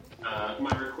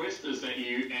My request is that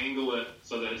you angle it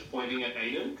so that it's pointing at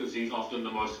Aiden, because he's often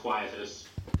the most quietest.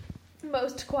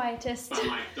 Most quietest. But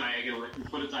diagonally,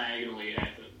 put it diagonally at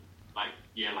him. Like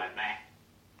that.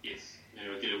 Yes.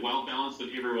 Get it well balanced with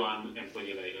everyone and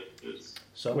plenty of Aiden.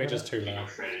 So we're just too loud.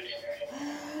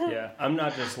 Yeah, I'm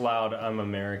not just loud, I'm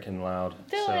American loud.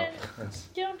 Dylan, so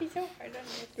don't be so hard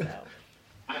on yourself.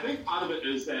 I think part of it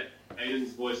is that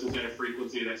Aiden's voice is at a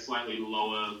frequency that's slightly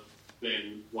lower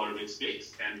than what it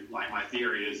expects, and my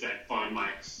theory is that phone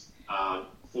mics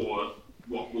for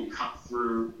what will cut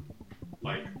through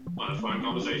on a phone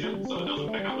conversation, so it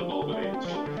doesn't pick up the bulk of Aiden's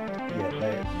talk.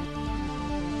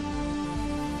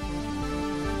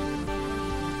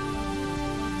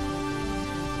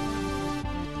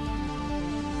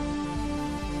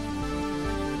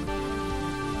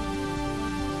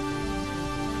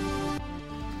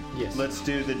 Yeah, Yes. let's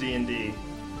do the D&D.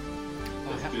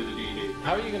 Let's do the D&D.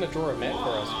 How are you going to draw a map for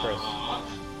us,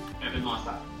 Chris? Evan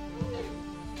Master.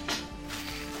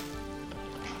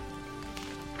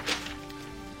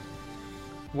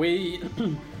 We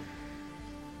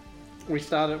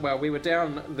started. Well, we were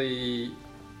down the.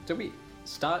 Did we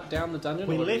start down the dungeon?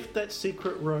 we or left that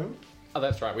secret room. Oh,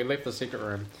 that's right. We left the secret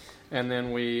room, and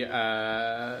then we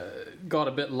got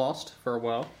a bit lost for a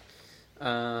while.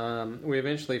 We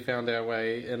eventually found our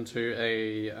way into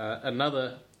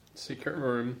another secret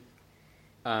room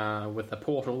with a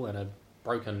portal and a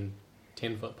broken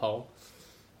 10-foot pole.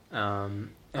 And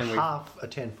Half a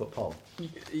 10-foot pole.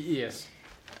 Yes.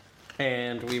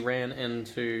 And we ran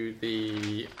into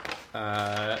the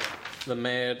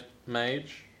Mad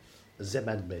Mage.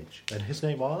 Zemad Mage. And his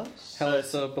name was?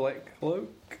 Helsa Blackcloak.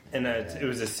 And it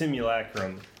was a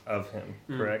simulacrum of him,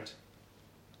 correct?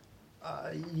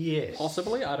 Yes.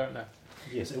 Possibly? I don't know.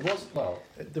 Yes, it was. Well,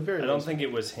 at the very I don't least. think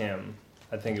it was him.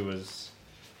 I think it was...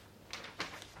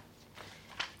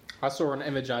 I saw an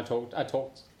image. I talked.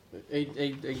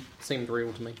 He seemed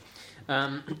real to me.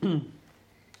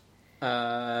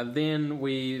 Then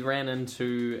we ran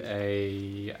into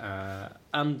a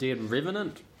undead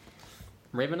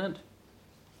revenant.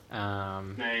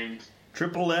 Named.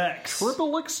 Triple X.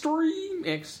 Triple Extreme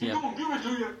X. Yeah. Give it to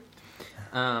you.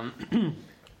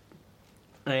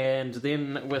 And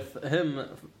then with him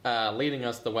leading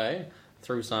us the way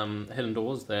through some hidden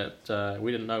doors that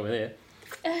we didn't know were there,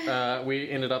 we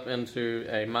ended up into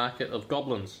a market of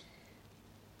goblins.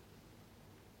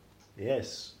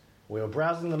 Yes. We were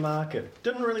browsing the market.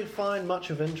 Didn't really find much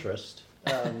of interest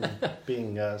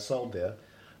being sold there.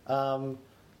 And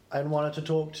wanted to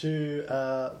talk to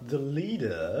the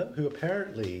leader, who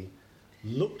apparently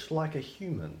looked like a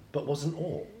human, but was an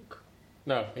orc.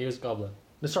 No, he was goblin.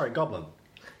 No, sorry, goblin.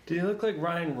 Did he look like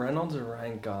Ryan Reynolds or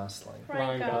Ryan Gosling?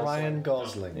 Ryan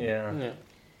Gosling. Yeah.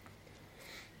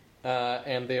 Yeah.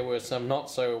 And there were some not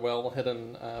so well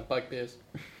hidden bugbears.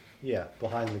 Yeah,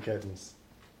 behind the curtains.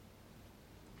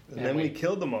 And then we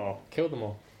killed them all. Killed them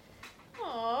all.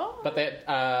 Aww. But that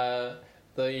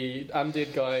the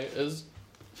undead guy is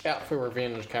out for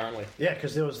revenge currently. Yeah,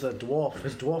 because there was the dwarf.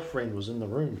 His dwarf friend was in the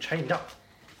room, chained up.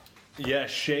 Yeah,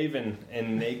 shaven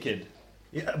and naked.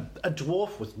 Yeah, a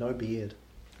dwarf with no beard.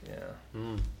 Yeah.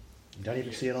 You don't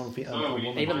even see it on a Oh,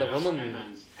 woman. Even the women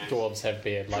And- dwarves have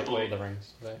beard, like Triple Lord H. of the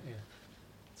Rings. But, yeah.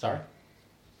 Sorry?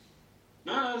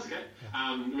 No, that's okay.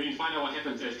 When you find out what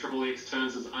happens as Triple X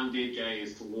turns his undead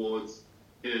gaze towards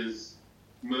his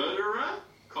murderer,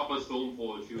 Copper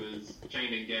Stormforge, who is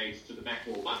chained and gagged to the back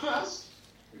wall. But first,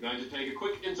 we're going to take a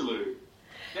quick interlude.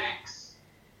 Dax,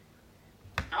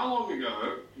 how long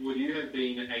ago would you have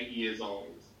been 8 years old?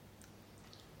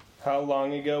 How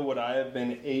long ago would I have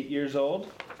been 8 years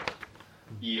old?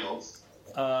 Years.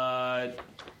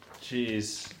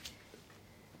 Jeez.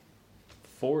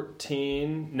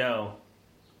 14? No.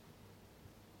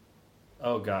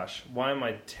 Oh gosh, why am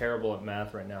I terrible at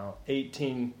math right now?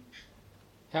 18.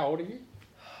 How old are you?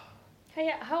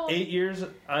 Hey, how old? 8 years,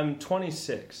 I'm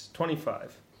 26,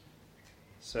 25.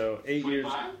 So 8 years.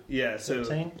 25? Yeah, so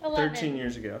 13? 13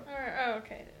 years ago. Oh,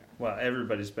 okay. Wow,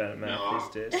 everybody's bad at math No. these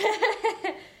days.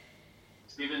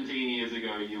 17 years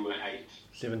ago, you were 8.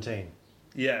 17.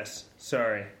 Yes,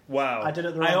 sorry. Wow. I did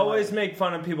it the wrong I always way. make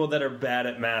fun of people that are bad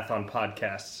at math on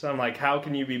podcasts. I'm like, how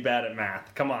can you be bad at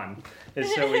math? Come on.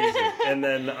 It's so easy. And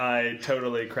then I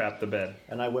totally crap the bed.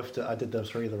 And I whiffed it. I did those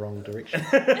three the wrong direction.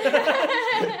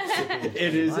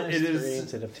 It is Minus 3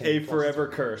 instead of 10 a plus forever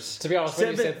curse. To be honest, when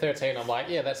you Seven- said 13, I'm like,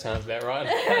 yeah, that sounds about right.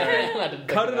 I didn't think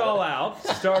Cut it about all out.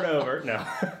 Start over. No.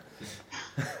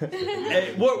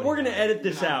 Hey, we're going to edit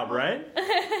this out, right?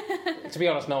 To be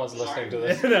honest, no one's listening to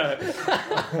this. No.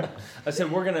 I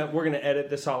said we're gonna edit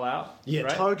this all out. Yeah,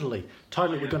 right? totally.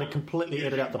 We're going to completely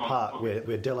edit out the part where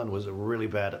Dylan was really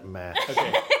bad at math.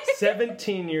 Okay.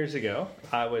 17 years ago,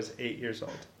 I was 8 years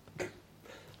old.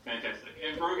 Fantastic.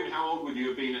 And Brogan, how old would you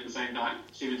have been at the same time?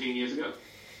 17 years ago?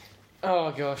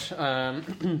 Oh gosh,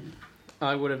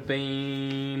 I would have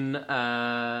been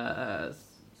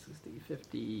 60,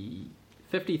 50,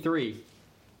 53.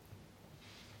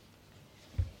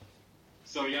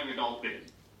 So young adult then.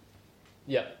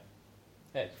 Yeah.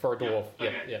 For a dwarf. Yeah,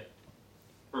 okay. Yeah.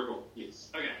 Virgil,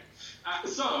 yes. Okay.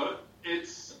 So,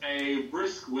 it's a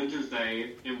brisk winter's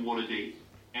day in Waterdeep,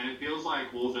 and it feels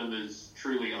like autumn is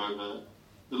truly over.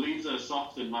 The leaves are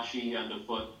soft and mushy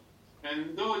underfoot,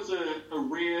 and though it's a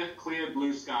rare, clear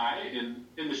blue sky, in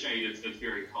the shade it's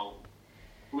very cold.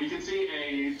 We can see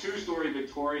a two-story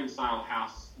Victorian-style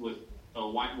house with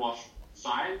whitewashed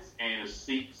sides and a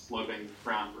steep, sloping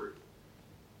brown roof.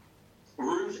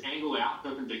 Rooms angle out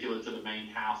perpendicular to the main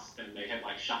house, and they have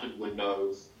like shuttered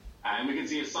windows. And we can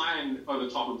see a sign over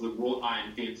top of the wrought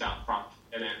iron fence out front,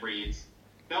 and it reads,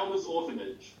 Thelma's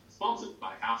Orphanage, sponsored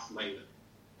by House Laban.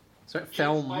 So Kids play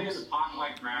in the films.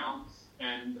 park-like grounds,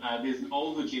 and there's an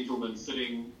older gentleman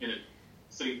sitting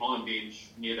on a bench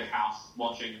near the house,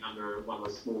 watching under one of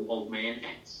those small old man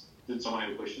hats. Did someone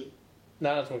have a question?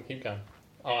 No, that's what keep going.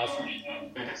 I'll ask.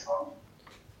 Fantastic.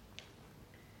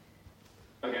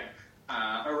 Okay.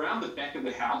 Around the back of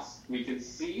the house, we can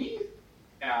see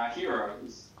our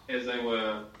heroes as they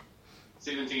were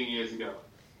 17 years ago.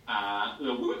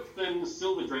 The whip-thin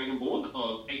silver dragonborn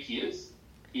of 8 years.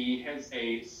 He has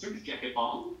a suit jacket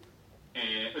on,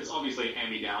 and it's obviously a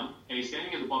hand-me-down, and he's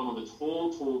standing at the bottom of a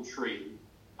tall tree,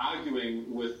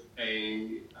 arguing with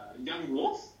a young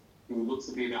dwarf who looks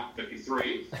to be about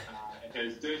 53,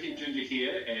 has dirty ginger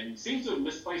hair, and seems to have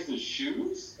misplaced his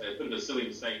shoes. A bit of a silly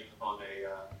mistake on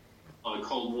a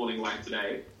cold morning like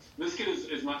today. This kid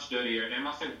is much dirtier and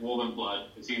must have dwarven blood,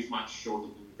 as he's much shorter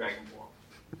than the dragonborn.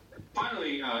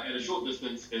 Finally, at a short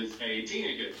distance, is a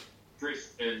teenager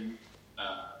dressed in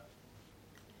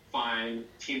fine,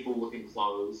 temple-looking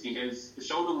clothes. He has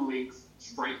shoulder-length,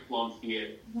 straight blonde hair,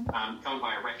 covered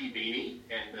by a ratty beanie,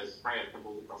 and a spray of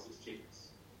pimples across his cheeks.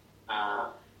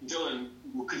 Dylan,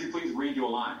 could you please read your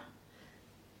line?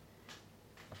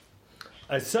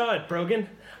 I saw it, Brogan.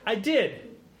 I did.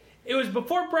 It was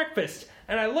before breakfast,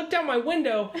 and I looked out my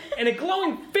window, and a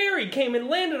glowing fairy came and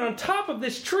landed on top of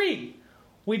this tree.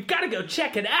 We've got to go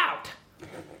check it out.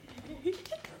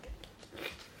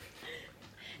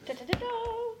 Da-da-da-da.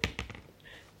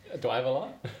 Do I have a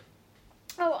line?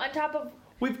 Oh, on top of...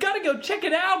 We've got to go check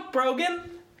it out,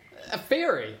 Brogan. A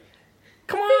fairy.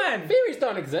 Come on. Fairies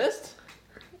don't exist.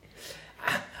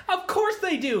 Of course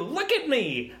they do. Look at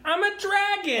me. I'm a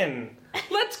dragon.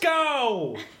 Let's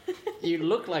go. You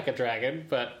look like a dragon,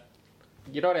 but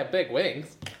you don't have big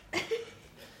wings.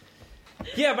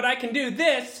 Yeah, but I can do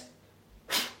this.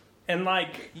 And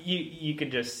like you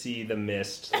can just see the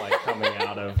mist like coming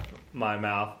out of my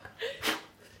mouth.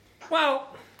 Well,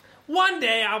 one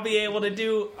day I'll be able to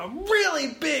do a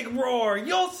really big roar.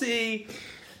 You'll see.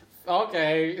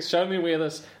 Okay, show me where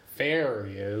this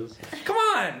fairy is. Come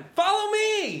on, follow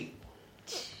me.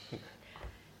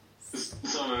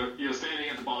 So you're standing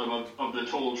at the bottom of the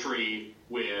tall tree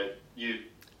where you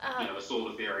saw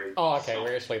the fairy. Oh, okay, stop.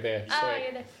 we're actually there. Oh, Sweet.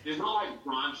 you're there. There's not like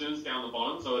branches down the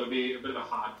bottom, so it'll be a bit of a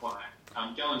hard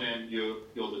climb. Gallinan, you're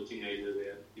the teenager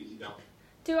there. Easy go.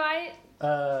 Do I...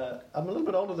 I'm a little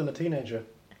bit older than a teenager.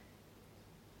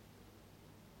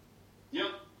 Yep.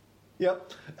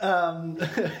 Yep. Don't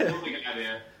get out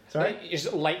there. Sorry? You're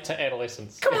just late to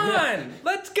adolescence. Come on,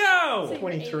 let's go.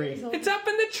 23. It's up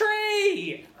in the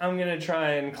tree. I'm gonna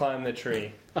try and climb the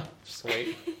tree.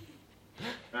 Sweet.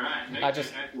 All right. Make I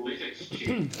just- an athletics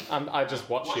check. I just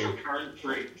watch What's you. your current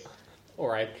strength? All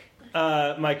right.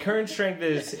 My current strength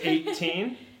is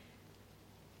 18.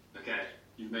 Okay.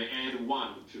 You may add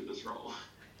 1 to this roll.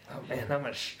 Oh man, I'm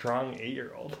a strong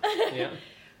 8-year-old. Yeah.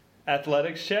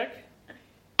 Athletics check.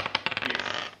 Yes.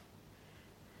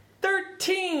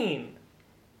 13.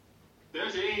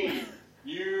 13.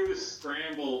 You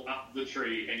scramble up the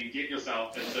tree and you get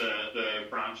yourself into the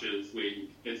branches where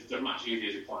it's much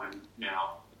easier to climb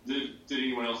now. Did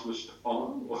anyone else wish to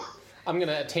follow? I'm going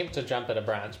to attempt to jump at a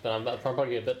branch, but I'm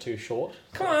probably a bit too short.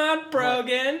 Come on,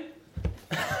 Brogan.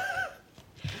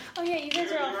 Oh, yeah, you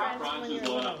guys are all There are friends when branches you're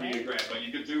low little, enough for you to right? grab, but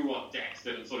you could do what Dax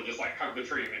did and sort of just like hug the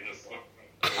tree and then just sort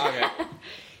of... Okay.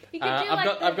 You could do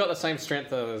like I've got the same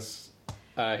strength as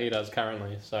he does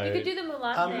currently, so... You could do the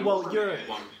Mulan thing. Well, you're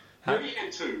You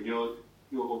had 2. You're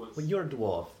almost... a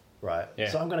dwarf. Right. Yeah.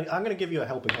 So I'm gonna give you a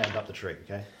helping hand up the tree.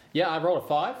 Okay. Yeah, I rolled a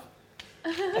 5.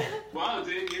 Well,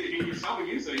 then he's helping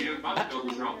you, so you have fun to build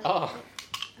these rocks. Oh.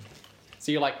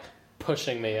 So you're like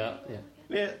pushing me up. Yeah.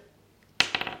 Yeah.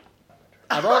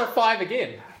 I rolled a 5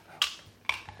 again.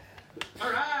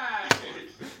 All right.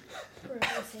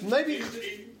 Maybe.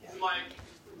 He's like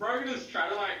Brogan is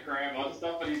trying to like grab on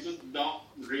stuff, but he's just not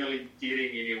really getting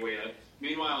anywhere.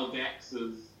 Meanwhile, Dax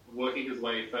is working his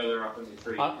way further up in the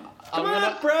tree. I'm Come gonna,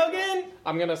 on, Brogan!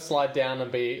 I'm gonna slide down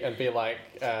and be like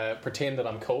pretend that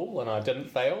I'm cool and I didn't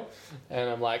fail, and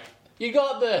I'm like, you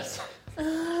got this.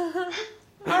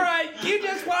 Alright, you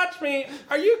just watch me.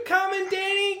 Are you coming,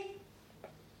 Danny?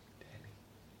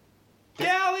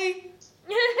 Gally?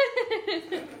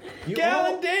 You Gal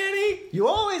and al- Danny? You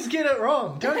always get it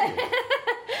wrong, don't you?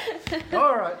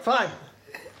 All right, fine.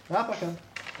 Up I come.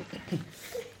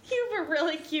 You have a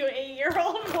really cute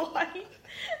 8-year-old boy.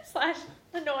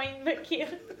 / annoying but cute.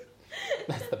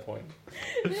 That's the point.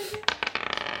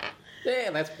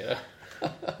 Yeah, that's better.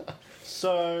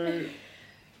 So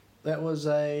that was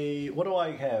a. What do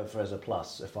I have as a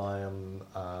plus if I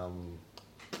am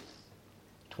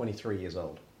 23 years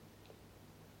old?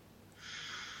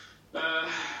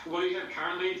 What do you have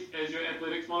currently as your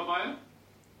athletics modifier?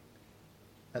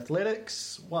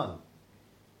 Athletics 1.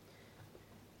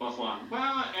 +1. Well,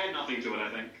 add nothing to it,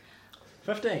 I think.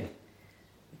 15.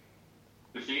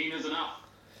 15 is enough.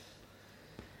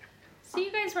 So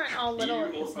you guys weren't all little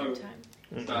at the You same also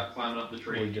time. start climbing up the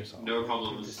tree. We just all- No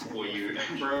problems for you.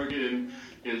 Brogan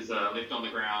is left on the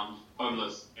ground,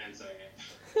 homeless, and sad.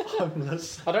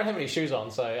 Homeless. I don't have any shoes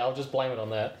on, so I'll just blame it on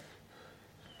that.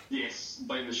 Yes,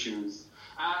 blame the shoes.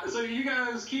 So you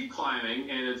guys keep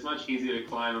climbing, and it's much easier to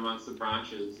climb amongst the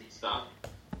branches and stuff.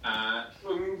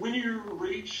 When you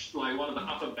reach like one of the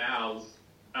upper boughs,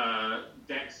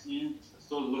 Dax, you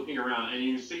sort of looking around, and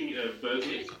you see a bird's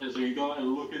nest, and so you go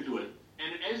and look into it.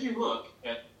 And as you look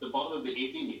at the bottom of the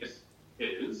empty nest,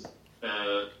 is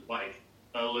like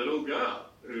a little girl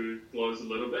who glows a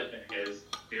little bit and has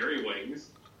fairy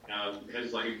wings.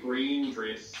 Has like a green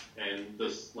dress and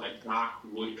this like dark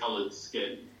wood-colored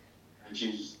skin, and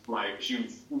she's like she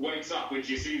wakes up when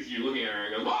she sees you looking at her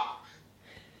and goes, "Wow!"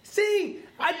 See,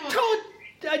 I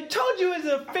told you it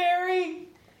was a fairy.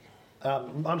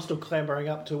 I'm still clambering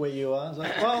up to where you are. It's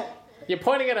like, well, You're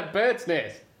pointing at a bird's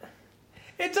nest.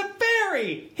 It's a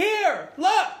fairy. Here,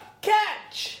 look,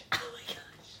 catch.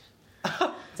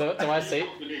 So do I see?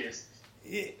 Drop the nest.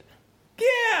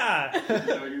 Yeah.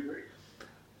 So you agree?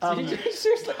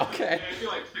 Seriously? Okay. And if you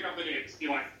like pick up the nest, he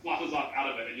like flutters up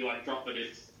out of it, and you like drop the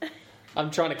nest.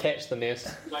 I'm trying to catch the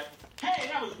nest. Like, hey,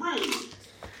 that was rude.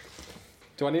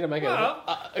 Do I need to make Well-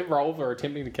 a roll for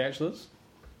attempting to catch this?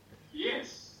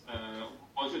 Yes.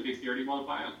 What's your dexterity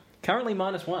modifier? Currently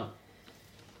 -1.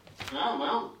 Oh,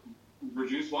 well,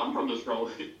 reduce 1 from this roll.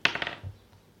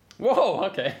 Whoa,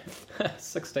 okay.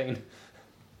 16.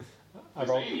 I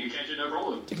rolled. You catch it, no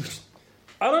problem.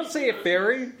 I don't see a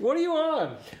fairy. What are you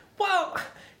on? Well,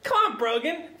 come on,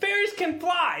 Brogan. Fairies can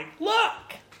fly.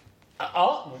 Look.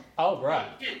 Oh, right.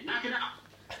 Yeah, knock it out.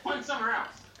 Point somewhere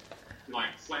else. You, like,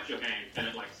 slaps your hand, and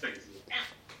it, like, stings you.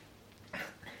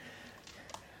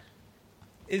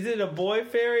 Is it a boy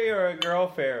fairy or a girl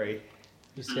fairy? You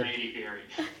It's a said lady fairy.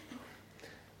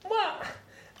 Well,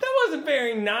 that wasn't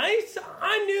very nice.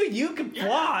 I knew you could Yeah,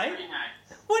 fly. very nice.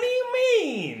 What do you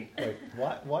mean? wait,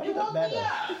 why did Well, that matter?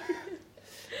 yeah.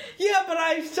 Yeah, but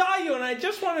I saw you and I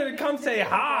just wanted to come say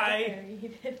hi. You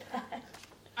did that.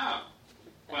 Oh.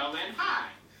 Well, then, hi.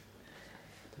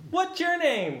 What's your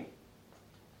name?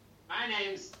 My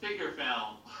name's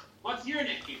Fingerfell. What's your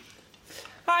name?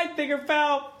 Hi,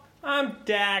 Fingerfell. I'm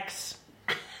Dax.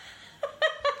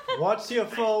 What's your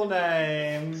full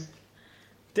name?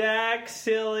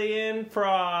 Daxillion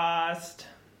Frost.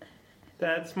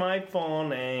 That's my full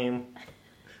name.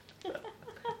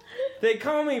 They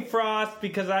call me Frost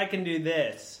because I can do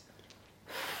this.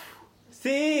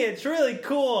 See, it's really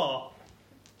cool.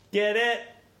 Get it?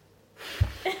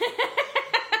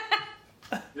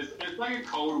 It's like a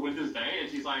cold winter's day, and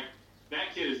she's like,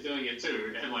 that kid is doing it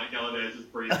too. And like Galadas is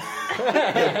breathing.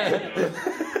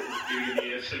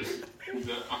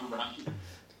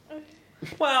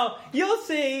 Well, you'll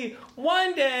see.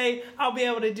 One day I'll be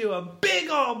able to do a big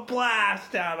old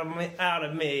blast out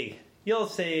of me. You'll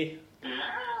see.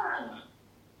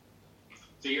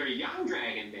 So you're a young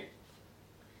dragon then?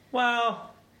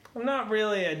 Well, I'm not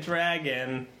really a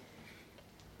dragon.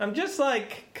 I'm just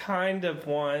like kind of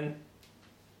one.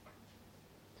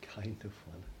 Kind of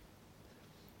one.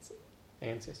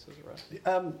 ancestors, right?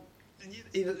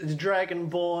 The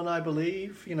dragonborn, I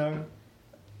believe. You know.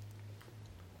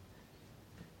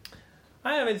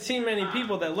 I haven't seen many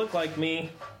people that look like me.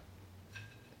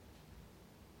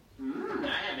 I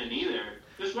haven't either.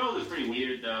 This world is pretty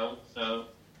weird, though, so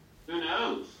who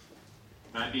knows?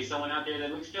 Might be someone out there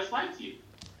that looks just like you.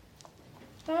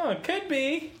 Oh, it could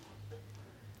be.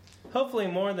 Hopefully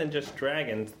more than just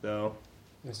dragons, though.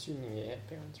 I'm assuming you had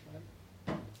parents,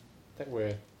 right?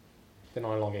 They're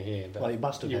no longer here. But Well, you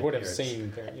must have You had would have parents.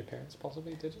 seen your parents,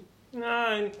 possibly, did you? No,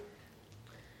 I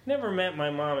never met my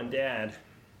mom and dad.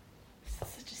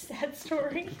 Such a sad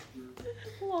story.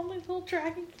 Lonely little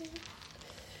dragon king.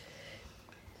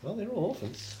 Well, they're all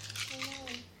orphans.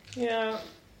 Yeah.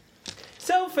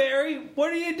 So, Fairy,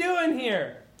 what are you doing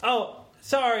here? Oh,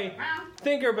 sorry.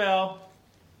 Tinkerbell.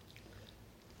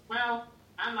 Well,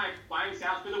 I'm like flying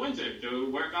south for the winter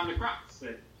to work on the crops.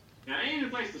 And I needed a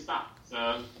place to stop.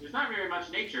 So there's not very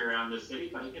much nature around this city,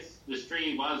 but I guess this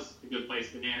tree was a good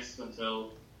place to nest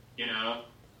until,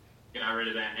 got rid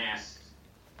of that nest.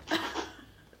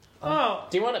 Oh,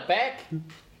 Do you want it back?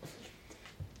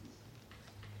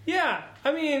 yeah.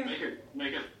 I mean,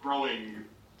 Make a growing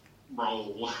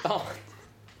roll. Oh.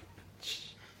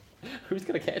 Who's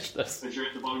gonna catch this? Since you're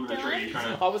at the bottom of the tree,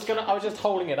 trying to... I was just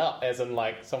holding it up, as in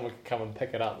like someone could come and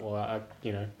pick it up, or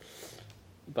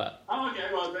But Oh, okay,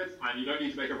 well, that's fine. You don't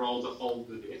need to make a roll to hold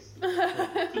the nest.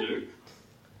 to do.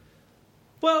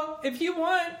 well, if you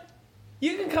want,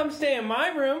 you can come stay in my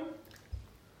room.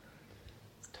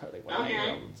 it's totally what Okay.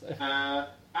 I would say.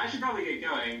 I should probably get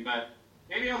going, but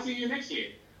maybe I'll see you next year.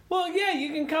 Well, yeah,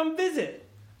 you can come visit.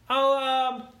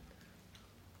 I'll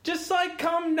just like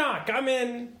come knock. I'm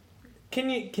in. Can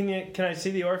I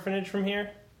see the orphanage from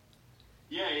here?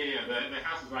 Yeah. The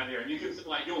house is right there, and you can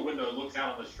your window looks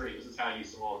out on the street. This is how you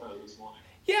saw her this morning.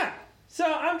 Yeah. So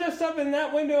I'm just up in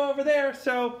that window over there.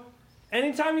 So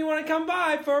anytime you want to come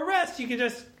by for a rest, you can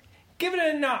just give it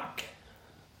a knock.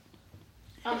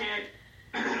 Okay,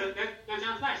 that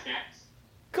sounds nice, Dax.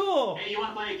 Cool. Hey, you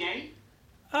want to play a game?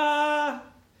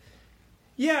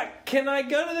 Yeah. Can I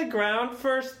go to the ground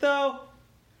first, though?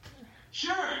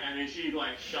 Sure. And then she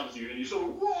shoves you, and you sort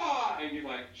of whoa, and you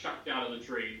chucked out of the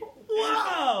tree.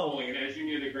 Whoa! And as you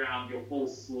near the ground, your full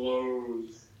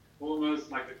slows,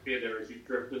 almost like a feather as you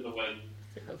drift in the wind.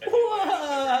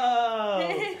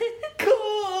 Whoa!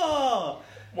 Cool.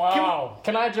 Wow!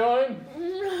 Can I join?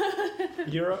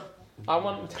 You're I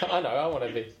want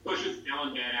to be. Pushes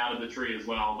Gallagher out of the tree as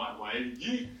well, by the way.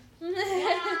 Yeet.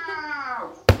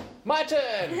 Wow! My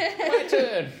turn. My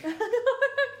turn.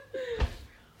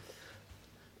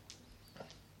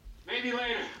 Maybe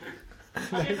later.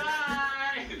 Okay,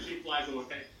 bye! And she flies away.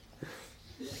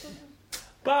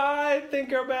 Bye,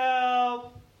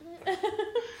 Tinkerbell. a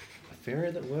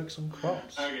fairy that works on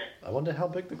crops. Okay. I wonder how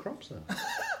big the crops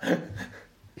are.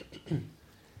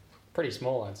 Pretty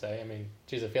small, I'd say. I mean,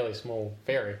 she's a fairly small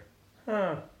fairy.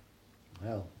 Huh.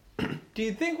 Well, Do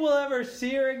you think we'll ever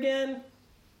see her again?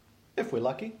 if we're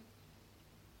lucky,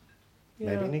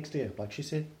 Yeah. maybe next year, like she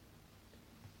said.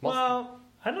 Well,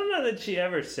 I don't know that she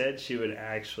ever said she would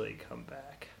actually come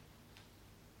back.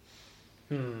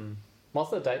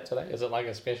 What's the date today? Is it like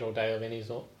a special day of any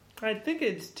sort? I think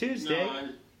it's Tuesday.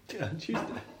 No, Tuesday.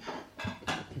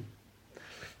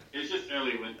 it's just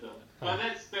early winter. Well,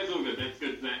 that's all good. That's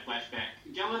good for that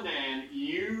flashback. Galandan,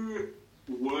 you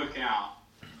work out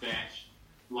that,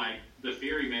 the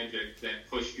fairy magic that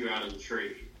pushed you out of the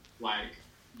tree,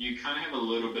 you kind of have a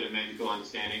little bit of magical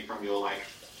understanding from your,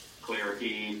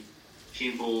 clericy,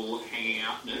 temple hanging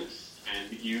outness,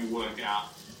 and you work out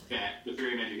that the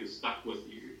fairy magic is stuck with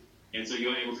you. And so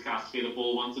you're able to cast Feather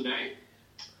Ball once a day.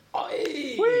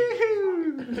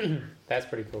 Woohoo! That's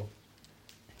pretty cool.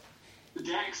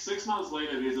 Dax, 6 months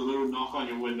later, there's a little knock on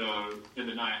your window in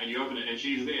the night, and you open it, and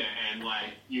she's there, and,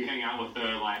 you hang out with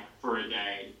her, for a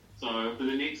day. So for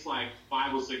the next, 5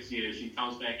 or 6 years, she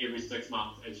comes back every 6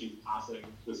 months, and she's passing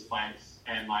this place.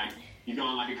 And, you go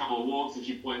on, a couple of walks, and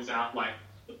she points out,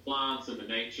 the plants and the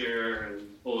nature and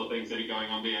all the things that are going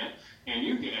on there. And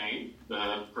you gain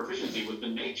the proficiency with the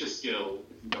nature skill,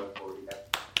 if you don't already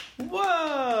have.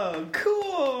 Whoa!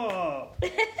 Cool!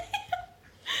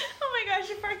 Oh my gosh,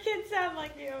 if our kids sound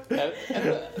like you.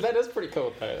 That is pretty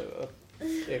cool, though.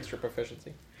 The extra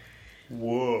proficiency.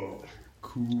 Whoa!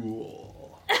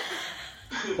 Cool.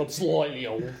 But slightly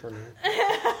older for me.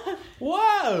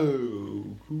 Whoa!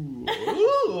 Cool.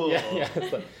 Ooh. Yeah.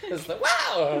 It's like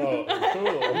wow!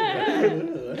 Cool.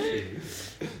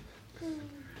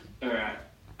 Alright.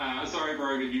 Sorry,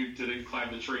 Brogan, you didn't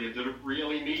climb the tree and didn't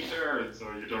really meet her, and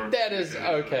so you don't... That is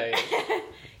okay.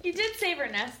 You did save her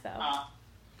nest, though.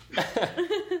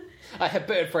 I have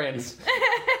bird friends.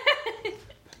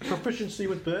 Proficiency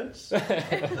with birds?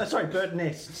 Sorry, bird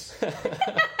nests.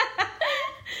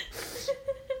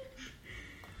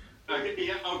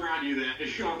 remind you that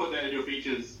if you want to put that in your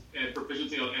features, add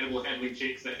proficiency on animal handling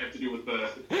checks that have to do with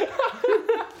birth.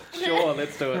 Sure,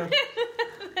 let's do it.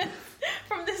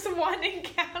 From this one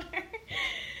encounter.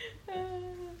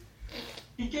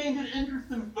 He gained an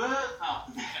interest in birth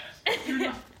after that. You're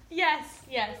not- Yes,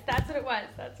 that's what it was.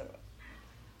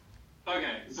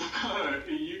 Okay, so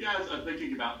you guys are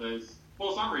thinking about this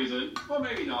for some reason, or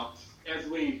maybe not, as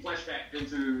we flash back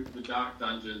into the dark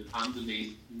dungeon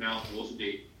underneath Mount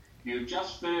Waterdeep. You've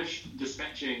just finished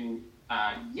dispatching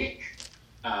Yek,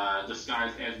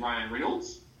 disguised as Ryan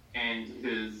Reynolds, and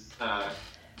his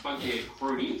bugbear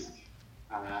cronies.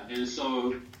 And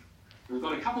so we've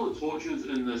got a couple of torches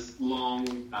in this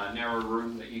long, narrow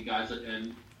room that you guys are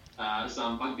in.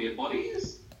 Some bugbear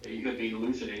bodies that you have been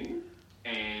looting.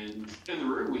 And in the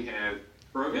room we have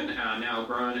Brogan, our now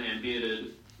grown and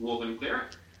bearded dwarven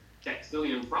cleric,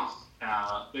 Taxillian Frost,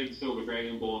 our big silver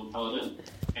dragonborn paladin,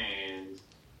 and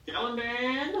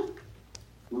Galandan,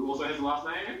 who also has a last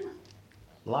name.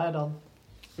 Lyodon.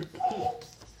 Say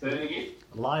that again.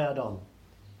 Lyodon.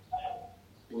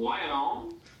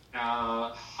 Lionel,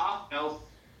 our half-elf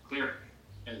cleric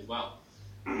as well.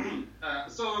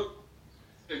 So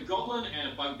a goblin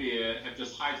and a bugbear have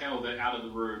just hightailed it out of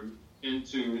the room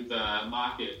into the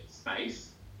market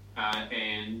space,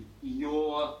 and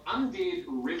your undead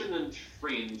revenant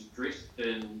friend dressed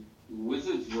in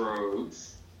wizard's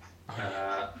robes,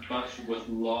 but with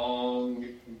long,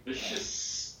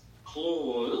 vicious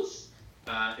claws,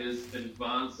 is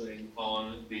advancing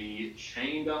on the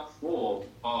chained up form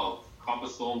of Copper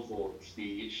Stormforge,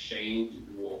 the Shade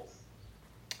Dwarf.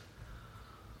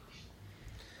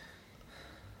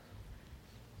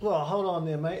 Well, hold on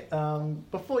there, mate.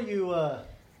 Before you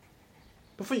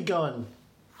go and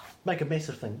make a mess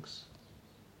of things,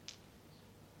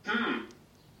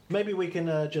 maybe we can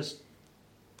just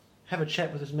have a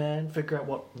chat with this man, figure out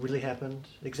what really happened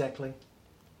exactly.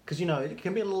 Because, you know, it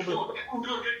can be a little bit... Sure, I'm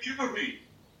gonna get killing me.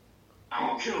 I'm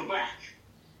gonna kill him back.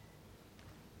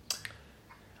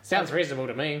 Sounds reasonable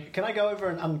to me. Can I go over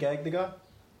and ungag the guy?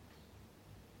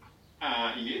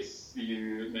 Yes,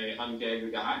 you may ungag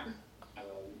the guy.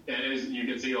 And as you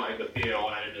can see, like, the fear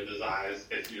lighted in his eyes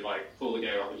as you, like, pull the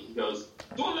gag off, and he goes,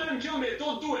 "Don't let him kill me!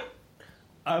 Don't do it!"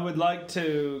 I would like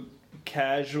to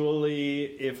casually,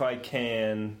 if I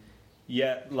can,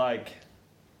 yet, like,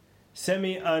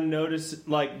 semi-unnoticed,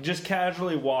 like, just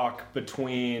casually walk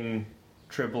between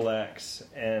Triple X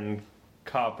and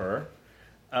Copper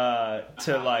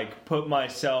to, like, put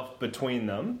myself between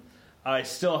them. I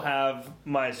still have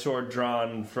my sword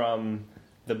drawn from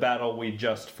the battle we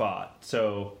just fought.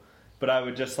 So, but I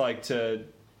would just like to,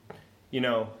 you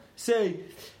know, say,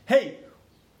 hey,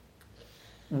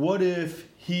 what if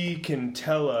he can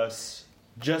tell us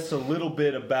just a little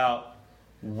bit about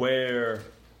where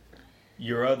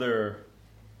your other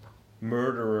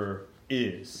murderer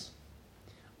is?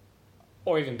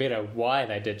 Or even better, why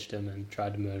they ditched him and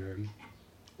tried to murder him.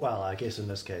 Well, I guess in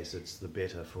this case it's the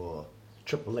better for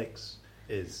Triple X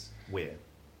is where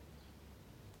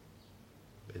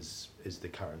is the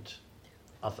current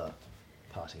other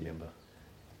party member.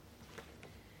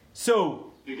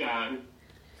 So, The guy.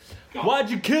 why'd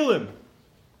you kill him?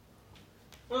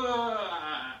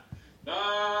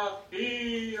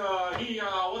 He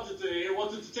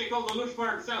wanted to take all the loot for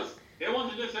himself. He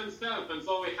wanted it himself, and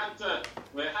so we had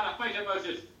a fight about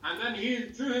it. And then he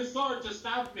drew his sword to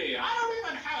stab me. I don't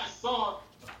even have a sword.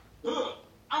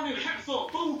 I don't even have a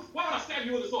sword. Who? Why would I stab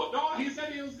you with a sword? No, he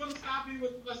said he was going to stab me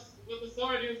with the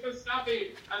sword. He was going to stab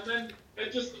me, and then I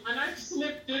just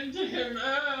slipped into him,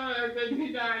 and then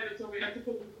he died. And so we had to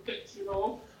put him to fix, you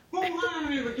know. Who? I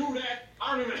don't even do that.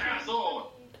 I don't even have a sword.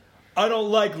 I don't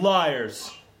like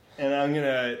liars. And I'm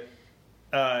gonna,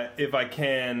 if I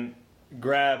can,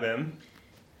 grab him,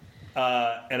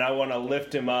 and I want to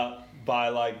lift him up by,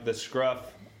 like, the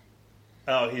scruff.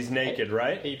 Oh, he's naked,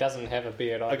 right? He doesn't have a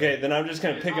beard on. Okay, then I'm just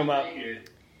gonna pick him up. Naked.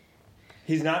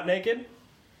 He's not naked?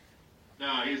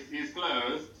 No, he's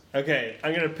clothed. Okay,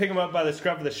 I'm gonna pick him up by the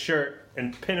scruff of the shirt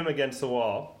and pin him against the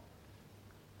wall.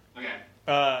 Okay.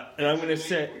 And I'm gonna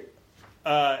say,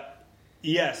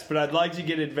 yes, but I'd like to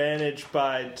get advantage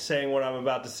by saying what I'm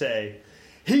about to say.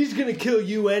 He's gonna kill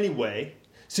you anyway,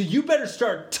 so you better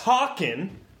start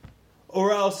talking,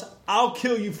 or else I'll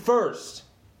kill you first.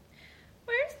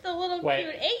 Where's the little Wait.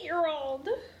 cute 8-year-old?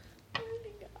 Where'd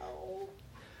he go?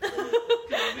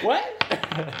 What?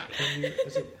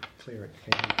 Is it cleric?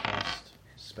 Can you cast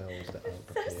spells that aren't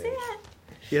So prepared? sad.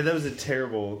 Yeah, that was a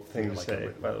terrible thing to Like say, a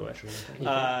by the way. ritual thing? You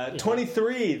can-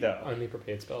 23, though. Only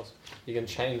prepared spells. You can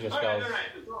change your Alright, spells.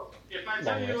 alright. So, if I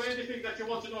tell Long you rest. anything that you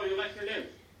want to know, you let me live.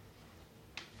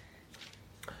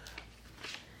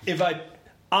 If I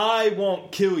I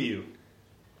won't kill you.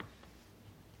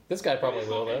 This guy probably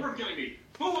will, Stop me though. from killing me.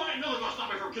 Who I know is gonna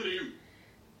stop me from killing you?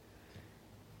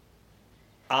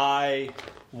 I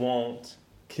won't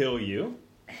kill you,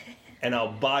 and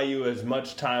I'll buy you as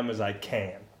much time as I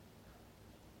can.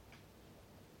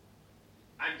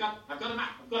 I've got a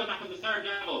map. I've got a map of the third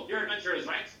level. You're adventurers,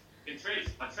 right? A trade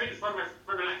is for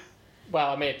my life.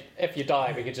 Well, I mean, if you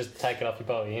die, we could just take it off your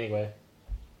body anyway.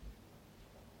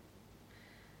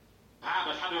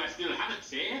 But how do I still have it,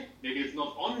 say? Maybe it's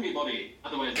not on me body.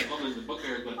 Otherwise, the goblins and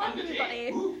bugbears will find it, eh? body.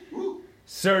 Ooh, ooh.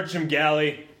 Search him,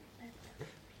 Galley.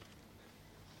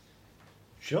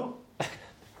 Sure.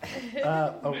 Make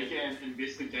an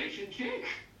investigation check.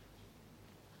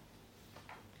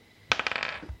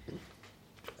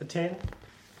 A 10.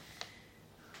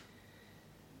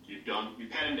 You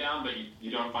pat him down, but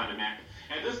you don't find a map.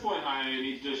 At this point, I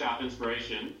need to dish out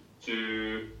inspiration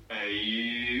to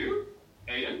Aiden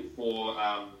for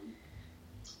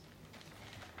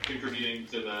contributing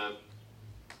to the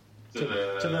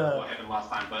what happened last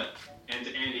time, and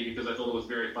to Andy because I thought it was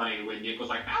very funny when Nick was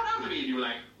like, "Bow down to me," and you were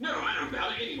like, "No, I don't bow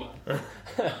to anyone."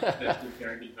 That's good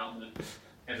character development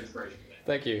and inspiration for that.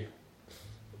 Thank you.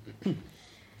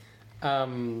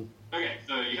 Okay,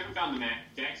 so you haven't found the map.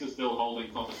 Jax is still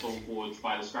holding Copper Stormforge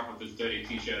by the scruff of his dirty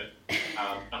t-shirt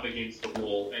up against the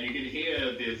wall, and you can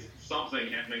hear there's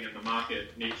something happening in the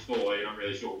market next door. You're not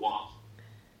really sure what.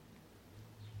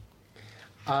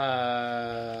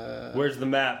 Where's the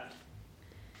map?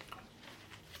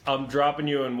 I'm dropping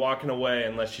you and walking away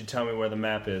unless you tell me where the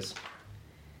map is.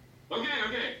 Okay,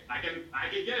 I can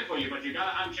get it for you, but you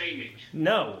gotta unchain me.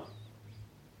 No.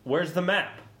 Where's the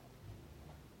map?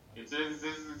 It's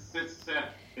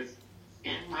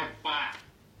in my butt.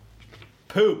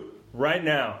 Poop. Right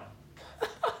now.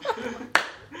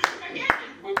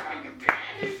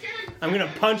 I'm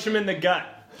gonna punch him in the gut.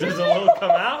 Does a little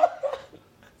come out?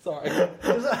 Sorry.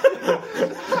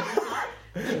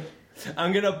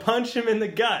 I'm gonna punch him in the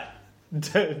gut.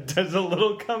 Does a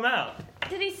little come out?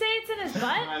 Did he say it's in his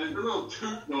butt? There's a little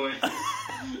toot noise,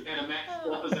 and a Max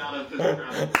flutters out of his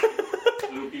ground.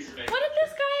 Little piece of bacon. What did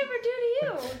this guy ever do to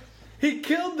you? He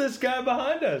killed this guy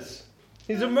behind us.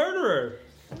 He's a murderer.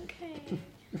 Okay.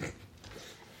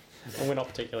 Well, we're not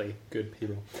particularly good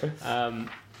people.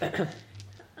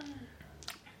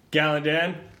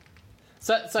 Galandan?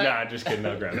 So Nah, just kidding.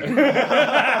 I'll grab it.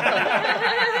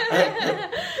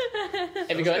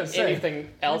 have you got anything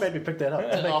else Maybe pick that up. to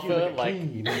Make you offer, look like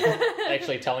clean.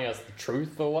 actually telling us the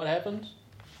truth for what happened?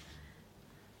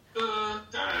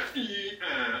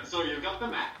 So you've got the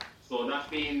map. So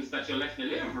that means that you're left to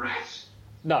live, right?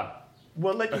 No.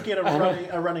 We'll let you get a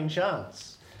running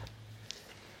chance.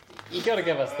 You got to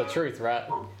give us the truth, right?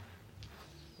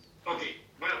 Okay.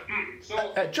 Well,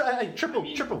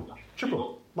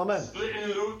 Triple. My man. Splitting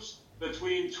loot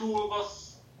between two of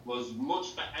us was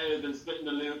much better than splitting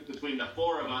the loot between the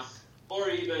four of us, or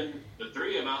even the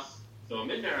three of us. So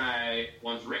Midna and I,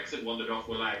 once Rex had wandered off,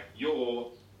 were like,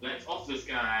 yo, let's off this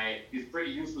guy. He's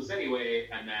pretty useless anyway.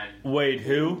 And then... Wait,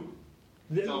 who?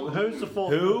 Who's the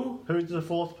fourth? Who? Who's the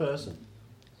fourth person?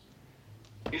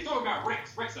 He's talking about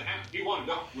Rex. Rex, he wandered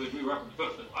off when we were up in the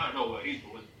first level. I don't know what he's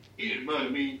doing. He didn't murder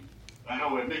me. I know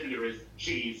where Midna is.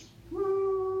 She's...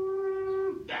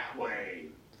 that way.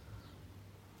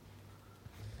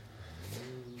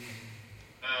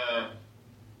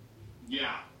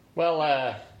 Yeah. Well,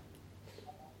 I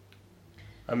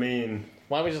mean,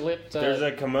 why don't we just let... there's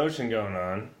a commotion going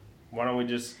on. Why don't we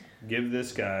just give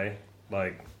this guy,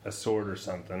 like, a sword or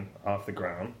something off the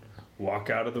ground, walk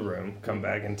out of the room, come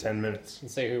back in 10 minutes. and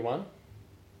see who won?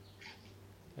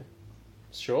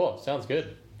 Sure, sounds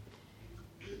good.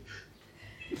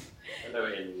 Hello,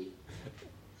 Andy.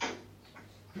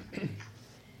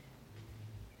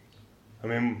 I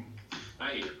mean,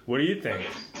 Hi. what do you think?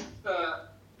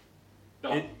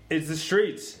 No. It's the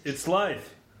streets. It's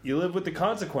life. You live with the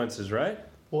consequences, right?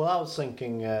 Well, I was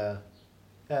thinking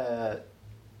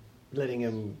letting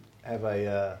him have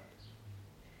a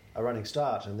running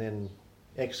start, and then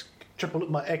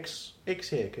my X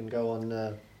here can go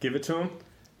on. Give it to him.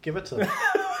 Give it to him.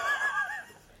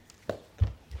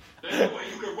 There's no way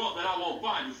you can run that I won't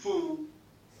find, you fool.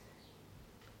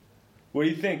 What do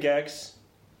you think, X?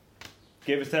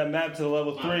 Give us that map to the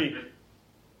level 3.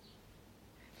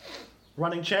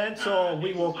 Running chance, or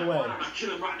we walk away. I'm not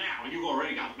killing right now. You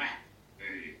already got the map.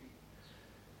 Hey.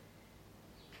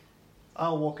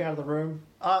 I'll walk out of the room.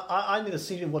 I need to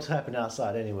see what's happened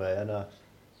outside anyway, and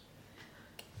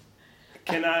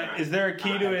Can I? Is there a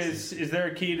key to his? Is there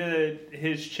a key to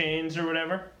his chains or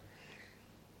whatever?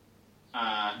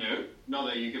 No. Not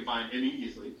that you can find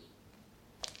immediately.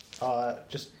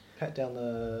 just pat down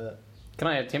the... Can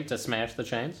I attempt to smash the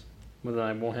chains with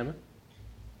my warhammer?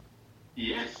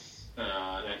 Yes,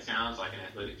 that sounds like an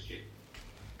athletics check.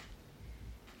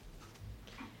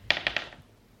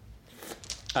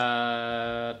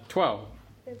 12.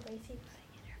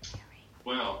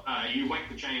 Well, you whack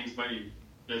the chains, but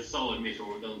there's solid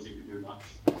metal. It doesn't seem to do much.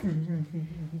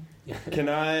 Can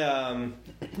I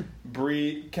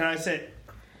breathe? Can I say,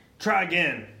 try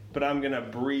again? But I'm gonna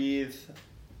breathe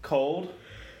cold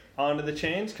onto the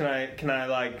chains. Can I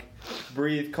like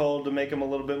breathe cold to make them a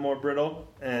little bit more brittle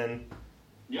and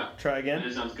Yeah. try again?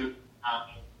 That sounds good.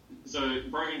 So,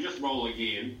 Brogan, just roll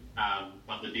again,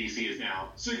 but the DC is now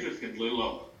significantly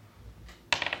lower.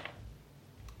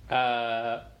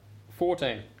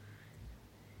 14.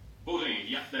 14,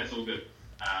 yeah, that's all good.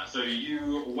 So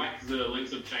you whack the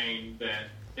links of chain that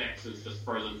Dax has just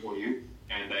frozen for you,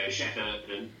 and they shatter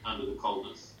under the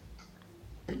coldness.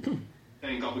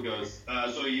 And Copper goes,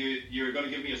 so you're going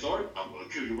to give me a sword? I'm going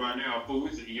to kill you right now,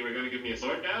 fools. You're going to give me a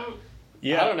sword now?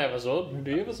 I don't have a sword.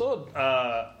 Do you have a sword?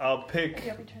 I'll pick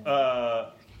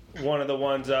one of the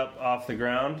ones up off the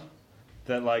ground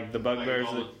that like the bugbears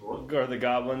or the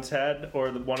goblins had, or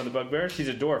one of the bugbears. He's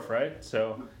a dwarf, right?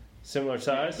 So similar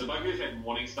size. The bugbears had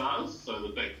morning stars, so the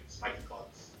big spiky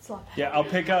claws. Yeah, I'll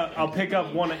pick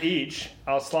up one of each.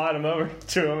 I'll slide them over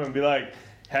to him and be like,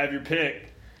 "Have your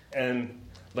pick, and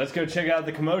let's go check out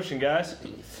the commotion, guys."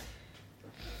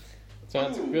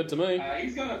 Sounds good to me.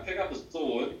 He's going to pick up the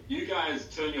sword. You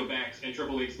guys turn your backs, and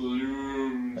Triple X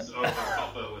looms over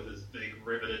Copper with his big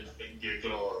riveted finger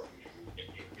claw.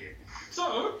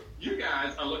 So, you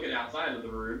guys are looking outside of the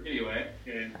room anyway,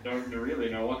 and don't really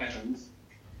know what happens.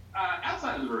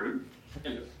 Outside of the room,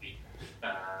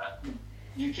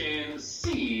 you can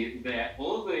see that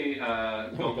all the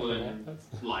goblin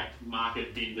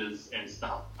market vendors and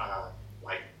stuff are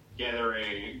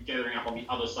gathering up on the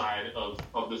other side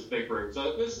of this big room.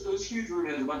 So this huge room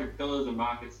has a bunch of pillars and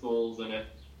market stalls in it,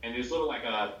 and there's sort of like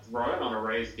a throne on a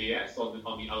raised dais on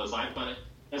the other side, but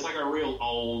it's like a real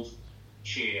old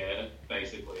chair,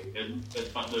 basically.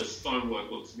 But the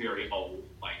stonework looks very old,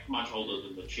 like much older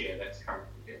than the chair that's currently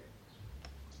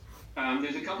there.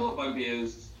 There's a couple of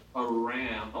bugbears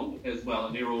around as well,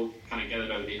 and they're all kind of gathered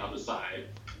over the other side,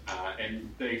 and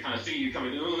they kind of see you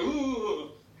coming. Ooh,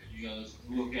 you guys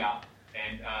look out,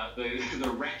 and the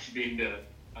rat vendor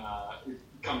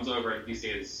comes over and he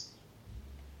says,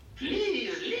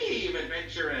 "Please leave,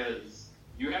 adventurers.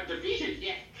 You have defeated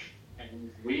Yak,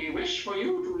 and we wish for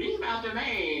you to leave our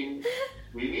domain.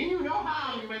 We mean you no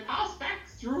harm. You may pass back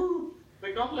through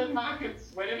the goblin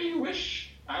markets whenever you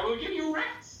wish. I will give you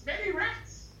rats, many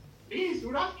rats. Please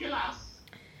do not kill us."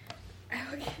 I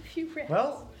will give you rats.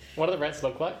 Well, What do the rats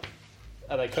look like?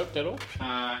 Are they cooked at all?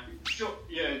 Sure,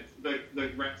 yeah, the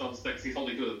rat's on sticks. He's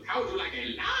holding to them. How would you like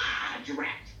a large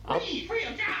rat? Free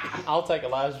of charge. I'll take a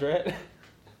large rat.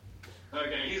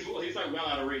 Okay, he's like well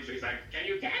out of reach. He's like, "Can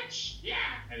you catch?" "Yeah,"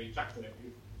 and he chucks it at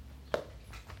you.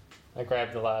 I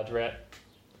grab the large rat.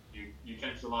 You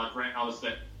catch the large rat out of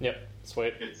stick. Yep,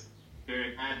 sweet. It's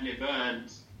very badly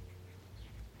burned.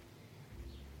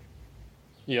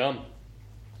 Yum.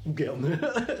 get on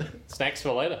there. Snacks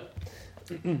for later.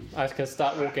 I can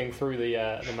start walking through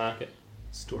the market.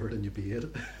 Store it in your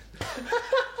beard.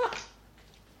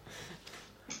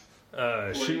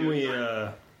 Shouldn't we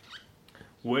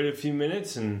wait a few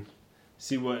minutes and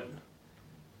see what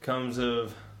comes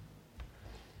of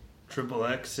Triple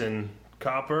X and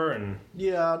Copper and...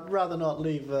 Yeah, I'd rather not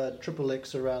leave Triple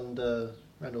X around all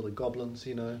the goblins,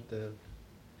 you know.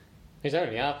 He's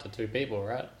only after 2 people,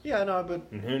 right? Yeah, no, but...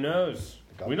 And who knows?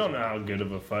 We don't know how good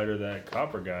of a fighter that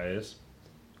Copper guy is.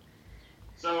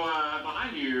 So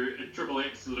behind you, Triple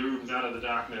X looms out of the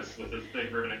darkness with his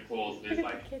big riveted claws. There's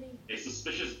like a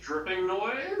suspicious dripping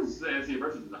noise as he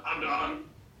approaches. "I'm done."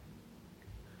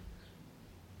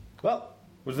 Well,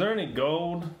 Was there any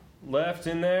gold left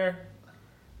in there?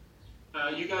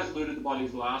 You guys looted the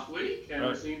bodies last week and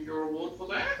received your reward for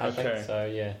that. I Okay. think so,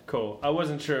 yeah. Cool. I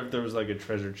wasn't sure if there was like a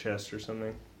treasure chest or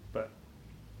something, but...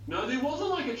 No, there wasn't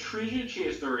like a treasure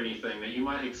chest or anything that you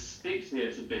might expect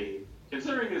there to be.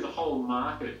 Considering there's a whole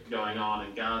market going on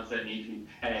and guards that need to be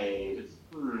paid,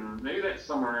 maybe that's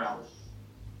somewhere else.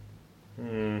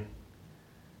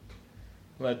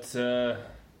 Let's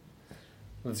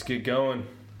get going.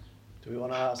 do we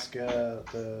want to ask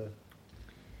the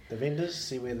vendors,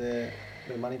 see where the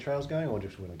money trail's going, or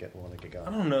just want to get I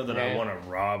going? don't know that I Yeah. want to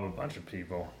rob a bunch of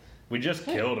people. We just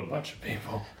killed a bunch of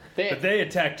people. They- But they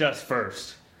attacked us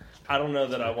first. I don't know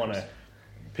that I want to...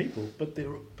 People, but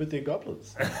they're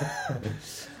goblins.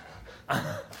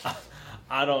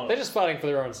 I don't... They're just fighting for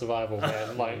their own survival,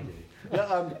 man. Like,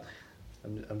 No,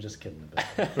 I'm just kidding a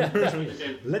bit. He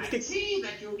said, Let's I get- see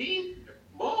that you need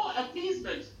more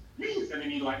appeasement. Please. And then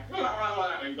he like,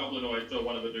 and goblinoid to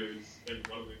one of the dudes. And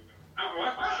one of the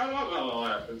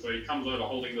and so he comes over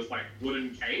holding this like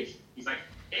wooden cage. He's like,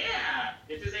 yeah,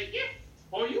 it is a gift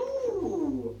for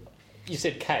you. You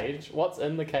said cage. What's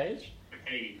in the cage? A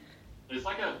cage. It's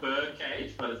like a bird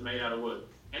cage, but it's made out of wood.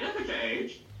 And in the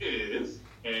cage is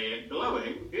a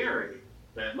glowing fairy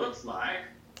that looks like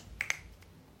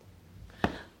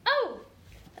Oh,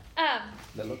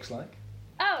 That looks like.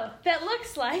 that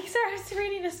looks like. Sorry, I was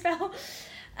reading a spell.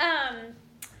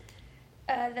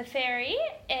 The fairy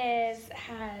has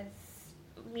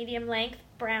medium length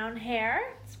brown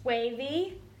hair. It's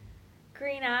wavy,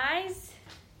 green eyes,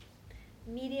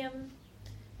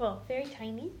 very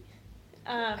tiny.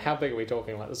 How big are we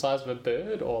talking? Like the size of a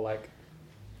bird, or like?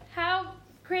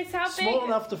 Chris, how big? Small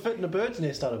enough to fit in a bird's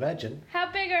nest, I'd imagine.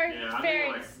 How big are I think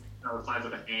fairies? like the size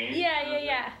of a hand.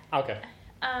 Yeah. Okay.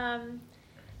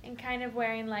 And kind of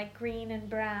wearing like green and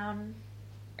brown,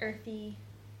 earthy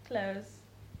clothes.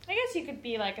 I guess you could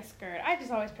be like a skirt. I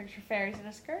just always picture fairies in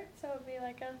a skirt, so it would be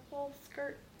like a little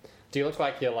skirt. Do you look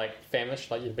like you're like famished,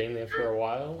 like you've been there for a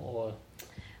while, or?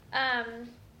 That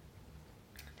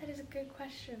is a good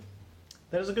question.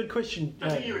 That is a good question. I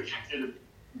think you rejected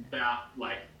about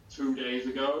like 2 days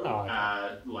ago. Oh,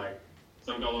 okay. Like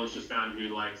some goblins just found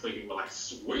you like sleeping, but like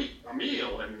sweet a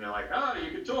meal, and they're like, oh,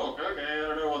 you can talk. Okay, I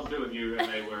don't know what to do with you,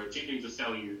 and they were attempting to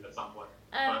sell you at some point.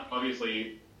 But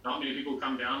obviously, not many people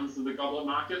come down to the goblin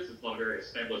markets. It's not a very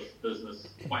established business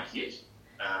quite yet.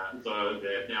 So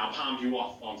they've now palmed you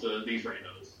off onto these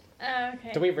randos.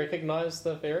 Okay. Do we recognise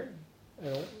the fairy?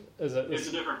 Is it? It's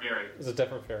a different fairy. It's a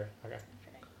different fairy. Okay.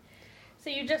 So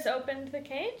you just opened the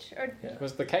cage, or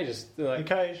Was the cage is The like?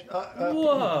 cage.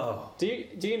 Whoa! Do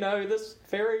you know this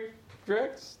fairy,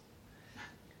 Drex?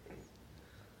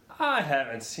 I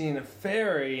haven't seen a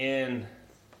fairy in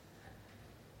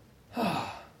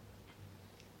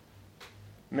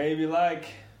maybe like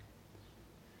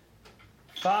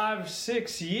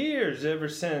 5-6 years, ever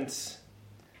since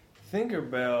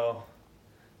Tinkerbell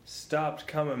stopped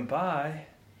coming by.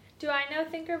 do I know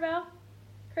Tinkerbell,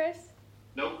 Chris?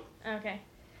 Nope. Okay.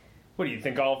 What do you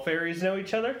think? All fairies know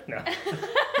each other? No.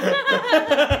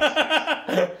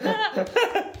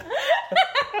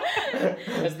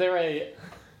 Is there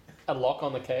a lock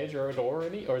on the cage or a door,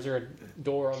 or is there a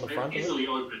door on the front of it? Easily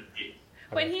open. Yeah.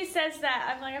 When he says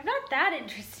that, I'm like, I'm not that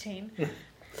interesting.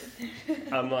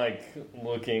 I'm like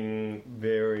looking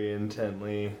very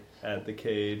intently at the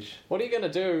cage. What are you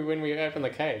gonna do when we open the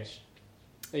cage?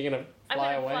 Are you gonna I'm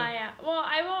fly gonna away? fly out. Well,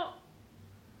 I won't.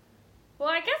 Well,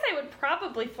 I guess I would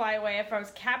probably fly away if I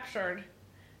was captured.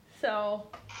 So,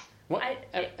 What?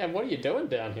 And what are you doing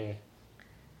down here?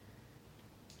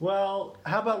 Well,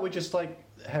 how about we just like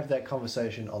have that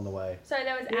conversation on the way? sorry,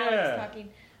 that was Yeah. Alex talking.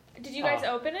 Did you guys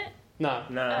Oh. open it? No.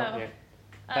 No. Oh. Yeah.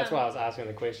 That's why I was asking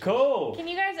the question. Cool. Can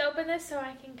you guys open this so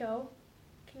I can go?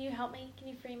 Can you help me? Can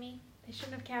you free me? They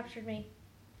shouldn't have captured me.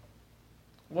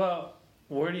 Well,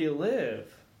 where do you live?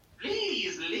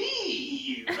 Please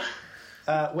leave.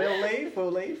 We'll leave. We'll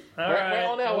leave. All We're right,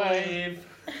 on our we'll way. leave.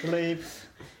 We'll leave.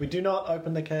 We do not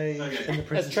open the cage Okay. in the Is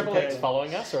princess Triple X cage.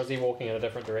 following us, or is he walking in a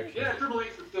different direction? Yeah, Triple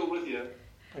X is still with you.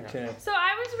 Okay. So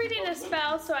I was reading a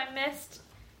spell, so I missed.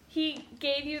 He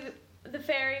gave you the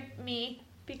fairy me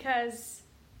because.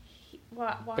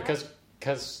 Why?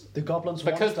 Because The goblins.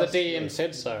 the wanted us DM to-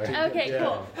 said so. Okay, Yeah.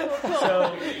 cool.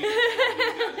 So,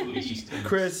 Leave.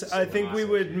 Chris, I think we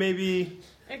would maybe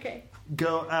Okay.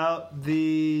 go out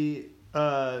the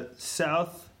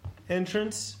south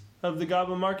entrance of the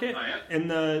Goblin Market Oh, yeah? in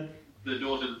the The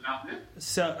door to the south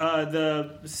there.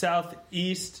 the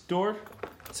southeast door.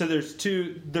 So there's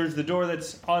two. There's the door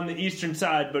that's on the eastern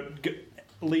side, but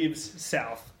leaves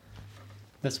south.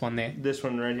 This one there. This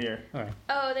one right here.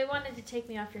 Oh, they wanted to take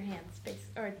me off your hands,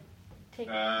 or take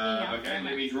me off Okay, your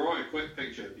let me hands. draw a quick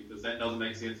picture because that doesn't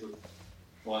make sense with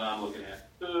what I'm looking at.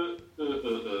 Good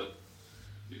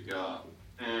God.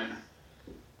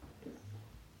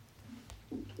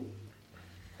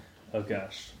 Oh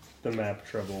gosh, the map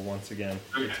trouble once again.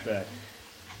 It's back.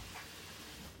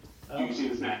 You can see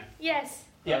this map. Yes.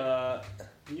 Yeah.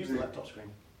 Use the laptop screen.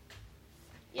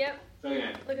 Yep.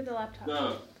 Okay, Look at the laptop.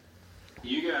 so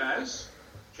you guys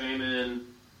came in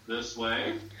this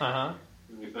way Uh huh.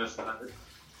 when we first started.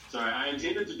 Sorry, I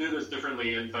intended to do this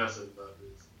differently in person, but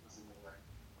this isn't the way.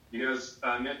 You guys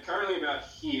met currently about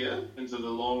here into the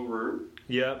long room.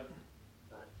 Yep.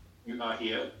 You are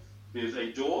here. There's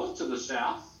a door to the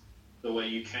south, the way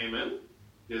you came in.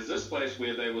 There's this place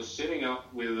where they were setting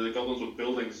up, where the goblins were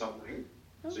building something.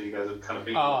 So you guys have kind of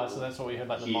been. Oh, so that's what we had,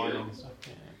 like the Here. mining and stuff.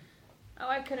 Yeah. Oh,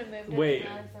 I could have moved it. Wait. I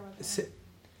realized there wasn't S-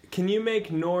 Can you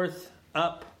make north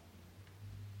up?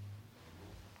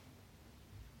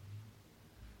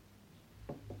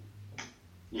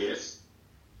 Yes.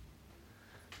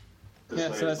 This Yeah,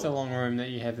 way so that's is the not- long room that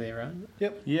you have there,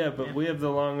 right? Yeah, but we have the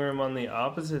long room on the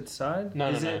opposite side. No,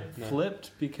 Is no, it no.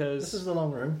 flipped because? This is the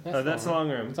long room. That's the long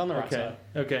room. It's on the right okay.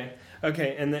 side.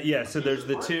 Okay, and so there's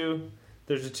the two.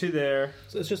 There's the two there.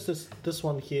 So it's just this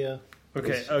one here. Okay,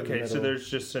 This in the okay. So middle. there's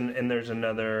just and there's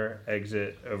another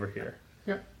exit over here.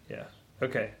 Yeah. Yeah.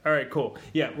 Okay. All right. Cool.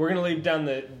 Yeah, we're gonna leave down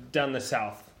the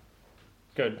south.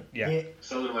 Good. Yeah.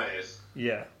 Southern ways.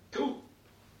 Yeah. Cool.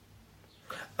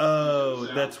 Oh,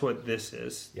 that's what this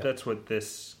is. Yep. That's what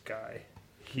this guy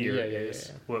here is.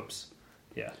 Yeah. Whoops.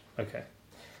 Yeah. Okay.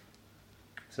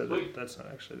 So Wait. that's not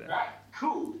actually there. Right,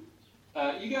 cool.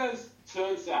 You guys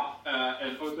turn south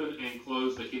and open and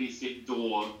close the heavy set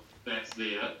door that's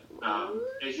there.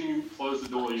 As you close the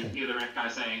door, you hear the rat guy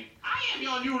saying, "I am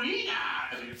your new leader!"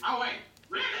 And he, oh wait,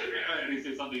 and he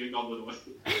says something in Goblin voice.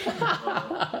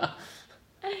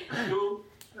 Cool.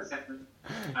 What's happening?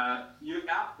 You're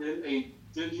out in a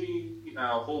dingy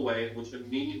hallway, which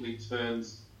immediately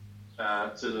turns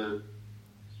to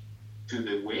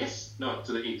the west. No,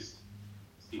 to the east.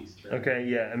 East. Okay.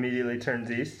 Yeah. Immediately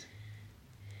turns east.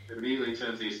 It immediately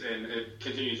turns east, and it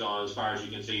continues on as far as you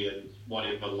can see in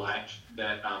whatever light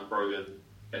that Brogan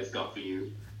has got for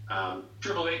you.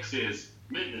 Triple X is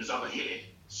Min is up ahead,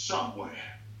 somewhere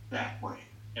that way,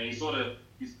 and he's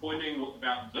pointing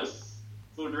about this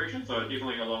sort of direction, so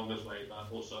definitely along this way, but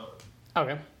also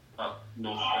Okay. up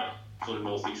north, sort of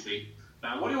northeasty.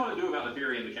 What do you want to do about the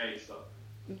theory in the cage, though?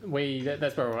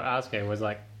 That's what we were asking, was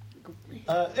like,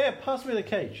 Yeah, pass me the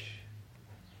cage.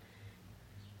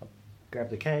 I'll grab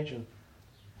the cage and,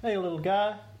 hey, little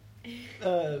guy,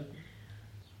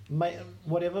 mate,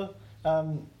 whatever.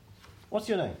 What's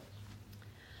your name?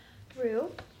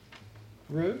 Rue.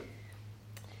 Rue?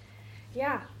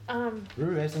 Yeah.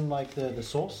 Rue, as in like the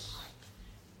sauce?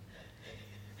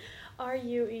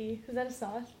 RUE. Is that a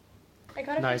sauce? I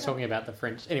got it. no, from he's the- talking about the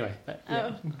French. Anyway. But,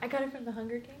 yeah. Oh, I got it from the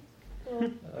Hunger Games.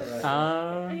 Cool.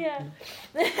 Alright. Yeah.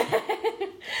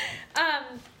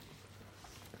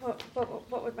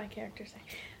 What would my character say?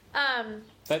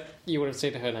 That you would have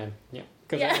said her name. Yeah.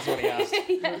 Because Yeah. that was what he asked.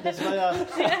 Yeah. That's what I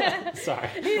asked. Sorry.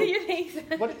 You think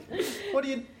so?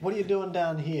 What are you doing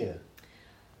down here?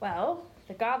 Well,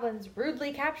 the goblins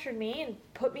rudely captured me and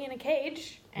put me in a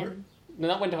cage, and No,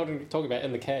 not when talking about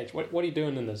in the cage. What are you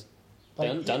doing in this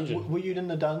dungeon? Were you in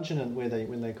the dungeon and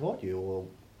when they caught you, or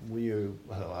were you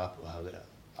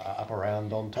up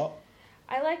around on top?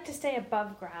 I like to stay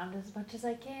above ground as much as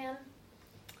I can.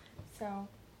 So,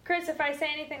 Chris, if I say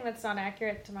anything that's not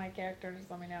accurate to my character, just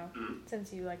let me know.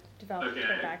 Since you developed Okay.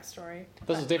 their backstory.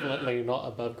 This is definitely not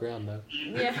above ground, though.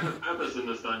 You Yeah. have a purpose in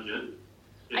this dungeon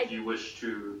if you wish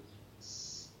to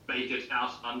bake it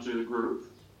out onto the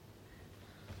group.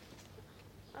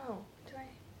 Oh, do I?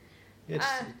 It's.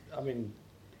 I mean,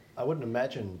 I wouldn't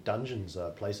imagine dungeons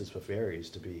are places for fairies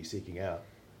to be seeking out.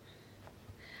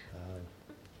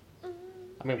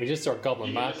 I mean, we just saw a goblin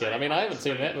You can just market. say, I mean, I haven't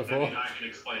seen that I before. mean, I can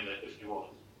explain it if you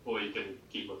want, or you can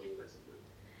keep looking at this.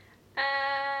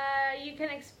 You can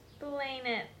explain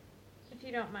it if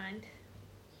you don't mind.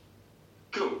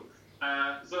 Cool.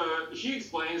 So she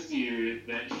explains to you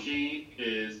that she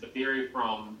is a fairy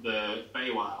from the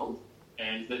Feywild,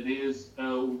 and that there's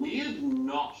a weird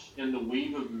knot in the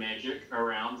weave of magic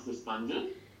around this dungeon.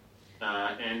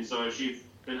 And so she's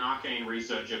an arcane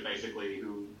researcher, basically,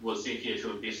 who was sent here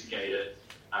to investigate it.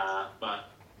 But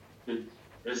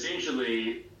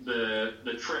essentially, the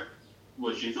trip,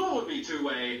 which she thought would be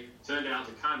two-way, turned out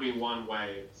to kind of be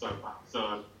one-way so far.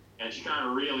 So, and she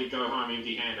can't really go home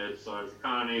empty-handed, so she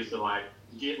kind of needs to,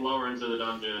 get lower into the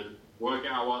dungeon, work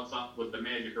out what's up with the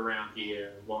magic around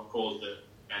here, what caused it,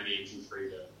 and then she's free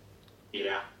to get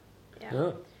out. Yeah.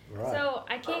 Oh. Right. So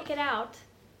I can't get out.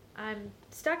 I'm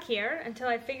stuck here until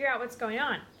I figure out what's going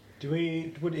on.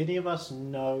 Would any of us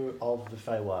know of the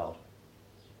Feywild?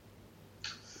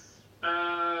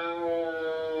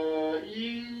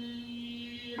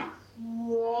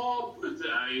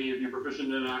 Any of you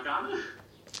proficient in Arcana?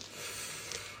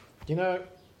 You know,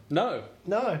 No.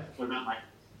 no.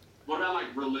 What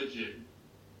about religion?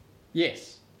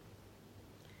 Yes.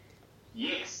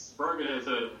 Yes, Brogan has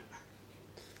heard of it.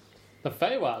 The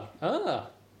Feywild. Ah.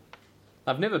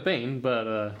 I've never been,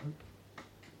 but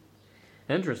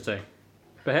interesting.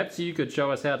 Perhaps you could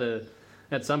show us how to,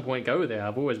 at some point, go there.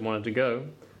 I've always wanted to go.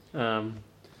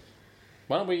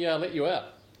 Why don't we let you out?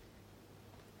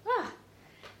 Ah,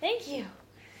 thank you.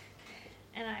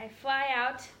 And I fly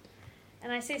out,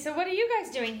 and I say, so what are you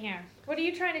guys doing here? What are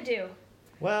you trying to do?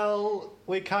 Well,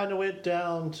 we kind of went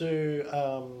down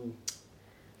to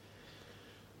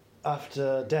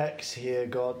after Dax here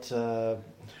got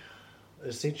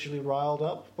essentially riled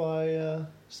up by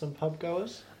some pub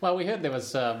goers. Well, we heard there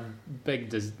was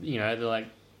big, like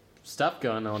stuff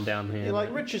going on down here. Yeah,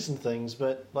 like riches and things,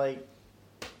 but like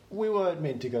we weren't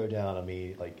meant to go down. I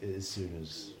mean, like as soon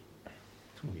as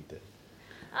we did.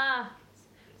 Ah,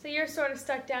 so you're sort of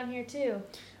stuck down here too.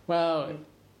 Well,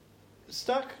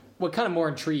 Stuck? we're kind of more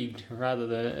intrigued rather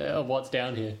than of what's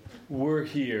down here. We're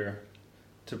here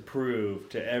to prove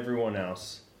to everyone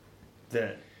else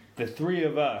that the three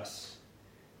of us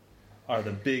are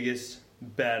the biggest,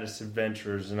 baddest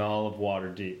adventurers in all of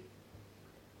Waterdeep.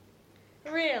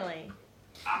 Really?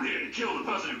 I'm here to kill the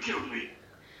person who killed me.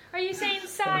 Are you saying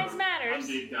size matters?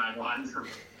 Undead guy behind her.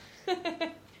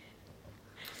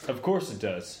 Of course it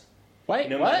does. Wait,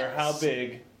 No what? matter how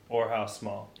big or how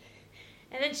small.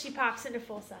 And then she pops into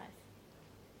full size.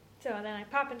 So then I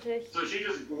pop into. So she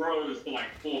just grows to like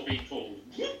 4 feet tall.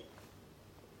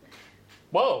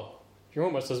 Whoa, you're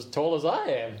almost as tall as I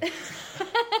am.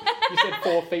 You said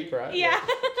 4 feet, right? Yeah.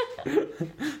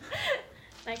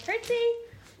 I curtsy.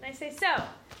 And I say, so.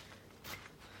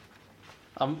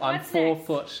 I'm What's 4 next?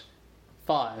 foot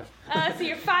 5. So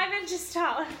you're 5 inches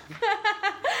taller.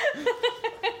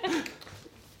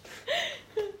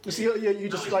 So you're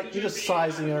just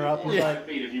sizing her up, and, like 5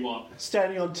 feet if you want.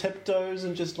 standing on tiptoes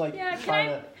and just like Yeah, can trying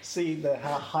I- to see the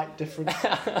height difference.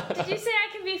 Did you say I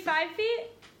can be 5 feet?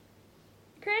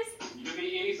 Chris? You can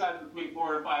be any size between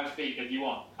 4 and 5 feet if you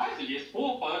want. I suggest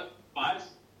 4 foot, 5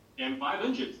 and 5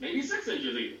 inches, maybe 6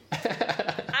 inches even.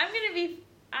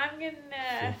 I'm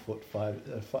gonna.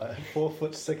 4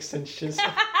 foot 6 inches.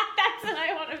 That's what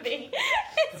I want to be.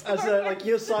 It's As more- like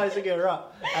you're sizing her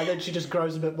up, and then she just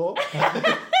grows a bit more.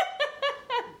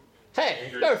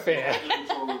 Hey, no fair.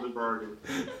 Taller than Bergen.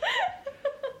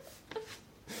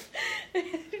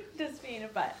 Just being a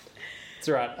butt. That's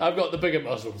right. I've got the bigger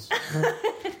muscles.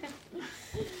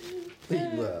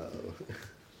 Whoa.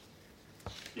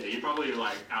 Yeah, you probably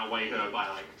like outweigh her by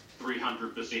like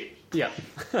 300%. Yeah.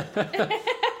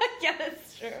 Yeah,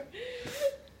 that's true.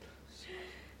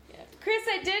 Yeah. Chris,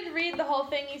 I did read the whole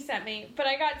thing you sent me, but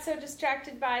I got so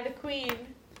distracted by the queen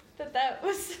that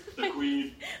was The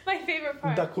queen. my favorite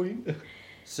part. The queen.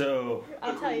 So,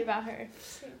 I'll tell you about her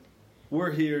soon. we're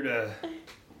here to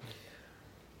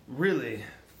really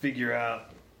figure out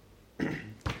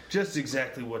just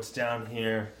exactly what's down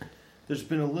here. There's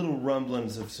been a little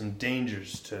rumblings of some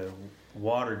dangers to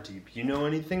Waterdeep. You know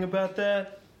anything about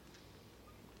that?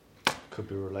 Could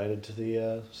be related to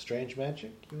the strange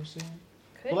magic you were seeing.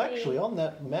 Could Well, be. actually, on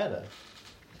that matter,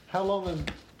 how long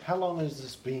has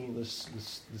this been this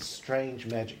strange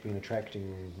magic been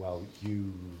attracting? Well,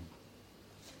 you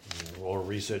know, or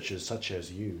researchers such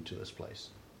as you to this place?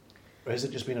 Or has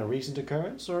it just been a recent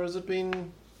occurrence, or has it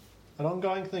been an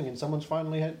ongoing thing, and someone's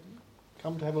finally had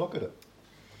come to have a look at it?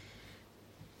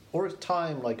 Or is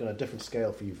time like on a different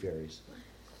scale for you fairies?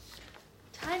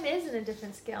 Time is in a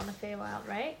different scale in the Feywild,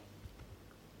 right?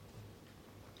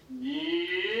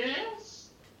 Yes.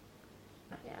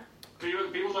 Yeah.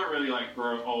 People don't really like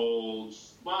grow old.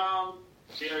 Well,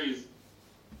 fairies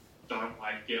don't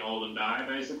like get old and die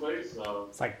basically. So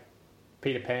It's like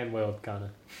Peter Pan world, kind of.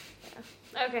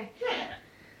 Okay. yeah.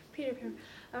 Peter Pan.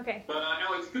 Okay. But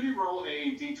Alex, could you roll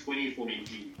a d20 for me,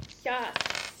 please? Yes.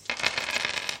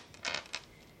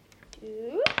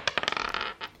 2.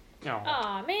 Oh.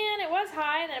 Aw, man, it was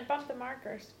high, and then it bumped the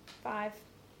markers. 5.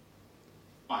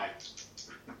 5.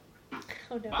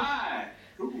 Oh, no. 5.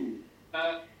 Ooh.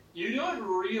 You don't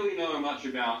really know much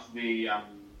about the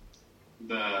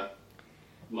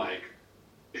like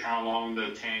how long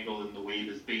the tangle and the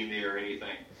weave has been there or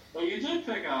anything. But you did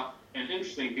pick up an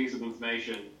interesting piece of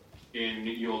information in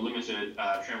your limited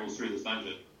travels through this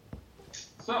dungeon.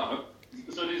 So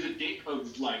there's a deck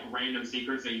of like random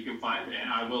secrets that you can find, and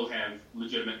I will have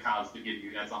legitimate cards to give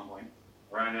you at some point.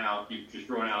 Right now, you've just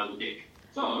drawn out of the deck.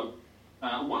 So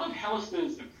one of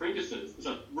Hallister's apprentices,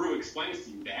 so Rue explains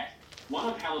to you that one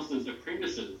of Hallister's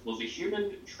apprentices was a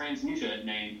human transmuter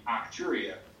named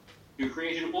Arcturia, who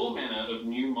created all manner of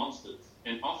new monsters,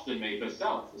 and often made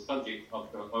herself the subject of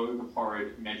her own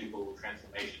horrid magical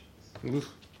transformations.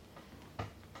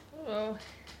 Oh.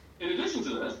 In addition to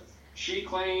this, she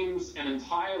claims an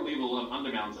entire level of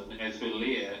Undermountain as her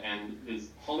lair and is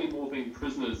polymorphing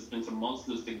prisoners into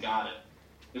monsters to guard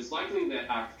it. It's likely that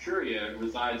Arcturia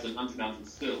resides in Undermountain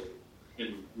still,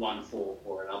 in one form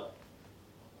or another.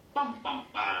 Bum, bum,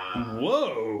 bum.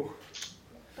 Whoa!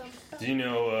 Do you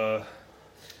know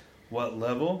what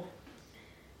level?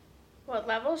 What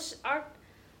level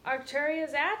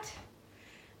Arcturia's at?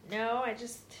 No, I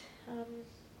just.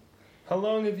 How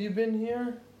long have you been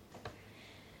here?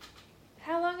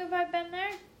 How long have I been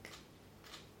there?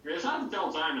 It's hard to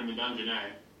tell time in the dungeon, eh?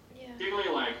 Yeah.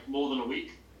 Typically, like, more than a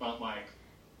week, but, like,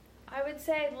 I would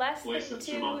say less Less than than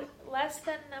 2 months. less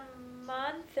than a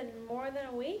month and more than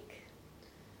a week.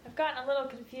 I've gotten a little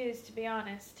confused, to be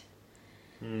honest.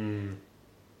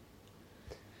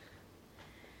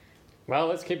 Well,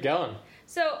 let's keep going.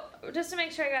 So, just to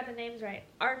make sure I got the names right,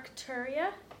 Arcturia?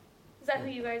 Is that who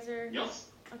you guys are? yes.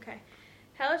 Okay.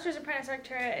 Hellister's apprentice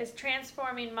Arcturia is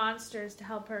transforming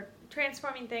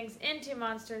things into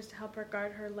monsters to help her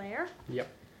guard her lair. Yep.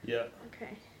 Yeah.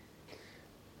 Okay.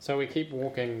 So we keep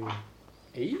walking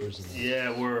east? Prisoners.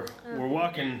 Yeah, we're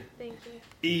walking Thank you.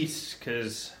 east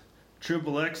because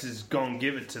Triple X is gonna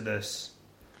give it to this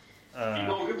Keep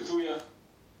on, give it to you.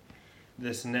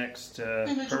 this next And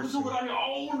then you do person. it on your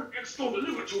own. It's going to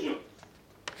deliver to you.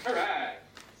 Alright.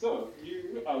 So,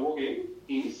 you are walking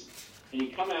east, and you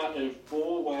come out in a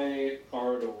 4-way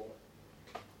corridor.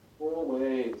 4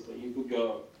 ways that you could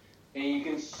go. And you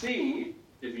can see,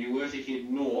 if you were to head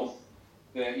north,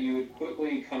 that you would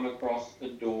quickly come across a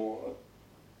door.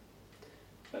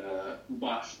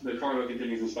 But the corridor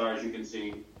continues as far as you can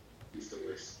see east and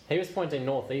west. He was pointing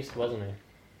northeast, wasn't he?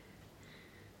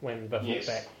 When before Yes.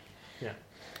 back.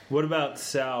 What about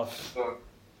south? So,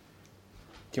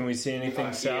 Can we see anything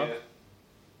right south? here.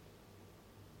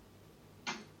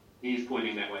 He's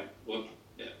pointing that way. Look,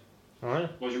 yeah. Alright.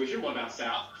 What's your question? What about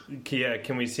south? Yeah,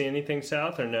 can we see anything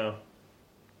south or no?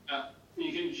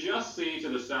 You can just see to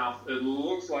the south, it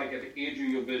looks like at the edge of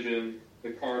your vision,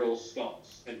 the corridor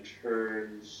stops and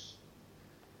turns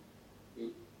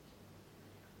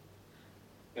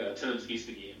east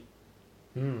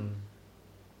again.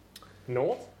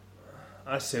 North?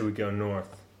 I say we go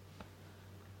north.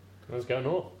 Let's go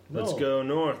north. Let's No. go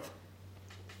north.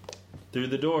 Through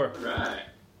the door. Right.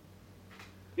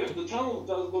 Yep, the tunnel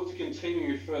does look to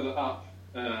continue further up,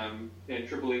 and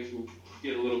Triple X will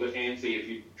get a little bit antsy if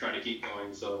you try to keep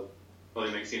going, so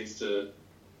probably makes sense to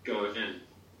go in.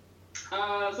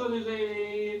 So there's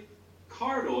a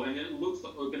corridor, and it looks to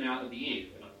open out at the end.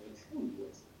 And I'm going to tell you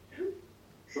what's in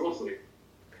shortly.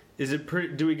 Is it pretty?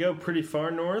 Do we go pretty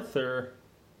far north or?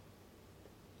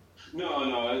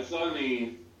 No, it's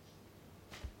only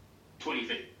 20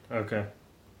 feet. Okay.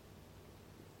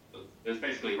 It's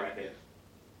basically right there.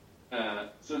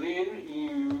 So then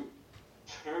you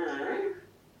turn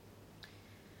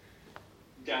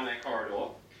down that corridor,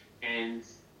 and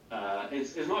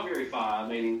it's not very far,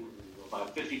 maybe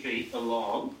about 50 feet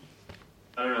along.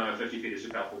 I don't know if 50 feet is too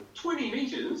powerful. 20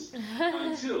 meters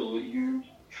until you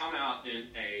come out in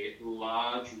a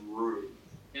large room.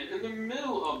 And in the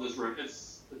middle of this room,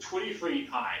 it's 20 feet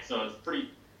high, so it's a pretty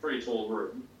tall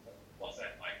room. What's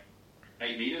that, like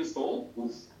 8 meters tall?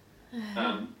 Oof.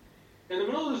 In the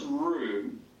middle of this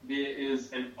room, there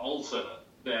is an altar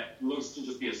that looks to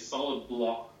just be a solid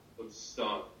block of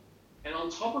stone. And on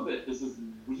top of it is this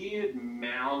weird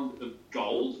mound of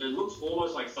gold. It looks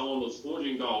almost like someone was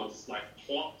forging gold, just like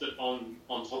plopped it on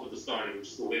top of the stone and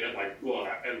just let it like go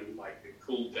out and like it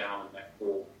cooled down in that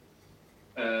form.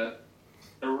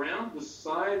 Around the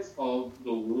sides of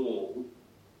the wall,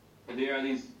 there are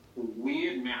these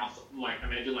weird mouths, like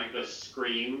imagine like the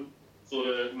Scream sort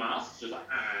of masks, just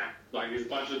like there's a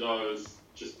bunch of those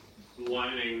just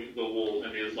lining the wall,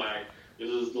 and there's like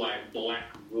black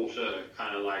water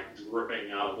kind of like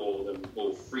dripping out of all of them,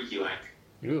 all freaky like.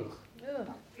 Ugh. Ugh.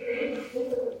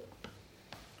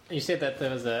 You said that there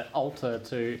was an altar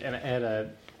and it had a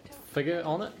figure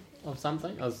on it of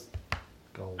something?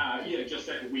 Gold. Yeah, just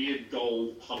that weird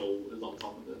gold puddle is on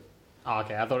top of it. Oh,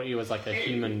 okay. I thought it was like a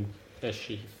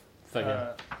human-ish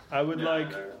figure. I would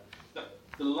like. No.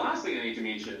 The last thing I need to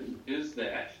mention is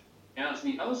that out to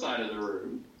the other side of the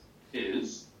room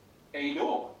is a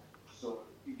door. So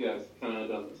you guys kind of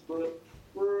done this split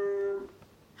room.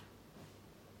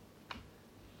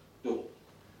 Door.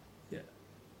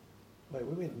 Wait,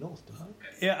 we went north, didn't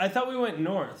we? Yeah, I thought we went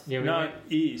north, Yeah, we not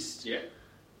went- east. Yeah.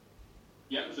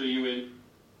 Yeah, so you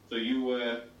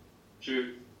were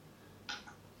shoot.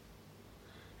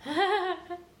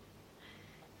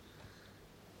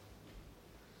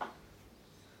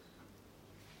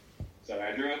 Sorry,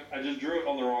 I just drew it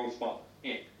on the wrong spot.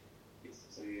 Yeah. Yes,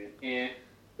 so yeah.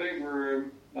 Big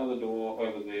room, another door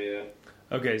over there.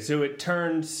 Okay, so it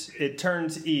turns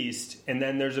east, and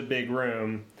then there's a big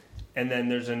room, and then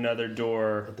there's another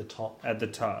door At the top, at the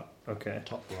top. Okay.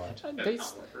 top right.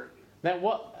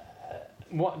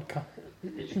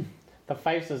 The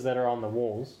faces that are on the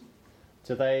walls,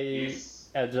 do they Yes.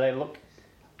 look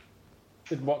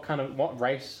What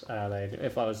race are they?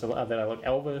 If I was, are they like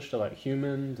elvish? Do they like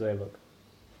human? Do they look?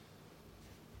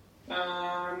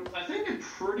 I think they're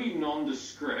pretty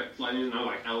nondescript. Like, you know,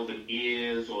 like elven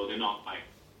ears, or they're not like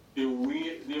they're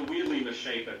weird. They're weirdly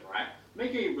misshapen, right?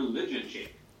 Make a religion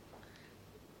check.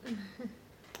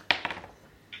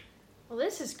 Well,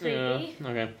 this is creepy. Yeah,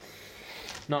 okay.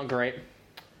 Not great.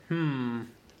 Do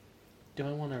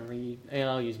I want to read?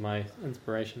 Yeah, I'll use my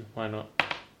inspiration. Why not?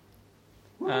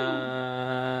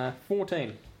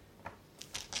 14.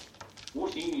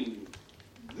 14.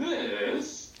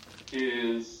 This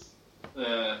is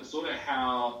sort of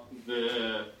how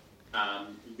the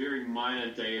very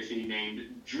minor deity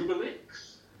named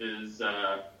Jubilix is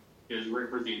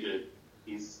represented.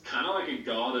 He's kind of like a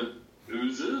god of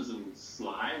oozes and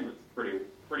slime. It's pretty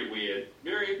weird.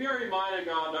 Very, very minor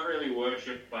god, not really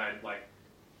worshipped by like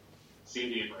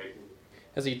sentient races.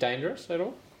 Is he dangerous at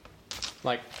all?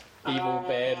 Like evil,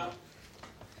 bad?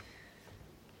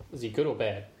 Is he good or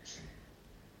bad?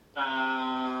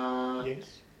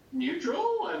 Yes.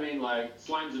 Neutral. I mean, like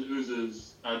slimes and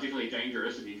oozes are definitely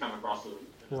dangerous if you come across them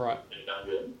Right. in a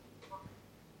dungeon.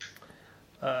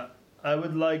 I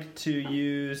would like to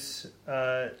use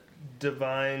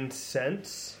Divine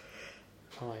Sense.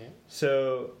 Oh yeah.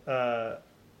 So,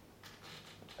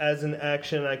 as an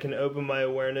action, I can open my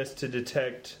awareness to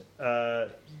detect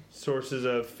sources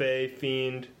of Fey,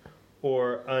 Fiend,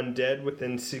 or Undead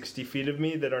within 60 feet of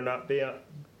me that are not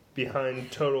behind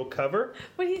total cover.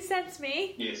 Would he sense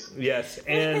me? Yes. Yes,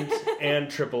 and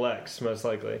Triple X, most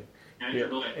likely. And Yeah.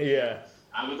 Triple X. Yeah.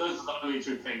 But those are the only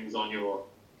two things on your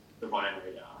divine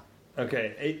radar.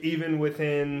 Okay, even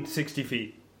within 60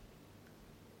 feet.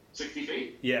 60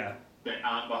 feet Yeah, that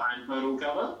aren't behind total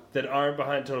cover. that aren't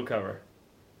behind total cover.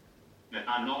 That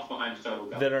are not behind total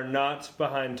cover. That are not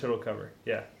behind total cover.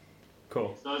 Yeah,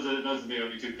 cool. Those are the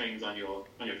only two things on your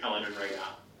paladin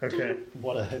radar. Okay.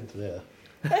 What a hint there.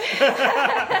 I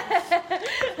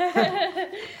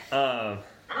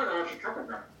don't know what you're talking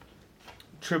about.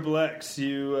 Triple X,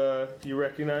 you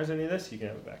recognize any of this? You can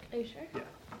have it back. Are you sure?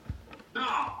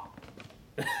 No.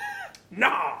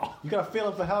 No! You got a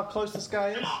feeling for how close the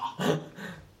sky is?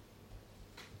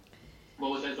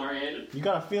 What was that? Sorry, Andrew? You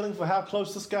got a feeling for how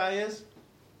close the sky is?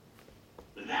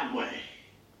 That way.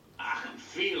 I can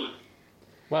feel it.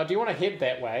 Well, do you want to head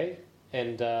that way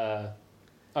and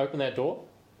open that door?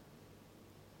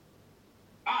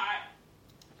 Alright.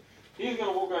 He's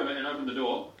gonna walk over and open the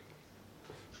door.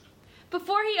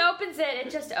 Before he opens it, it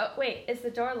just... Oh, wait, is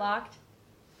the door locked?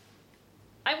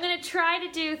 I'm going to try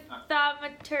to do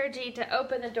thaumaturgy to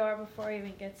open the door before he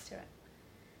even gets to it.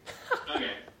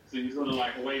 Okay. So he's gonna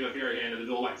like wave a fairy hand and the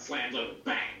door like slams open.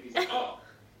 Bang! He's like, oh.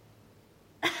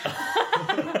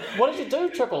 What did you do,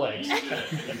 Triple X? He's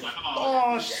like,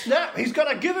 oh. Oh, snap! He's got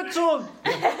to give it to him!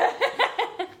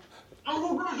 I'm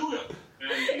gonna do it!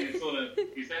 And he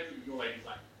stands at the door and he's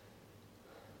like,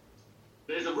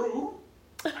 there's a room.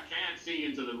 I can't see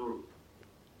into the room.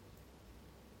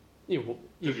 You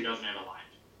Because he doesn't have a light.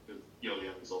 Because you're the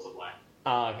only source of light.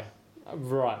 okay.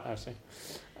 Right, I see.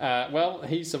 Well,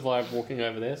 he survived walking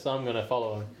over there, so I'm going to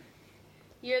follow him.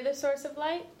 You're the source of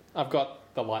light? I've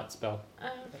got the light spell. Oh,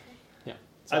 okay. Yeah.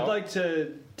 So I'd like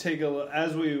to take a look,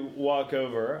 as we walk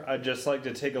over, I'd just like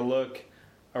to take a look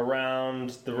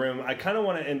around the room. I kind of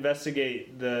want to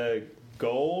investigate the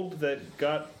gold that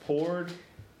got poured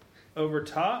over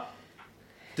top.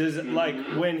 Does it, like,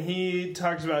 when he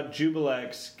talks about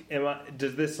Jubilex,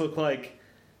 does this look like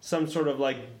some sort of,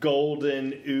 like,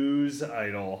 golden ooze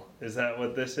idol? Is that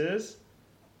what this is?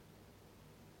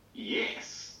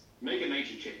 Yes. Make a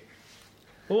nature check.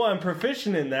 Oh, I'm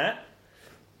proficient in that.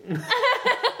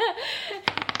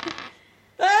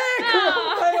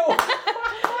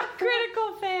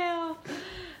 Critical fail.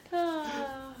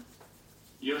 Oh.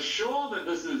 You're sure that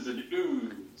this is an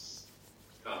ooze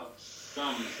of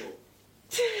some sort?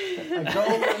 A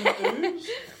golden ooze?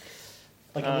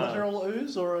 Like a literal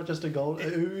ooze or just a gold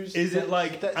ooze? Is it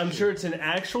like, Statue? I'm sure it's an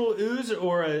actual ooze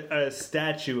or a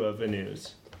statue of an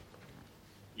ooze?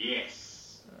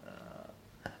 Yes.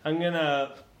 I'm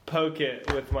gonna poke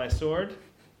it with my sword.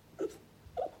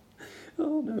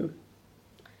 Oh no.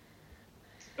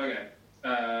 Okay.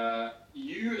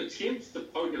 You attempt to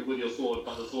poke it with your sword,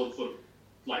 but the sword sort of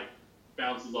like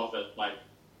bounces off it, like,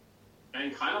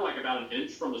 and kind of like about an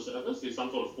inch from the surface. There's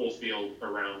some sort of force field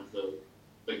around the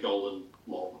golden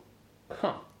blob.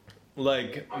 Huh.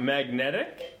 Like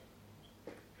magnetic?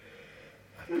 I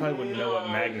probably wouldn't know what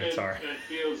magnets are. It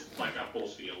feels like a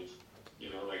force field.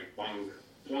 You know, like boink,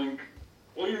 boink,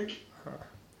 boink.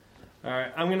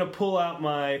 Alright, I'm gonna pull out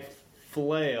my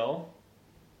flail.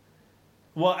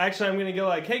 Well, actually, I'm gonna go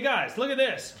like, hey guys, look at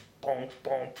this. bonk,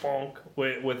 bonk, bonk,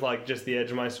 with like just the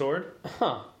edge of my sword.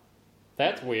 Huh.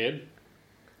 That's weird.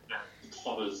 It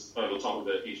hovers over top of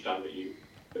it each time that you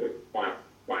whack,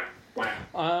 whack, whack,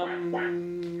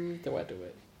 Do I do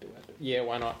it? Yeah,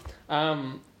 why not?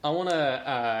 I want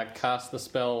to cast the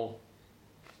spell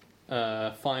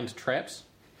Find Traps.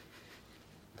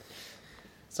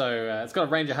 So it's got a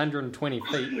range of 120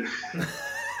 feet.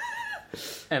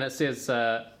 And it says,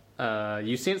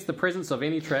 you sense the presence of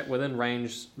any trap within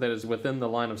range that is within the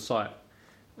line of sight.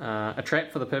 A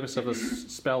trap for the purpose of this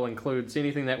spell includes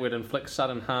anything that would inflict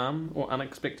sudden harm or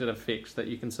unexpected effects that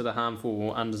you consider harmful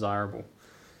or undesirable.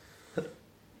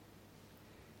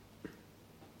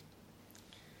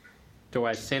 Do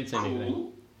I sense anything?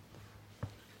 Cool.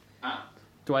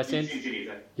 Do I Do you sense? sense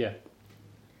anything? Yeah.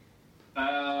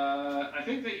 I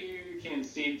think that you can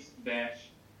sense that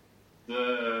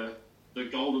the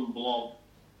golden blob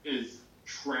is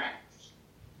trapped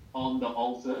on the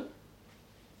altar.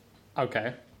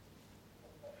 Okay.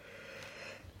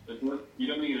 But you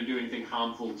don't think it'll do anything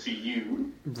harmful to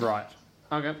you. Right.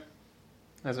 Okay.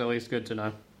 That's at least good to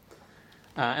know.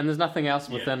 And there's nothing else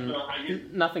within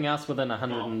nothing else within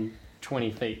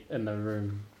 120 feet in the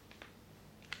room.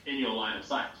 In your line of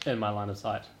sight. In my line of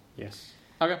sight. Yes.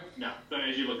 Okay. No. So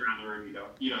as you look around the room,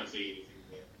 you don't see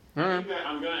anything there. All I right. think that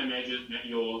I'm going to imagine that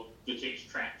your detect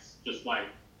traps just like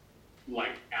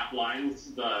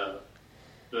outlines the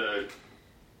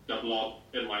blob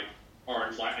in like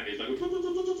orange light, and there's like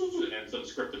and some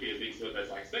script appears next to it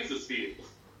that's like stasis field.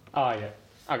 Oh yeah.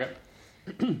 Okay.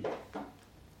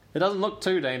 It doesn't look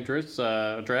too dangerous,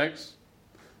 Drax.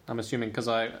 I'm assuming because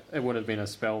it would have been a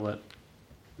spell that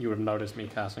you would have noticed me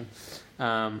casting.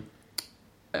 How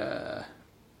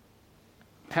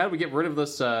do we get rid of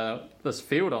this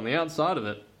field on the outside of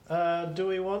it? Do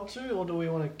we want to, or do we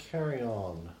want to carry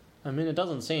on? I mean, it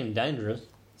doesn't seem dangerous.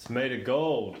 It's made of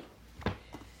gold.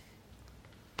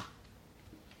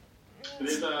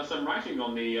 There's some writing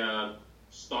on the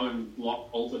stone block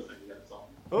altar thing that's on.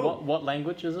 Oh, What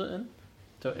language is it in?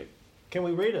 can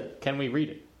we read it? Can we read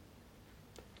it?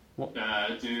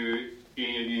 Do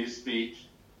any of you speak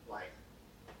like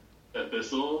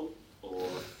Abyssal or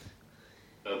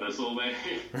Abyssal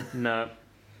maybe? No.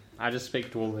 I just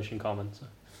speak Dwarvish in common. So.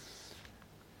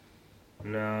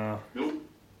 No. Nope.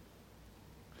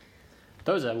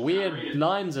 Those are read weird it.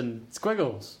 lines and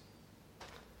squiggles.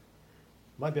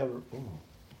 Might be able to.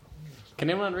 Can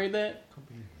anyone read that?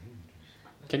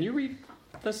 Can you read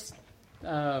this?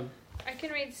 I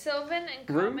can read Sylvan and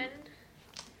Room? Common.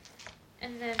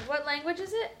 And then, what language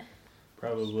is it?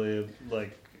 Probably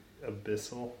like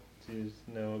abyssal. Do you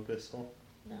know abyssal?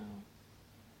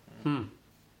 No.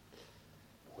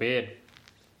 Weird.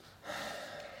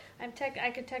 I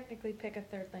could technically pick a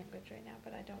third language right now,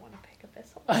 but I don't want to pick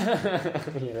Abyssal.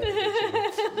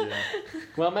 Yeah.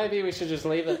 Well, maybe we should just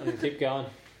leave it and keep going.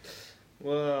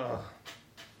 Well,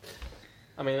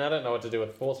 I mean, I don't know what to do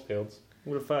with force fields.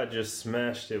 what if I just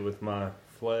smashed it with my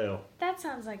flail? That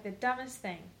sounds like the dumbest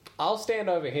thing. I'll stand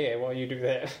over here while you do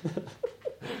that.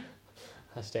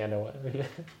 I stand away.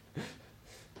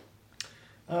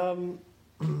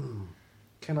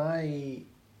 Can I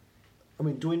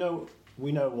mean, do we know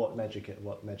what magic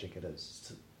it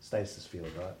is? Stasis field,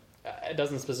 right? It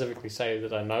doesn't specifically say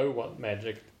that I know what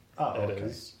magic Oh, it okay.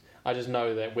 is. I just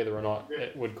know that whether or not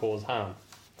it would cause harm.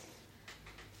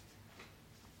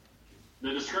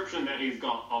 The description that he's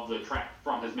got of the trap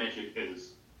from his magic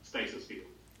is stasis field.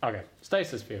 Okay,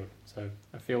 stasis field. So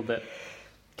a field that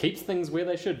keeps things where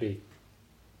they should be.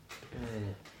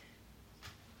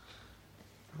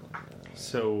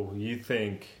 So you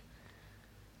think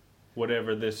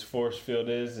whatever this force field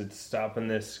is, it's stopping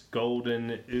this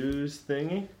golden ooze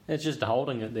thingy? It's just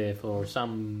holding it there for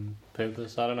some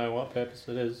purpose. I don't know what purpose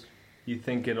it is. You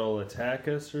think it'll attack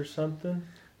us or something?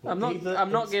 I'm not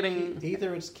it's getting-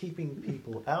 either it's keeping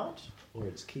people out or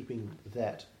it's keeping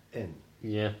that in.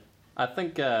 Yeah. I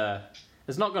think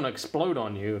it's not going to explode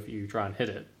on you if you try and hit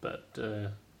it, but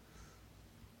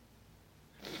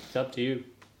it's up to you.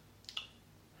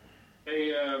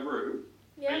 Hey, Rue,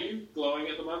 are Yeah? you glowing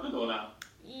at the moment or not?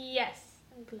 Yes,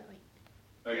 I'm glowing.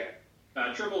 Okay.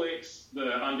 Triple X, the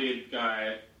undead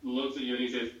guy, looks at you and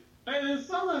he says, "Hey, there's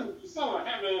something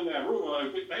happening in that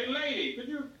room. Hey, lady, could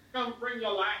you come bring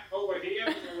your light over here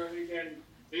so we can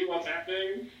see what's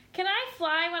happening?" Can I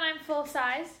fly when I'm full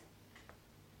size?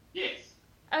 Yes.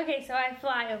 Okay, so I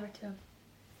fly over to him.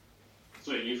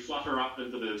 So you flutter up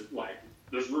into the,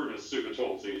 this room is super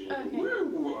tall, so you just Okay.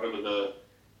 woo over the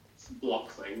block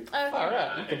thing. Okay.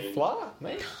 Alright, you can fly,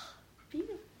 man.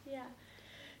 Beautiful. Yeah.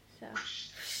 So.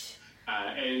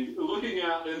 And looking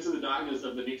out into the darkness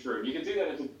of the next room, you can see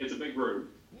that it's a big room.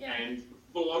 Yeah. And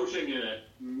floating in it,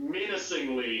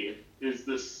 menacingly, is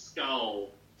the skull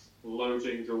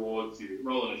floating towards you.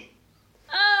 Roll initiative.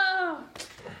 Oh!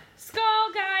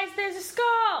 Skull, guys! There's a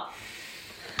skull!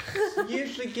 You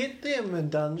usually get them in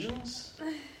dungeons.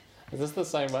 Is this the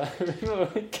same way? Remember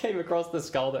we came across the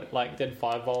skull that like did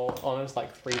fireball on us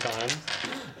like 3 times?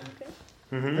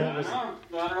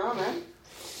 Mm-hmm. I don't know, man.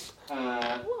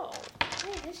 Whoa. Oh,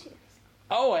 initiative.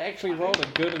 Oh, I actually rolled a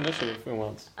good initiative for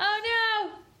once. Oh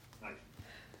no! Nice.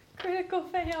 Critical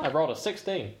fail. I rolled a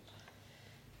 16.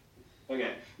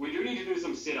 Okay, we do need to do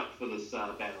some setup for this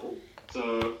battle.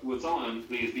 So, would someone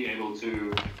please be able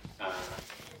to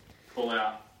pull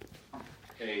out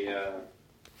a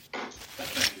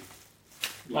thing?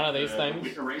 One of these things?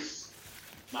 Quick erase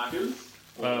markers?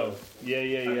 Oh, yeah.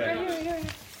 Right here.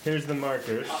 Here's the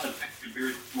markers.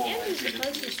 Very small. Andrew's the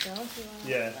closest still, if you want to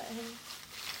Yeah. let him.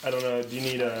 I don't know. Do you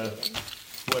need a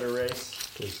what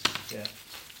erase? Please. Yeah.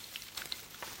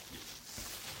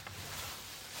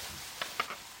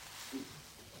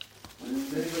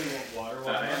 Does anybody want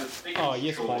water? Oh,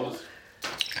 yes, please.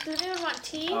 Does anyone want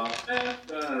tea?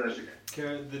 That's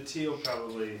okay. The tea will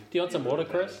probably. Do you want some water,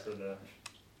 Chris? For the...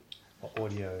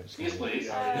 Audio is Yes, please.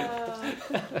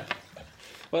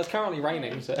 Well, it's currently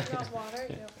raining, so. You want water?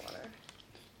 You have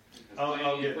water.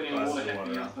 I'll get Plenty glasses water of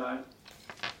happening water. outside.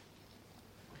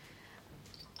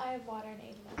 I have water and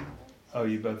Aiden has water. Oh,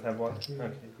 you both have water?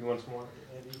 Okay. You want some water,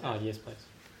 Andy? Oh, yes, please.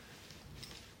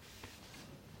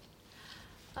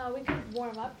 We could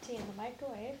warm up tea in the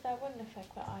microwave. That wouldn't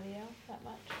affect the audio that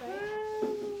much, right?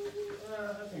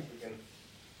 I think we can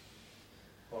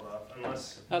hold off,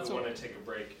 unless That's we all- want to take a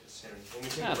break soon. When we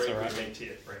take That's a break, all right. we make tea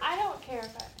at break. I don't care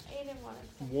if Aiden wanted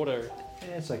some. Water.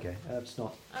 Yeah, it's okay. It's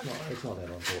not that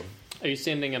important. Are you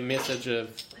sending a message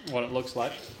of what it looks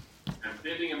like? I'm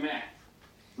sending a map.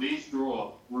 Please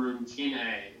draw room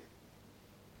 10A.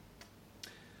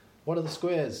 What are the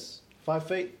squares? 5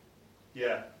 feet?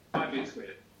 Yeah. 5 feet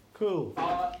squared. Cool.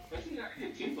 Actually, I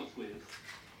can 10 foot squares.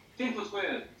 10 foot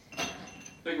squared.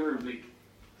 Big room, big.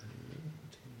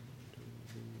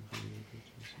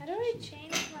 How do I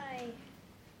change my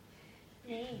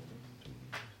name?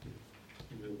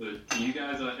 You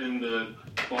guys are in the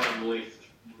bottom left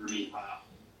roomy part.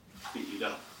 I think you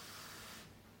don't.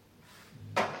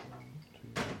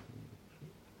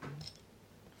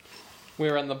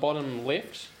 We're on the bottom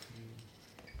left.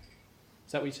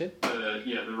 Is that what you said?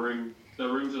 Yeah, the room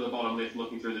to the bottom left,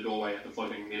 looking through the doorway at the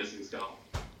floating menacing skull.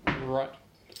 Right.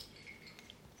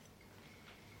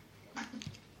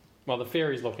 Well, the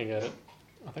fairy's looking at it.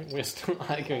 I think we're still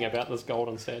arguing about this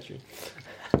golden statue.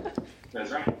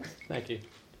 That's right. Thank you.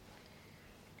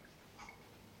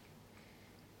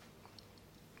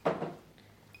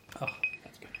 Oh,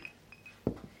 that's good.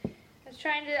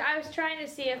 I was trying to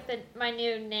see if my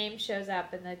new name shows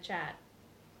up in the chat.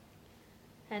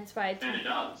 Hence why it's And it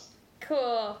does.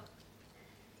 cool.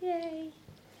 Yay.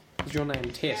 Is your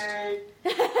name Test? Yeah.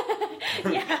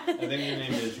 I think your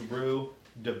name is Rue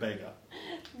de Bega.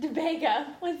 DeBega.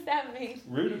 What's that mean?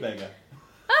 Rue de Bega.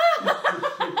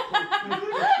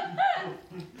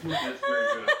 That's very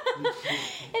good.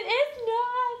 It is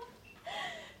not.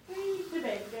 Read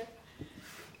DeBega.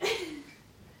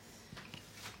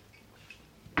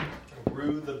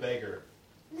 Rue the Beggar.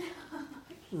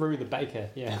 Rue the Baker,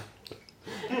 yeah.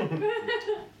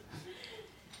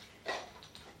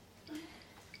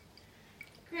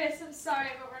 Chris, I'm sorry,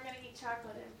 but we're gonna eat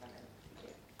chocolate in front of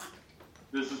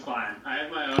you. This is fine. I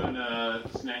have my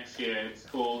own snacks here. It's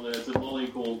a lolly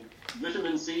called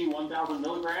Vitamin C 1,000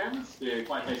 milligrams. They're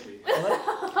quite tasty.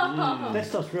 That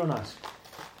stuff's real nice.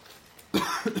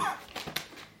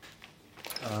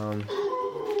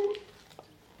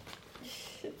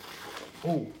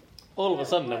 Oh. All of a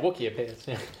sudden, a Wookiee appears.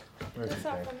 Yeah. That's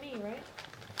not for me, right?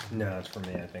 No, it's for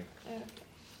me, I think.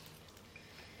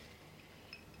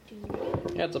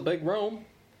 Yeah, it's a big room.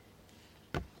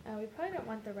 We probably don't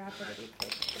want the wrapper to be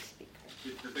close to the speaker.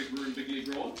 It's the big room, bigly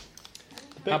drawn.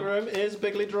 The big room is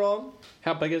bigly drawn.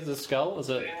 How big is the skull? Is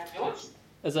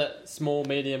it small,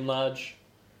 medium, large?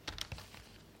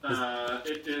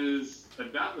 It is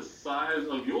about the size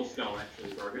of your skull,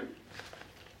 actually, Brogan.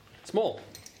 Small.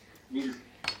 You just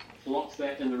plop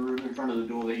that in the room in front of the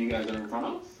door that you guys are in front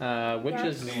of. Which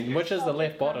is the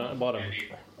left bottom?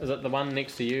 Is it the one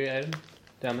next to you, Aiden?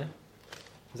 Down there?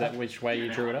 Is that which way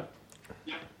you drew it up?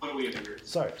 Yep, put away your fingers.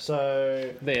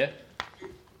 So There.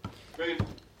 Brogan,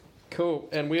 Cool.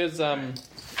 And where's actually, I'm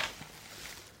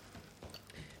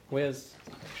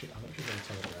actually going to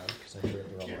turn it around because I drew it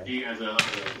the wrong yeah, way. you guys are up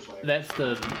there this way. that's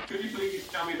the Could you please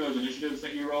tell me those initiatives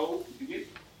that you rolled? Did you get?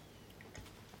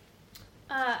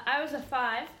 I was a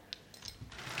 5.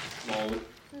 Roll.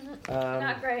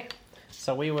 Not great.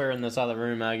 So we were in this other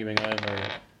room arguing over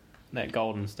that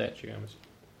golden statue.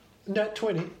 Nat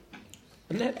 20.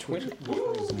 Nat 20.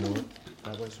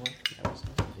 That was one.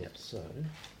 Yep, so.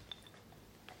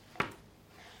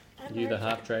 You the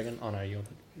half dragon? Oh no, you're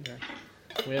the dragon.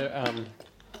 We're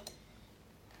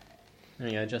there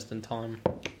you go, just in time.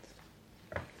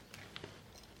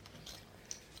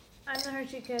 I'm the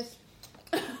Hershey Kiss.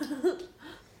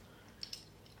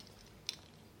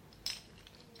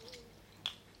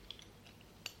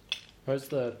 What's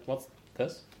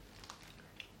this? Is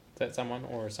that someone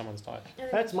or someone's died?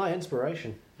 That's my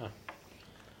inspiration.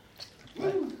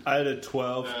 I had a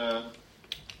 12.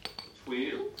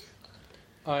 12.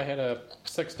 I had a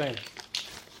 16. You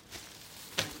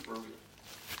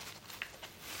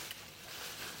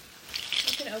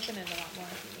can open it a lot more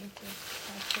if you need to.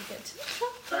 I'll take it.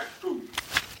 Alright, cool.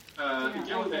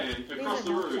 Gillidan, across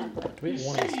the room. Do we have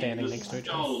one standing the next to each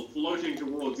other? skull floating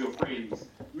towards your friends,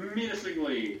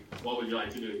 menacingly. What would you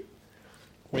like to do?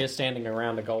 We're standing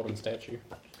around a golden statue.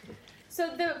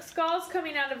 So the skull's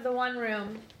coming out of the one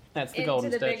room That's the into golden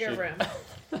the statue. bigger room,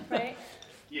 right?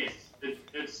 Yes,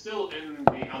 it's still in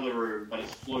the other room, but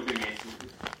it's floating at you.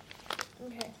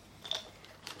 Okay.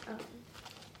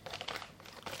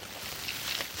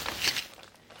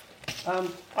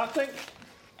 I think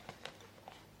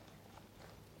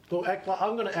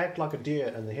I'm going to act like a deer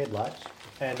in the headlights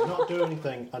and not do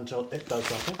anything until it does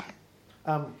something.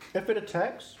 If it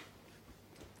attacks,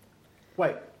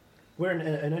 wait, we're in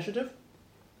initiative.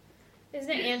 Isn't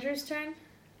it Andrew's turn?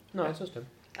 No, it's just him.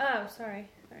 Oh, sorry.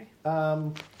 Sorry.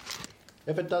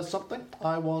 If it does something,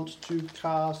 I want to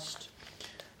cast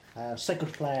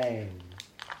Sacred Flame.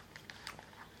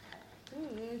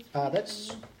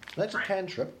 That's a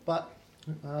cantrip, but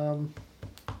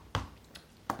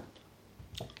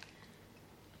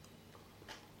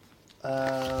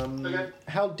Okay.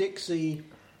 how Dixie?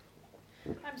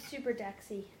 I'm super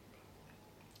Dexy.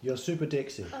 You're super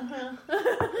Dixie.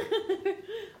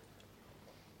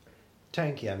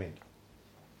 Tanky, I mean.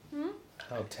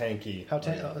 How tanky. How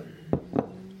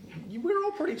we're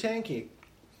all pretty tanky,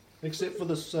 except for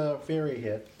this fairy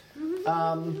here.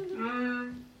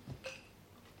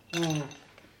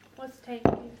 What's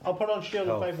tanky? I'll put on Shield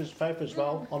of Oh. Faith as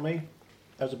well on me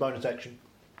as a bonus action,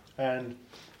 and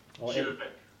I'll Shield of Faith.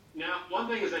 Now, one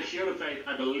thing is that Shield of Faith,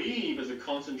 I believe, is a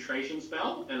concentration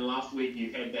spell, and last week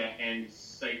you had that and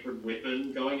Sacred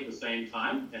Weapon going at the same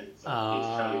time, and so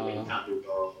Charlie Wayne can't do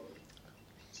both.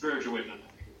 Spiritual Weapon.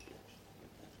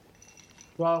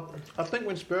 well, I think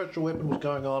when Spiritual Weapon was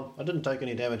going on, I didn't take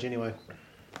any damage anyway.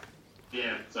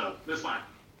 Yeah, so that's fine.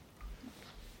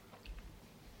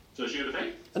 So Shield of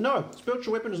Faith? No,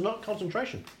 Spiritual Weapon is not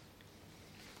concentration.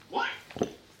 What?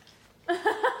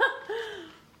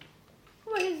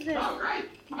 What is this? Oh, great.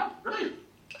 Oh, brilliant.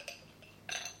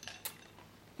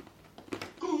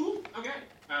 Cool. Okay.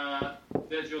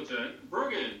 That's your turn.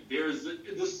 Brogan, there is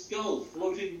the skull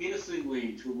floating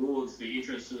menacingly towards the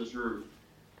entrance to this room.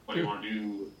 What do you want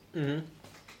to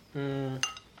do?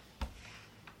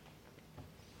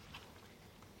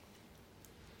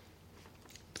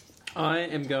 I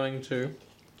am going to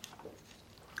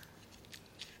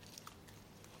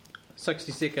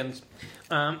 60 seconds.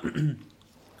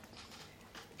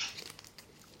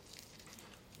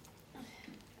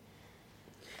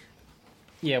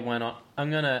 Yeah, why not? I'm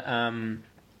gonna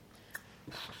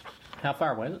how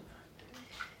far away is it?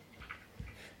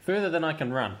 Further than I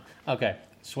can run. Okay,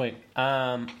 sweet.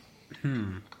 I'm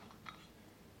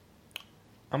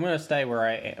gonna stay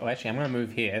where well, actually I'm gonna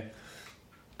move here.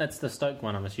 That's the Stoke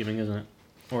one, I'm assuming, isn't it?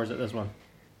 Or is it this one?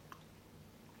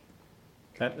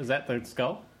 Is that the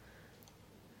skull?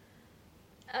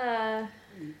 Yeah,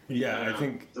 I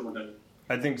think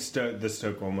the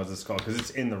Stoke one was a skull because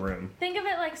it's in the room. Think of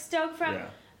it like Stoke from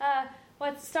Yeah.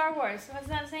 what's Star Wars? What's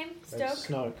that name? Stoke.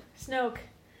 Snoke. Snoke.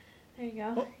 There you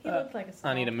go. He looked like a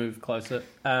skull. I need to move closer.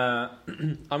 I'm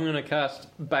going to cast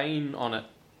Bane on it.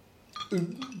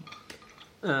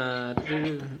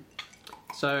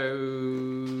 So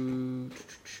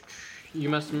you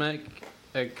must make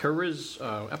a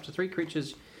up to 3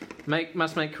 creatures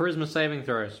must make charisma saving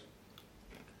throws.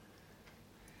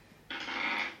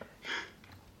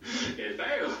 It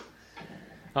failed.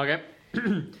 Okay.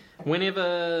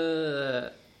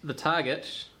 Whenever the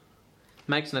target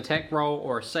makes an attack roll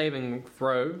or a saving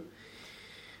throw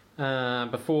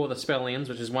before the spell ends,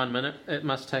 which is 1 minute, it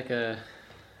must take a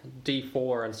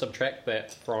d4 and subtract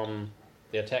that from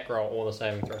the attack roll or the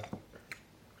saving throw.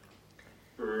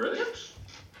 Brilliant.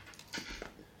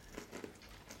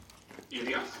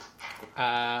 Anything else?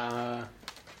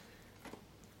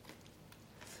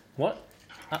 What?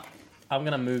 I'm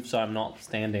gonna move so I'm not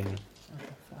standing.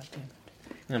 I'm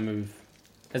gonna move.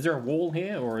 Is there a wall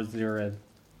here, or is there a?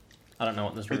 I don't know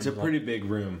what this room It's is a like. pretty big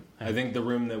room. I think the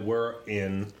room that we're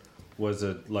in was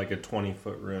like a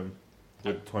 20-foot room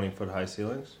with 20-foot high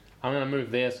ceilings. I'm gonna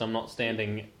move there so I'm not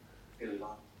standing Really like.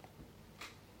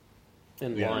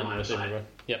 in Yeah. line with everyone.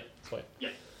 Yep, sweet.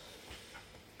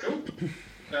 Cool.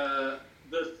 The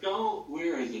skull,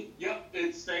 where is it? Yep,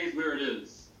 it stays where it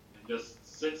is. It just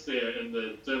sits there in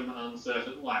the dim,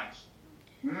 uncertain light.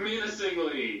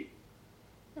 Menacingly.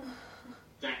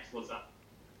 That's what's up.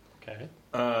 Okay.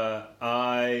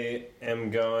 I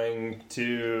am going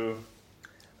to,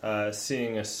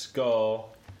 seeing a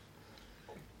skull.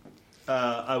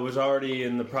 I was already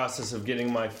in the process of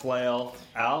getting my flail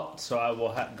out, so I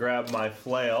will grab my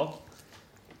flail.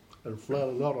 And flat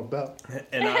a lot about.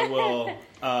 And I will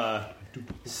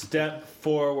step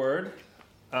forward.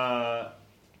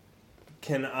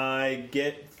 Can I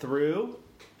get through?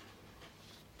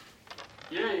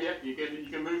 Yeah, you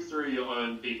can move through your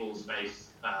own people's space.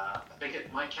 I think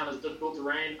it might count as difficult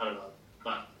terrain. I don't know,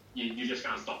 but you just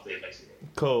can't stop there basically.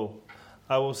 Cool.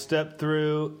 I will step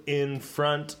through in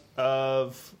front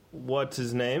of what's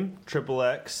his name, Triple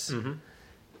X,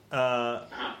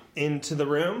 into the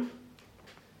room,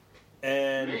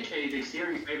 and Make a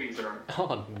dexterity saving throw.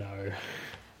 Oh no.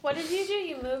 What did you do?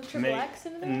 You moved Triple make X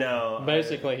into there? no.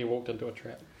 Basically, he walked into a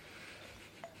trap.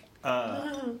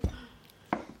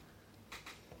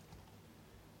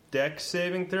 Dex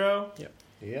saving throw,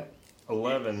 Yep.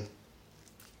 11.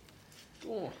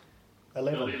 Oh.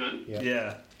 11. 11? Yeah.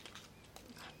 Yeah.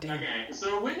 Okay,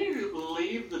 so when you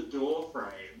leave the door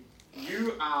frame,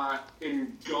 you are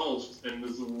engulfed in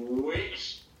this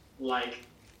wet, like,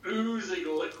 oozing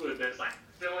liquid that's, like,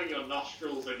 filling your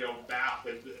nostrils and your mouth,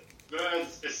 and it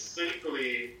burns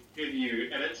acidically in you.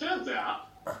 And it turns out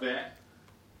that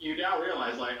you now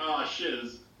realize, like, oh,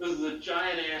 shiz, this is a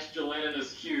giant-ass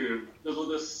gelatinous cube. There's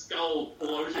a skull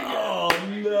floating in it. Oh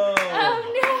no.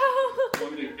 Oh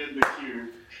Floating in the cube.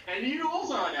 And you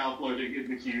also are now floating in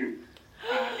the cube.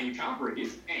 And you can't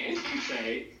breathe. And you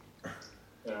take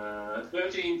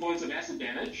 13 points of acid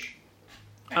damage.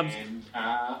 And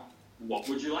what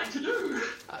would you like to do?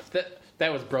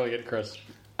 That was brilliant, Chris.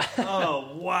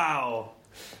 Oh wow.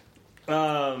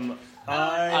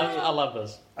 I love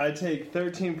this. I take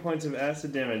 13 points of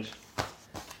acid damage.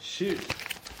 Shoot.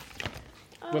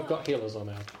 no! We've got healers on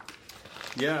now.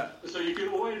 Yeah. So you can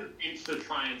always enter to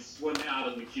try and swim out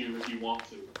of the cube if you want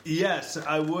to. Yes,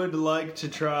 I would like to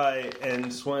try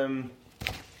and swim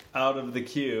out of the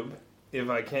cube if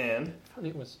I can. Funny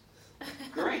it was.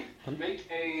 Great. Make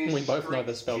a We both know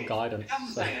the strength spell check. guidance, It doesn't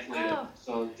so- say athletic, Oh.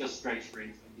 so just straight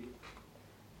strength. Thank you.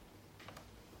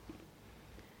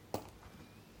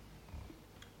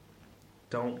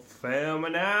 Don't fail me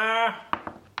now.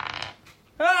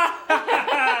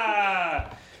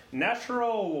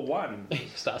 Natural 1. He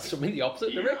starts swimming the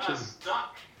opposite You direction. are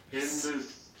stuck in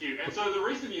this cube. And so the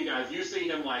rest of you guys, you see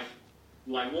him like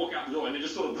walk out the door and then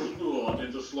just sort of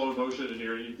into slow motion in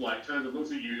here, and he like turns and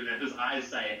looks at you and his eyes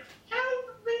say,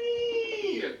 "Help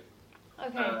me!"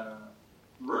 Okay.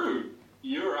 Rue,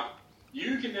 you're up.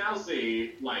 You can now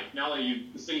see, like, now that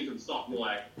you've seen him stop, you're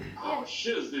like, oh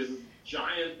shiz, there's this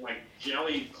giant, like,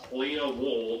 jelly clear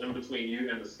wall in between you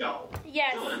and the skull.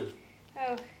 Yes. Dylan,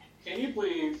 Oh. can you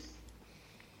please,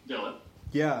 Dylan,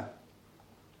 Yeah.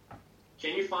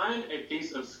 can you find a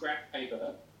piece of scrap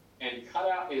paper and cut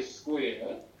out a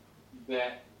square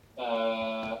that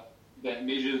that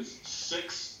measures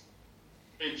 6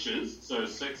 inches, so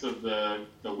 6 of the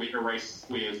wet erase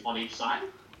squares on each side?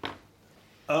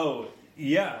 Oh,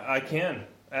 yeah, I can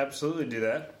absolutely do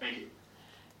that. Thank you.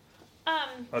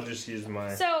 I'll just use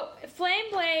my... So Flame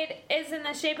Blade is in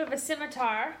the shape of a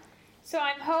scimitar. So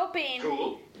I'm hoping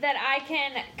Cool. that I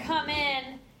can come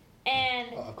in and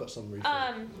Oh, I've got some refill.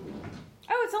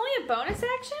 Oh, it's only a bonus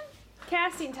action?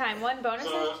 Casting time, 1 bonus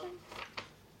So- action?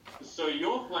 So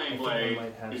your flame think I blade,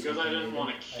 might have because I something didn't in want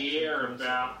to it. care Actually,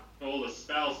 about all the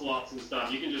spell slots and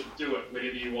stuff, you can just do it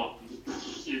whenever you want.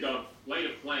 You go blade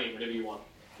of flame whenever you want.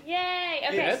 Yay!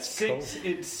 Okay. Yeah, It's 6,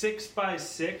 it's 6 by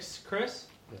 6, Chris?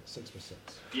 Yeah, 6 by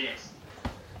 6. Yes.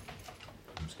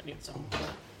 I'm just gonna get some.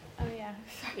 Oh yeah.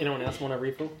 Anyone else want a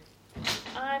refill?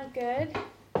 I'm good.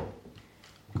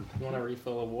 You want a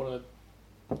refill of water,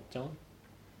 John?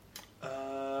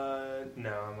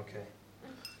 No, I'm okay.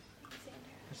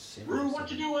 Rue,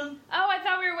 what you doing? Oh, I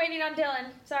thought we were waiting on Dylan.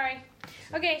 Sorry.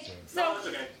 Okay, No, so it's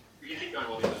okay. You can keep going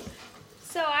while you do this.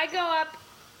 so I go up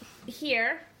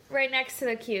here, right next to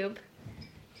the cube,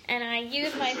 and I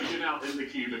use my. So you're now in the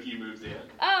cube if you move there.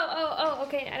 Oh,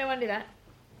 okay. I don't want to do that.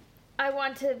 I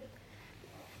want to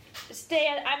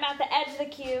I'm at the edge of the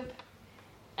cube,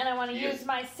 and I want to Yes. use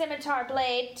my scimitar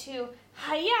blade to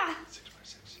hiya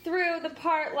through the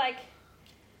part like,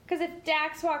 because if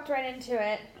Dax walked right into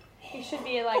it, he should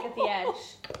be like at the edge.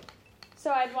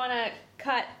 So I'd want to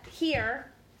cut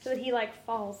here so that he like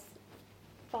falls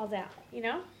out. You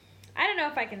know? I don't know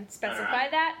if I can specify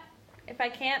Alright. that. If I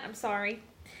can't, I'm sorry.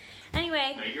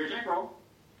 Anyway, Make your attack roll.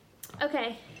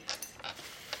 okay.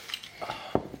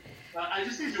 I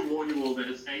just need to warn you all that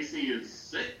his AC is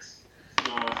 6.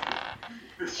 So.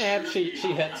 And she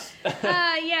hits.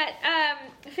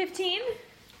 15.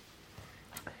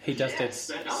 He just did Yes,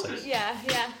 that does it. Yeah.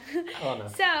 Oh no.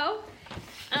 So,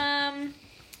 and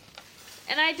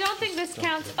I don't think this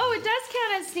counts. Oh, it does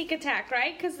count as sneak attack,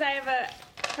 right? Because I have a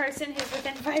person who's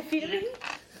within 5 feet of me.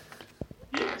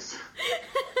 Yes.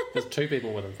 There's 2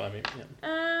 people within 5 feet. Yeah.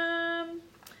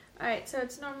 All right. So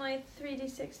it's normally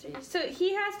 3d6. So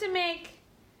he has to make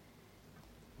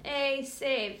a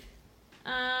save.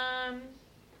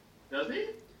 Does he?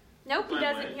 Nope, he Flame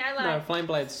doesn't. blade. Yeah, I No, lied. flame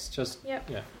blades just. Yep.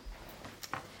 Yeah.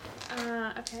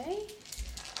 Okay.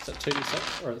 Is it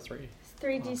 2d6 or 3?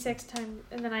 3d6 times,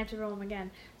 and then I have to roll them again.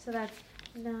 So that's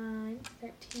 9,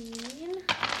 13.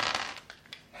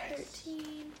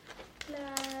 13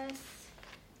 plus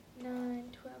 9,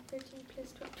 12, 13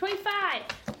 plus 12. 25!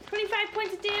 25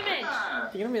 points of damage! Ah.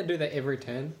 You're gonna be able to do that every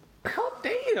turn? God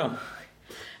damn!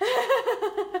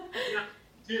 Now,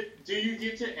 do you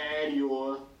get to add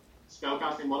your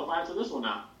spellcasting modifier to this or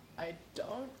not? I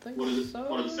don't think What does it, so.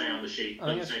 what does it say on the sheet?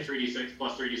 I Does it think say 3d6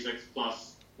 plus 3d6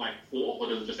 plus like 4, or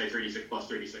does it just say 3d6 plus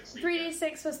 3d6? sneak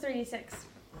attack? 3d6 plus 3d6.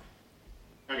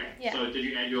 Okay. Yeah. So did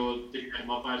you add a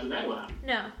modifier to that or not?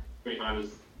 No. 25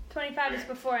 is 25 is Okay.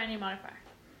 before any modifier.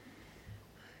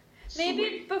 Maybe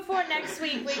sweet. before next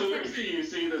week we So can. next thing you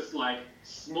see this like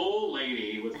small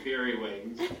lady with fairy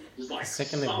wings, just like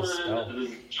Second level spell. summon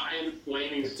this giant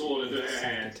flaming sword into her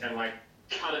hand and like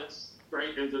cut it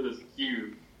straight into this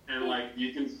cube, and like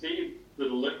you can see the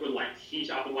liquid like heat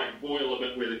up and like boil a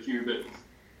bit where the cube is,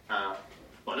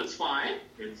 but it's fine.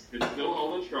 It's still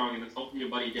holding strong, and it's helping your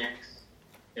buddy Dex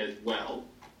as well.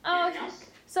 Oh, Anything else?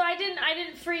 so I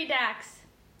didn't free Dax.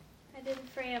 I didn't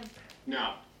free him.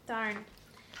 No. Darn.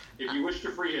 If you wish to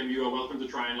free him, you are welcome to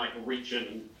try and like reach in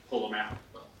and pull him out.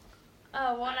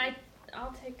 Oh, well,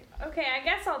 I'll take. Okay, I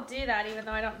guess I'll do that even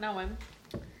though I don't know him.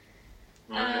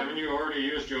 Haven't you already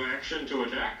used your action to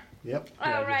attack? Yep. Oh,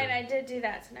 Yeah, right, you I did do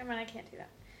that. So never mind, I can't do that.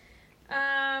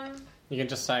 You can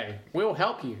just say, "We'll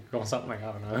help you" or something. I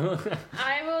don't know.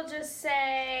 I will just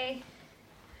say,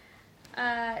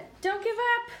 don't give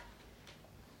up.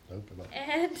 Don't give up.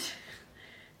 And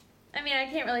I mean, I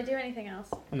can't really do anything else.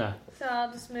 No. So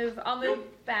I'll just move. I'll move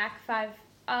back 5.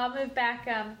 I'll move back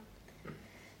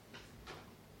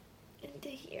into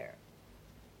here,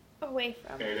 away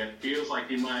from. Okay, that feels like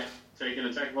you might take an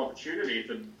attack of opportunity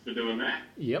for doing that.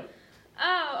 Yep.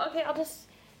 Oh, okay. I'll just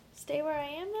stay where I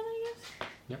am then, I guess.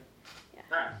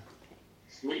 Right.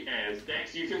 Sweet as.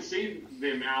 Dex, you can see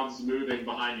their mouths moving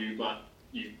behind you, but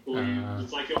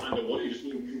it's like you're underwater. You just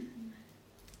move.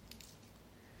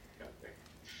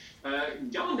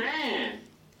 Gilliman!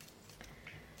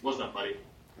 What's up, buddy?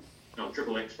 No,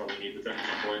 Triple X probably needs the turn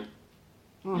at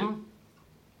some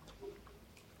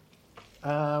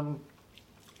point.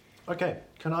 Okay,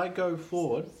 can I go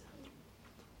forward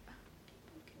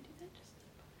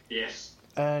Yes.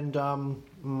 and So you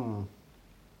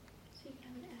can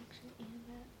have an action and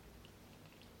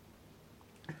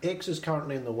that. X is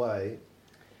currently in the way.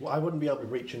 Well, I wouldn't be able to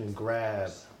reach in and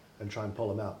grab and try and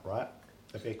pull him out, right?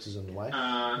 If X is in the way.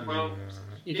 Well,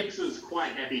 You can- X is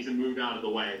quite happy to move out of the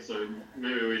way, so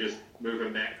maybe we just move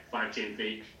him back 5-10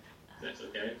 feet. That's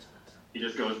okay. He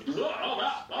just goes, this is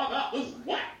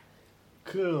whack.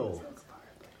 Cool.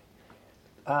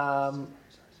 I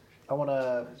want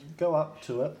to go up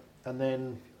to it and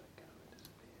then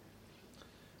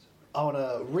I want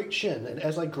to reach in and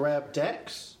as I grab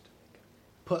Dax,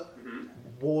 put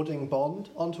warding bond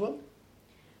onto him.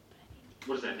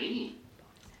 What does that mean?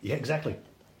 Yeah, exactly.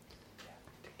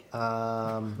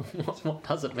 What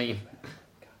does it mean?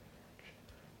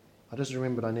 I just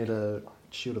remembered I need a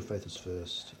Shield of Faith is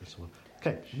first. This one.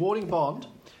 Okay, warding bond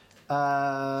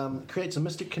creates a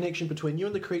mystic connection between you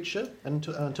and the creature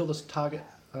until this target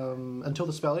until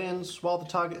the spell ends. While the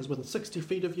target is within 60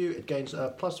 feet of you, it gains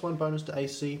a +1 bonus to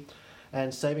AC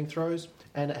and saving throws,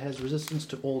 and it has resistance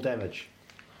to all damage.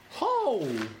 Oh!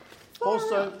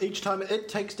 Also, each time it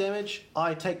takes damage,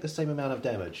 I take the same amount of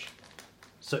damage.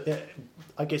 So,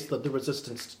 I guess the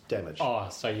resistance damage. Oh,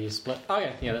 so you split.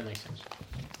 Okay, yeah, that makes sense.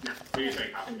 So you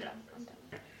take half again.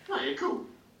 Oh, yeah, cool.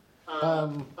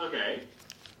 Okay.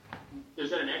 Is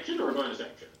that an action or a bonus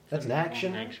action? That's an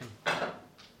action.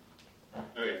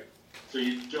 Okay. So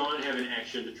you don't have an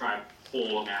action to try and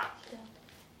pull him out.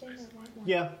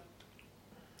 Yeah.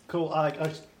 Cool. I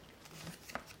just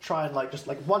try and just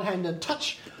one hand and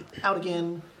touch out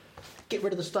again. Get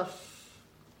rid of the stuff.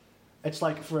 It's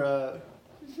like for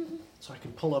so I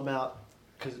can pull him out.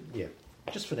 Cause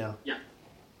just for now. Yeah.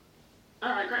 All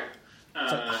right, great.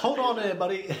 It's like, hold on there,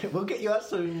 buddy. We'll get you out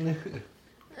soon.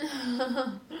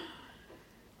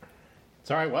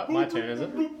 Sorry, what? My turn, is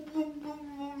it?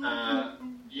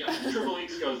 Triple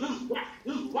X goes, this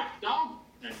is whack, dog.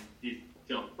 And he's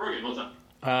killed. Brogan, what's up?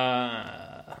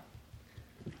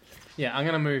 Yeah, I'm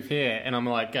gonna move here, and I'm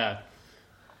like,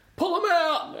 pull him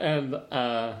out! And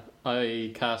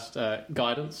I cast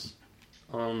guidance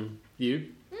on you.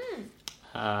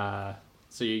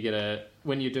 So you get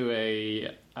when you do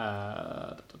a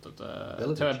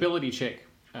ability check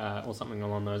or something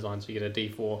along those lines, you get a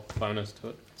D4 bonus to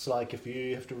it. It's like if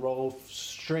you have to roll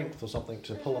strength or something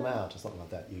to pull them out or something like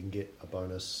that, you can get a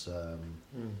bonus a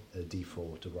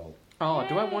D4 to roll. Oh,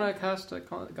 do I want to cast a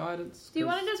guidance? Do you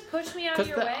want to just push me out of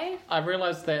your way? I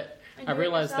realised that. And I do it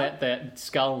realised yourself? that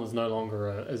skull is no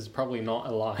longer is probably not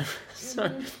alive.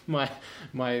 So my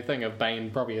thing of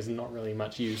Bane probably is not really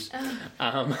much use.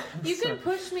 You can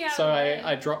push me out So of the way.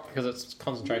 I dropped because it's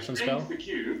concentration spell. Change the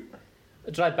cube.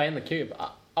 Did I bane the cube?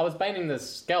 I was baning the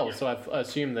skull, so I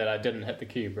assumed that I didn't hit the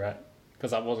cube, right?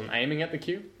 Because I wasn't aiming at the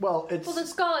cube. Well, it's Well, the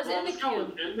skull is in the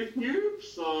cube. In the cube,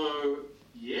 so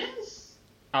yes.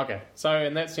 Okay, so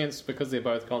in that sense, because they're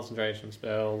both concentration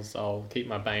spells, I'll keep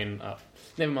my bane up.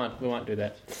 Never mind, we won't do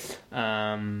that.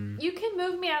 You can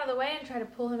move me out of the way and try to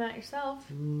pull him out yourself.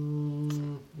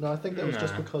 no, I think that was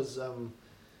just Nah. because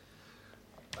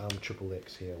Triple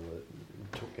X here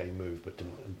took a move but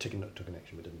didn't took an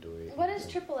action but didn't do anything. What is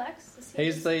Triple X?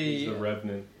 He's He's the the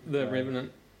Revenant.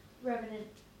 Revenant. Revenant.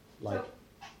 Like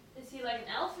Is he like an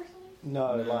elf or something?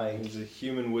 no, like He's a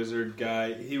human wizard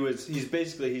guy. He's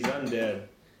basically undead,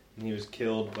 and he was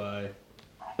killed by.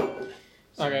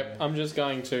 Okay, I'm just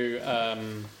going to.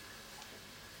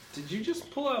 Did you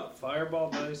just pull out fireball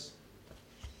dice?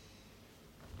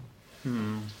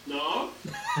 No.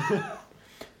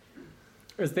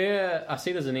 Is there? I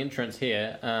see there's an entrance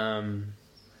here. Oh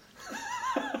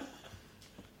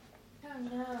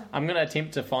no. I'm going to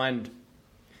attempt to find.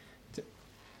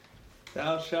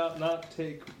 Thou shalt not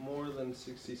take more than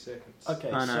 60 seconds.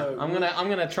 okay, I know. so I'm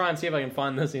gonna try and see if I can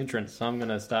find this entrance. So I'm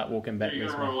gonna start walking back You're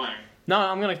this gonna way. run away. No,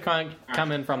 I'm gonna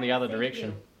come in from the other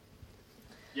direction.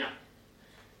 Yeah.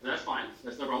 That's fine.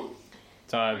 That's no problem.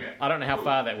 So Okay. I don't know how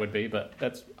far that would be, but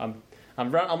that's I'll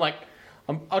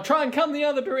try and come the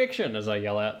other direction as I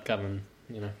yell out, coming,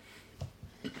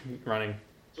 running.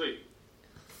 Sweet.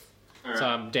 All So right.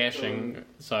 I'm dashing.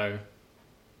 So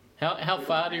how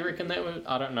far do you reckon that would?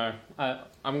 I don't know. I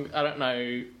don't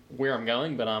know where I'm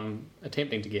going, but I'm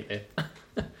attempting to get there.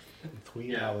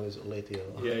 3 hours later.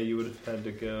 Yeah, you would have had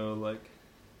to go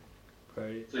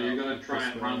probably. So you're gonna out try this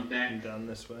and way run back and down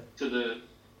this way. to the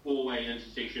four-way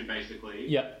intersection, basically.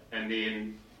 Yep. And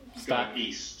then Start. go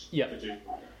east. Yep. to do-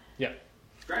 Yep.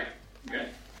 Great. Okay.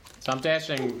 So I'm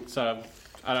dashing. So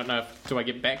I don't know. Do I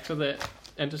get back to the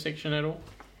intersection at all?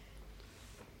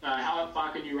 How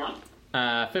far can you run?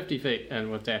 50 feet,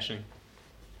 and with dashing.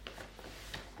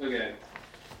 Okay.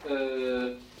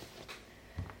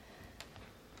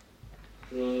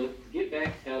 Get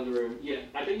back out of the room. Yeah,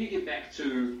 I think you get back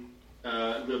to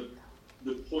the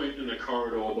point in the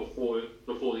corridor before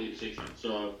the intersection.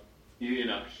 So you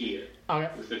end up here. Okay.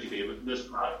 With 50 feet. But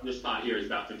this part here is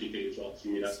about 50 feet as well. So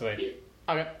you end up Sweet. here.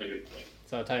 Okay. Okay.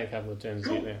 So I'll take a couple of turns to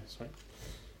get there. Sweet.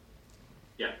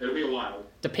 Yeah, it'll be a while.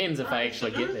 Depends if I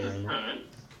actually get there. or This not. turn,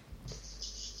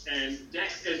 and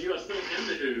Dex, as you are still in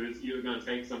the ooze, you're going to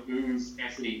take some ooze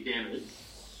acid damage,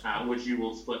 which you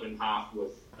will split in half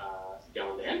with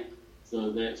Galadan.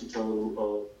 So that's a total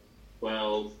of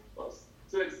 12 plus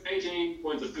 6, 18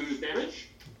 points of ooze damage.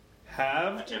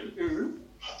 Halved? And ooze.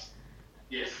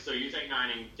 Yes, so you take 9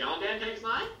 and Galadan takes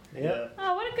 9? Yep.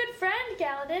 Oh, what a good friend,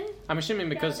 Galadin. I'm assuming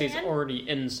because he's Galadan? already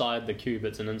inside the cube,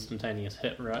 it's an instantaneous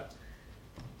hit, right?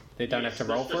 They don't Yes, have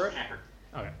to roll that's for just it? happen.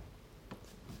 Okay.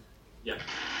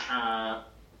 Yeah.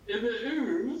 In the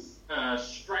ooze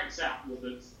strikes out with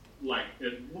its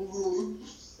it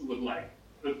moves with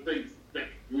the big thick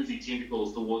oozy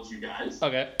tentacles towards you guys.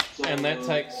 Okay. So, And that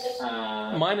takes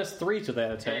minus 3 to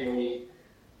that attack. a-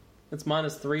 It's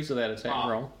minus 3 to that attack Ah.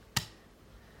 roll.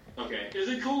 Okay. Is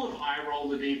it cool if I roll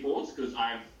the d4s? Because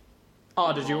I've.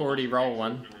 Oh, did you already roll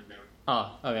one?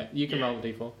 Oh, okay. You can Yeah. roll a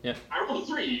d4. Yeah. I rolled a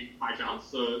 3 by chance.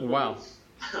 So. Wow.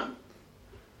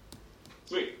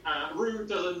 Sweet. Rue,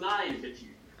 does a 9 hit you?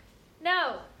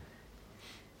 No.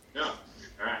 Yeah.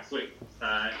 Alright, sweet.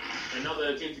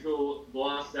 Another tentacle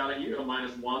blasts out at you, a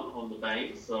 -1 on the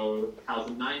bane, so how's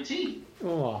a 19?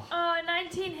 Oh. Oh,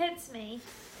 19 hits me.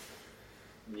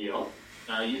 Yeah.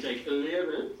 You take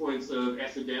 11 points of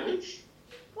acid damage.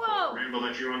 Whoa. Remember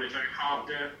that you only take half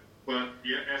damage, but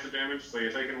yeah, acid damage, so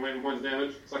you're taking 11 points of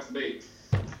damage. Sucks to be.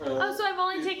 Oh, so I'm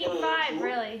only taking 5,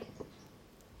 really.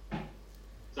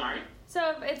 Sorry?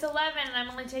 So it's 11 and I'm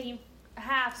only taking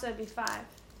half, so it'd be 5.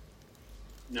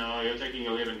 No, you're taking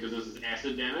 11 because this is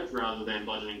acid damage rather than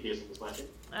bludgeoning, piercing, or slashing.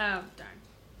 Oh, darn.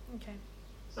 Okay.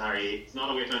 Sorry, it's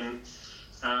not a weapon.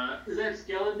 Is that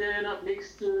Skeleton up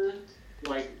next to,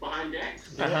 like, behind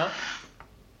Dax? Uh-huh.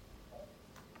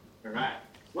 Alright.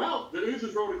 Well, the ooze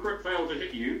has rolled a crit fail to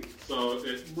hit you, so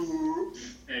it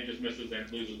moves and just misses and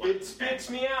loses one. It spits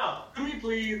me out. Can we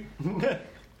please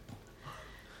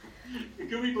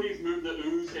move the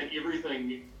ooze and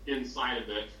everything inside of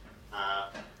it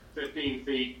 15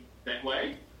 feet that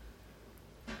way?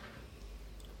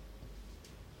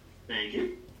 Thank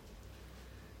you.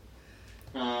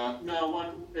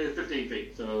 No, 15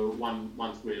 feet, so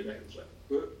one square back this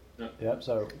way. Yep.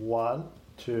 So 1,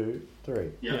 2,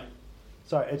 3. Yeah. Yeah.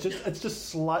 Sorry, it's just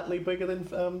slightly bigger than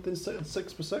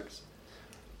 6x6.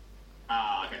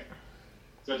 Okay.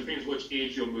 So it depends which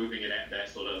edge you're moving it at, that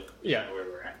sort of Yeah. where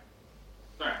we're at.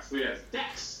 Alright, so yes,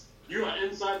 Dax, you are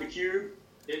inside the cube.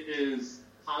 It is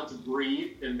hard to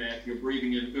breathe in that you're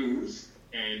breathing in ooze,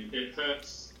 and it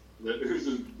hurts. The ooze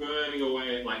is burning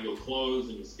away at like your clothes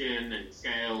and your skin and your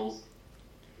scales.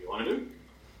 What do you want to do?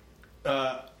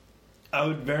 I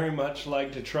would very much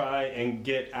like to try and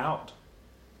get out.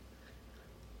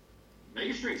 Make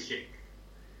a strength check.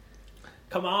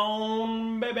 Come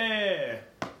on, baby.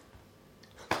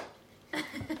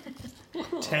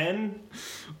 10.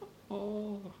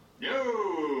 Oh.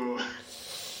 No!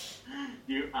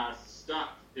 You are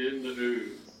stuck in the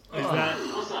ooze.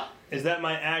 What's up? Is that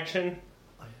my action?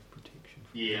 I have protection.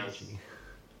 From Yes. energy.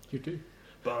 You do.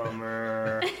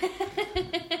 Bummer.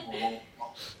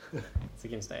 It's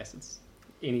against acids.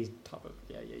 Any type of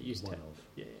use One 10. of.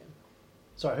 Yeah.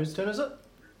 Sorry, whose turn is it?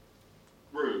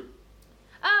 Rude.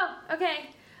 Oh, okay.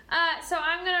 So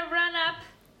I'm gonna run up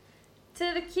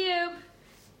to the cube,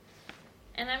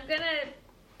 and I'm gonna.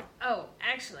 Oh,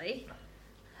 actually.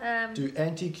 Do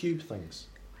anti-cube things.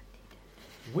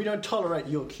 We don't tolerate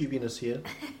your cubiness here.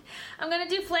 I'm gonna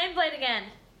do Flame Blade again.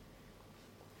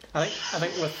 I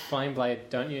think with Flame Blade,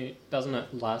 doesn't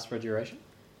it last for a duration?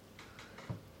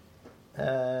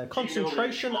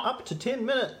 Concentration up to 10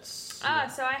 minutes. Oh,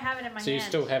 so I have it in my So you hand.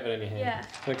 still have it in your hand. Yeah.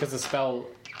 Because the spell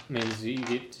means you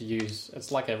get to use.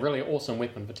 It's like a really awesome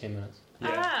weapon for 10 minutes. Yeah.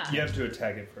 Ah. You have to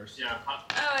attack it first. Yeah. Oh,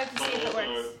 I have to But see if it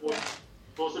also, works.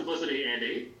 for simplicity,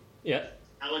 Andy, Yeah.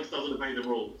 Alex doesn't obey the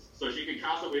rules. So she can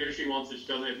cast it wherever she wants and she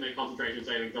doesn't have to make concentration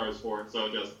saving throws for it, so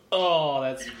just... Oh,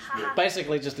 that's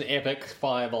basically just an epic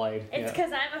fire blade. It's Yeah.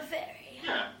 because I'm a fairy.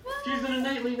 Yeah. She's an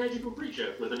innately magical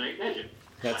creature with innate magic.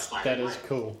 That is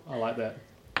cool. I like that.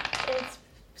 It's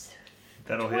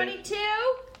That'll hit. 22.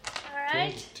 All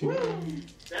right.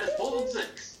 That is full of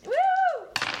 6. Woo!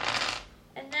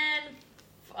 And then,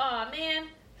 oh man,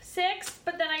 6.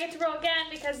 But then I get to roll again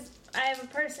because I have a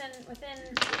person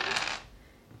within.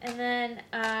 And then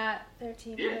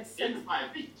 13 Yeah, plus 6. in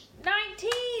 5 feet.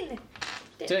 19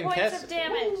 Do points of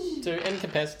damage. Do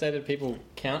incapacitated people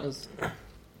count as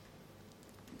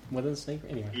within sneak?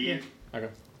 Anyway. Yeah. Okay.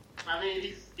 I mean,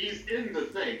 he's in the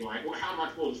thing. Like, well, how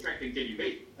much more distracting can you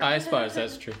be? I suppose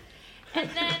that's true. And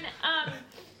then,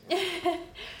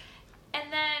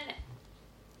 and then,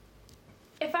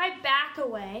 if I back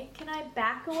away, can I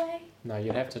back away? No,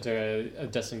 you'd have to do a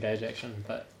disengage action,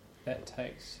 but that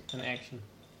takes an action.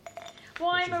 Well,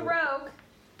 I'm a rogue.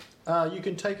 You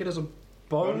can take it as a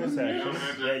Bonus bonus.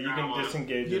 action. Yeah, you can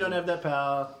disengage. You don't have that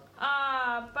power.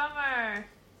 Ah, bummer.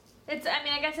 I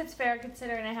mean, I guess it's fair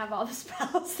considering I have all the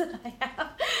spells that I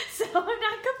have. So I'm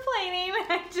not complaining.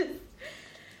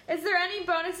 Is there any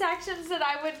bonus actions that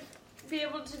I would be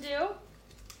able to do?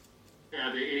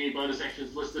 Are there any bonus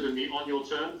actions listed in the on your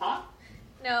turn part?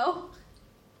 No.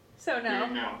 So no.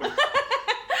 No.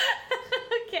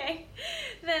 Okay.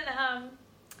 Then,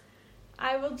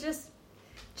 I will just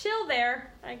chill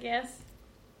there, I guess.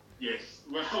 Yes.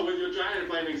 Well, with your giant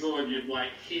flaming sword, you've, like,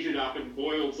 heated up and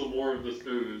boiled some more of this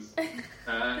ooze.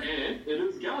 And it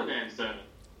is Galadam's turn.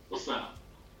 What's up?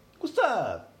 What's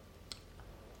up?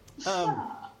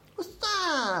 What's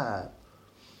up?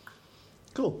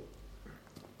 Cool.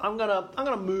 I'm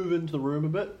gonna move into the room a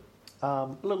bit, a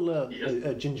little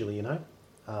Yes. gingerly, you know,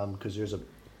 because there's a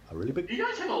A really big. Do you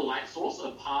guys have a light source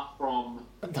apart from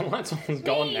The light's almost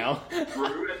gone now.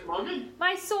 Drew at the moment?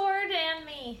 My sword and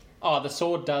me. Oh, the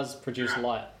sword does produce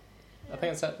light. I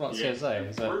think that's what Yeah. CSA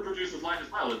is. Drew produces light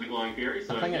as well as the glowing fairy.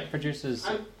 So I think it produces.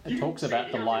 you It talks can about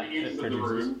see the out light the edges it of the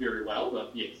produces. room very well,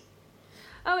 but yes.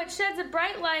 Oh, it sheds a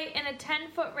bright light in a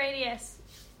 10-foot radius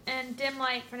and dim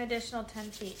light for an additional 10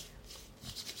 feet.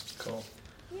 Cool.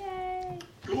 Yay!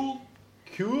 Cool.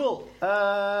 Cool.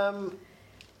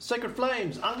 Sacred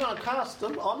Flames. I'm gonna cast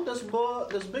them on this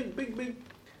big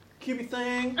cubey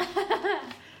thing.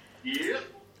 Yeah.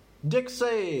 Dick So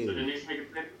save. Denise make a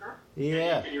plan for her?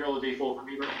 Yeah. Can you roll a d4 for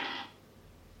me, bro?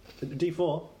 D4. Do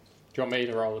you want me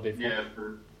to roll a d4? Yeah,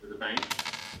 for the bang.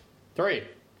 3.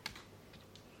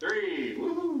 3.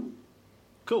 Woohoo!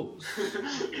 Cool.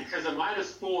 It has a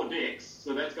 -4 dex,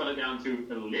 so that's got it down to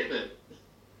 11.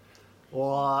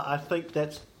 Well, I think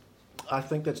that's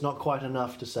not quite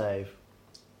enough to save.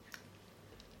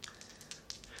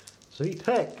 So he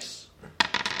takes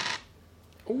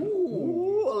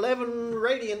Ooh. 11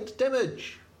 radiant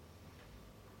damage.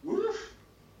 Woof!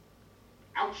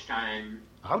 Ouch time.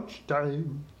 Ouch,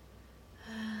 time.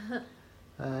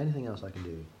 Anything else I can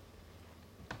do?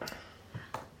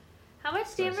 How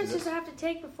much damage does it have to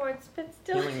take before it spits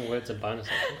still? Healing word's a bonus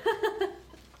action.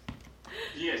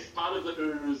 Yes, part of the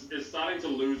ooze is starting to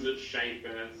lose its shape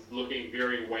and it's looking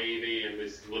very wavy and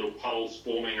there's little puddles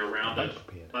forming around it.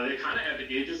 But they're kind of at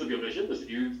the edges of your vision. This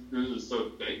ooze is so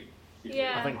big.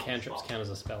 Yeah. I think cantrips count as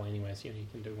a spell anyway, so you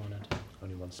can do one at.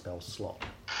 Only one spell slot.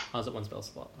 Oh, is it one spell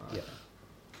slot? Oh, Yeah.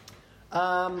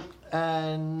 okay.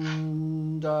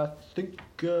 And I think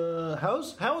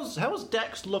how's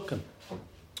Dax looking?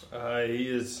 He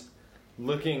is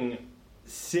looking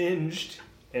singed,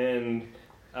 and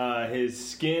his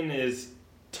skin is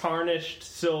tarnished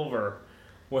silver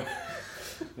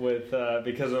with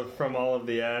from all of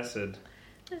the acid.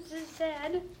 This is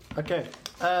sad. Okay.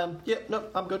 Yeah. No,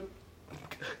 I'm good.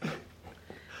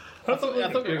 I thought you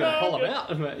were going to pull him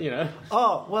out, but, you know.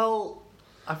 Oh well.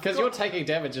 Because you're taking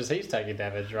damage as he's taking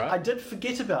damage, right? I did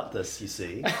forget about this, you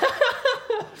see.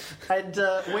 And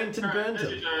went and burned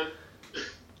him.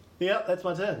 Yep, that's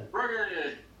my turn.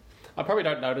 I probably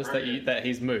don't notice that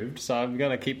he's moved, so I'm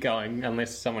going to keep going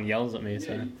unless someone yells at me.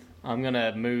 So I'm going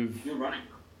to move You're running.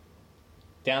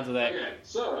 down to that. Okay,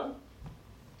 so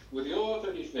with your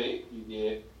 50 feet, you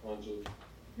get onto.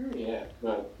 Yeah,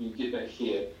 no, you get back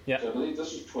here. Yeah. So I believe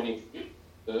this is 20 feet.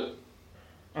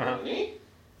 Uh-huh. 20.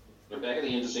 You're back at the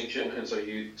intersection, and so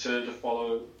you turn to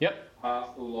follow Yep.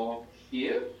 path along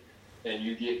here, and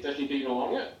you get 50 feet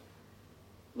along it.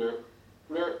 Blur,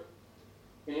 blur.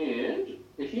 And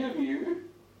ahead of you,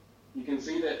 you can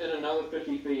see that in another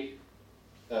 50 feet,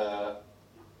 I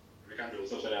can't do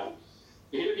this upside down.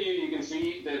 Ahead of you, you can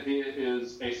see that there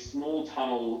is a small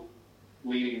tunnel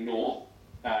leading north,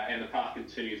 and the path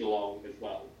continues along as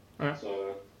well. Alright.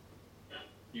 So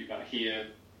you are here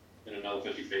in another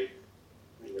 50 feet.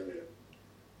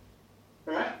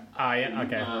 Alright? Ah, yeah,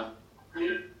 okay.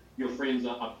 Here, your friends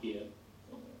are up here.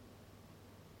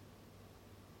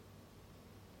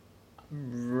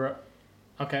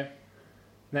 Okay.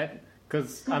 That,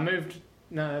 because I moved.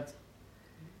 No, that's,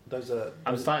 Those are.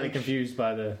 I'm slightly each, confused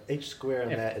by the. Each square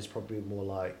in Yeah. that is probably more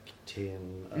like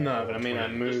 10. No, or but I mean, 20. I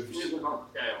moved. This is not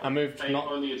scale. I moved They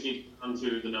not. only attempt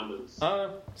onto the numbers.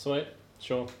 Oh, sweet.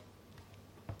 Sure.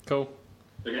 Cool.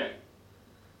 Okay.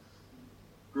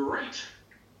 Great.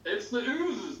 It's the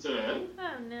ooze's turn,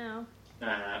 Oh no.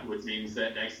 which means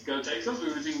that Dax is going to take some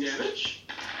oozing damage.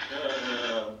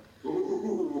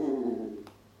 Ooh.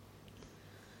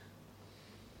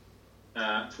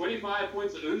 25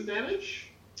 points of ooze damage.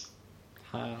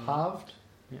 Halved?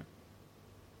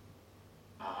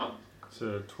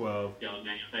 So 12. Yeah, now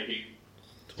you're taking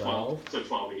 12. So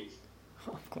 12 each.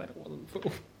 I'm glad it wasn't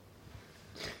full.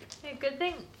 Hey, good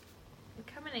thing I'm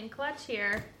coming in clutch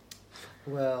here.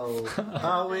 Well,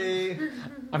 are we?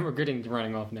 I'm regretting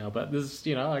running off now, but this,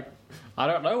 you know, like, I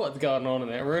don't know what's going on in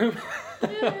that room.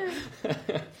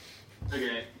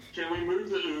 Okay, can we move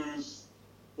the ooze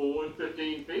forward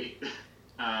 15 feet?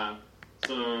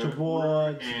 So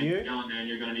Towards and you? Ellen,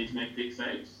 you're going to need to make dex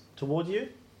saves. Toward you?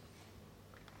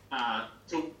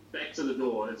 So back to the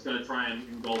door. It's going to try and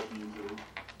engulf you two.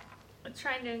 It's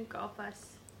trying to engulf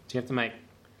us. Do you have to make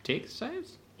dex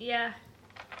saves? Yeah.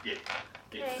 Yeah.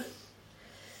 Dex Okay. saves.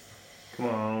 Come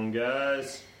on,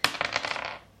 guys.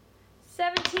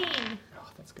 17. Oh,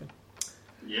 that's good.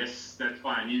 Yes, that's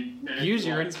fine. You managed Use to,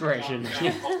 your like, inspiration. jump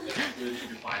down off the edge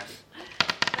and find it.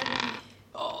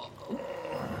 Oh,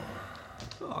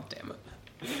 damn it.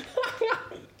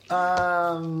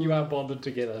 You You are bonded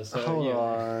together, so Hold yeah.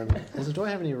 on. Do I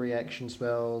have any reaction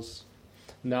spells?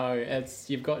 No,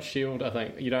 you've got shield. I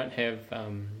think you don't have.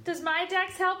 Does my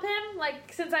dex help him?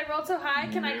 Like, since I rolled so high,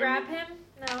 can I No. grab him?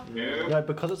 No. No. No,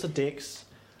 because it's a dex.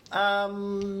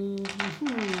 You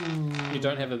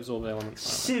don't have absorb elements.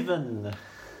 7.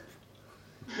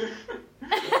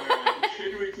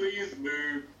 Can we please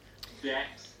move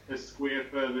Dax a square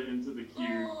further into the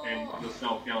cube and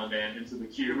yourself, Galandan, into the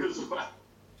cube as well?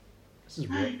 This is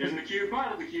weird. In the cube,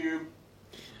 part of the cube.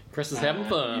 Chris is having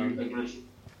fun.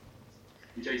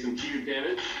 You take some cube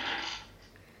damage.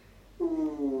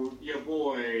 Ooh, yeah,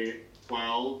 boy.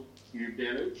 12 cube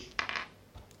damage.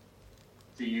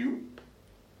 To you.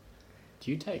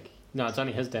 Do you take? No, it's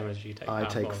only his damage you take. I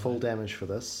half take of full it. damage for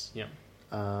this. Yeah. Take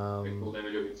full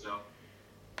damage of yourself.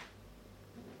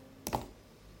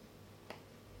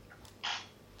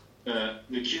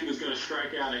 The cube is going to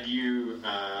strike out at you,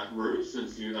 Rue,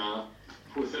 since you are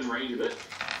within range of it.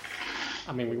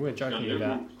 I mean, we were joking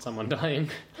about someone dying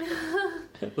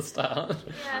at the start.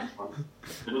 Yeah.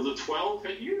 Does a 12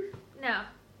 hit you? No.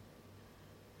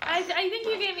 I think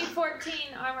you gave me 14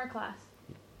 armor class.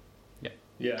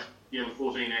 Yeah. You have a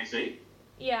 14 AC.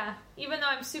 Yeah. Even though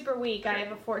I'm super weak, I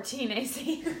have a 14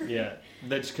 AC. Yeah.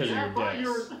 That's because of Yeah, your but dex.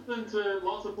 you're resistant to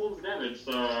lots of forms of damage,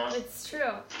 so It's true.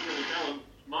 really tell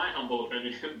my humble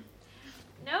opinion.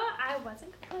 No, I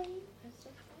wasn't complaining. I was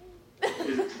just saying.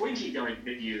 Is a 20 going to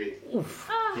hit you then? Oof.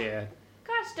 Oh, Yeah.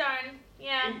 gosh darn.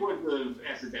 Yeah. 8 points of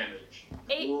acid damage.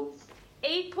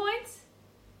 8 points?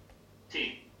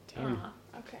 10. 10.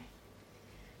 Oh, okay.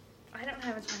 I don't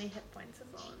have as many hit points as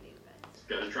all of you guys.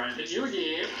 Gonna try and hit you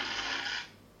again.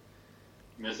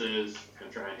 Misses.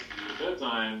 Gonna try and hit you the third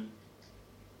time.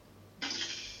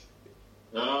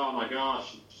 Oh my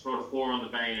gosh. Just rolled a 4 on the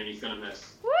bane and he's gonna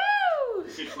miss. Woo!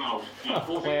 12. Oh,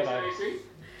 14 is glad your AC?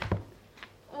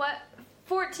 What?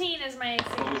 14 is my AC.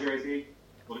 What was your AC?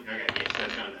 Okay, yes,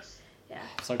 that's gonna miss. Yeah.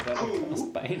 So glad I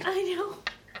cast Bane. I know.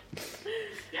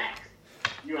 Yeah.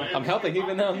 You are I'm helping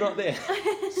even though I'm not there.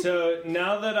 So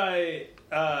now that I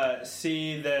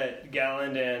see that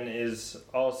Galandan is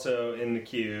also in the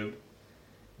cube,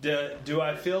 do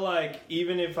I feel like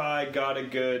even if I got a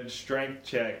good strength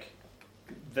check,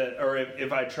 or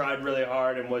if I tried really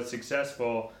hard and was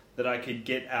successful, that I could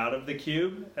get out of the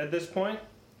cube at this point?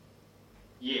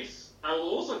 Yes. I will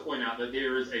also point out that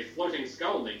there is a floating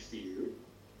skull next to you.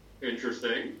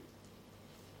 Interesting.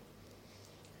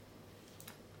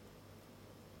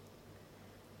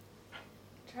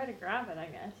 Try to grab it, I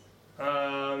guess.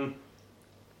 I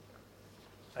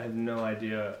have no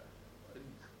idea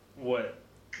what.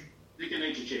 Make a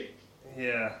nature check.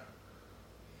 Yeah.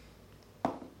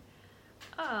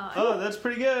 Oh. That's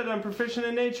pretty good. I'm proficient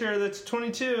in nature. That's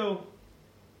 22.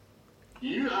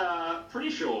 You are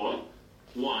pretty sure,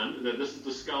 one, that this is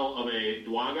the skull of a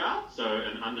Dwaga, so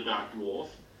an Underdark dwarf,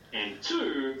 and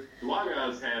two,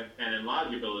 Dwagas have an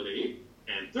enlarge ability,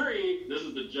 and three, this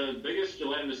is the biggest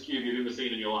gelatinous cube you've ever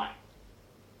seen in your life.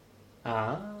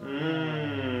 Ah.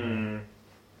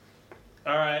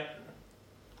 Alright.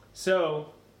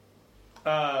 So,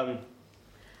 I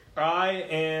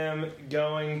am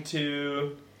going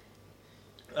to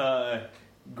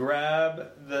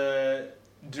grab the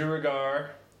Duragar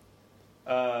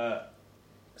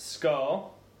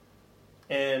skull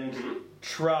and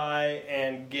try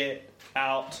and get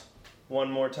out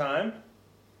one more time.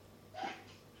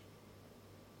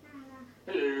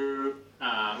 Hello.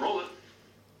 Roll it.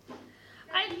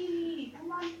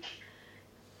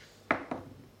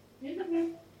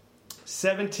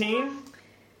 17.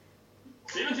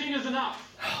 17 is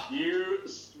enough. You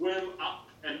swim up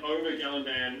and over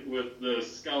Galandan with the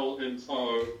skull in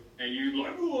tow, and you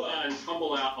like and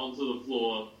tumble out onto the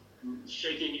floor,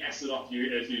 shaking acid off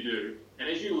you as you do. And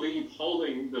as you leave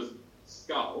holding this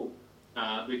skull,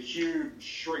 the cube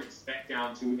shrinks back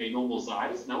down to a normal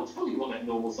size. And I'll tell you what that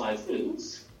normal size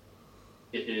is.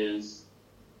 It is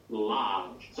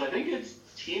large. So I think it's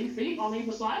 10 feet on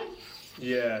either side.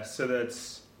 Yeah, so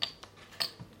that's...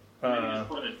 Maybe just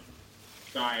put a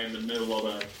guy in the middle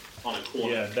of on a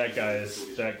corner. yeah, that guy's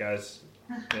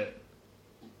it.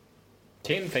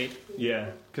 10 feet. Yeah,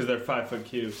 because they're 5-foot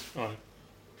cubes. Oh.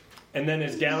 And then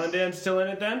is Galandan still in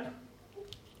it then?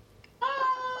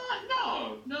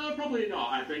 No, probably not.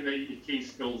 I think that he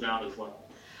spills out as well.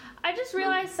 I just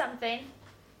realized something.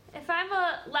 If I'm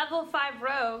a level 5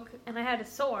 rogue and I had a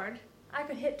sword, I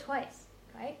could hit twice,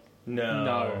 right?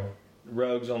 No.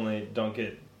 Rogues only don't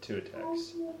get 2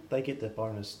 attacks. They get the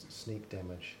bonus sneak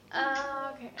damage. Okay. I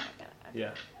got it.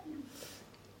 Yeah.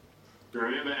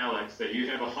 Remember, Alex, that you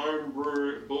have a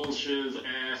homebrew bullshit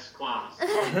ass class.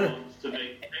 To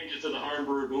make changes to the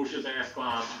homebrew bullshit ass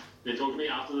class, they talk to me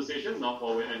after the session, not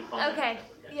while we're in combat. Okay.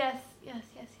 Yes.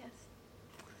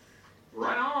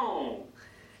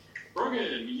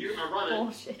 start running,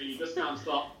 Bullshit. and you just can't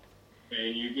stop,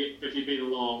 and you get 50 feet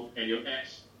along, and you're at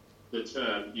the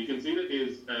turn. You can see that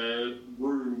there's a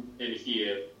room in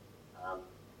here,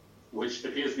 which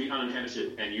appears to be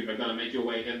uninhabited, and you are going to make your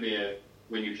way in there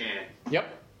when you can.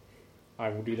 Yep. I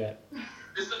will do that.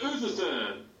 It's the Ooze's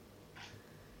turn.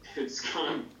 It's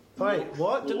kind of... Wait,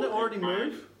 what? Didn't it already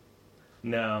move?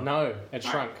 No. No, it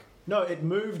shrunk. No, it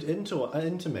moved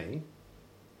into me,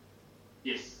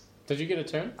 Yes. Did you get a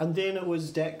turn? and then it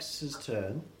was Dex's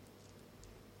turn.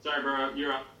 Sorry, bro,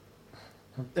 you're up.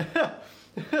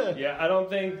 Yeah, I don't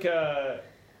think. Did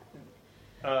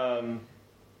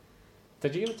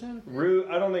you get a turn? Rue.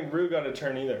 I don't think Rue got a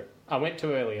turn either. I went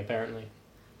too early, apparently.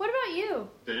 What about you?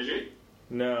 Did you?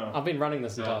 No. I've been running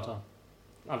this entire time.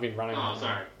 I've been running. Oh,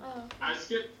 sorry. Oh. I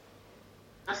skipped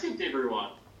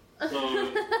everyone. So,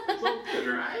 it's all good,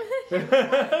 right?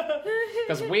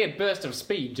 Because weird burst of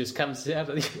speed just comes out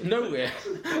of nowhere.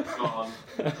 Gone.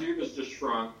 Cube is just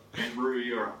shrunk, and Rue,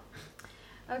 you're up.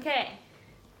 Okay.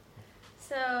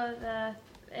 So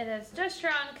it has just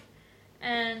shrunk,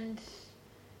 and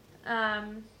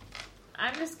I'm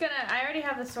just gonna. I already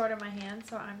have the sword in my hand,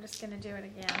 so I'm just gonna do it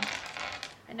again.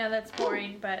 I know that's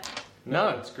boring, but No.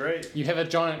 it's great. You have a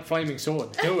giant flaming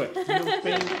sword. Do it. You've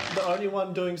been the only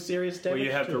one doing serious damage. Well,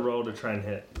 you have to it. roll to try and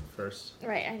hit first.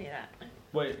 right, I knew that.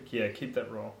 Wait, yeah, keep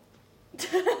that roll.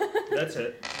 That's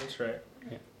it. That's right.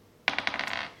 15.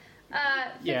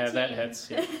 Yeah, that hits.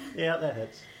 Yeah. Yeah, that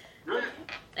hits. Good.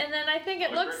 And then I think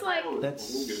it looks like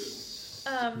That's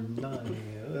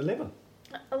 11.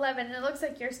 11. And it looks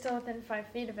like you're still within 5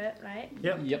 feet of it, right?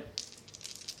 Yep. Yep.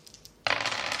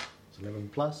 It's 11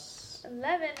 plus.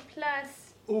 11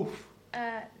 plus Oof.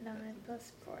 9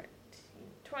 plus 14,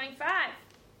 25.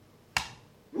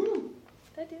 Woo!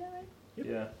 Did I do that right?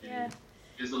 Yeah. Yeah.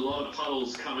 There's a lot of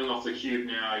puddles coming off the cube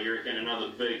now. You reckon another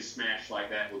big smash like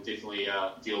that will definitely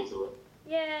deal to it.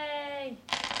 Yay!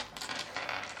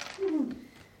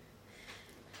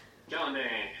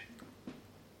 Gallaudet.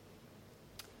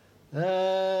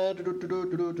 I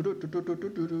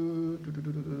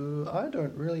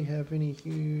don't really have any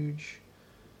huge.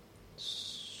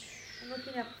 I'm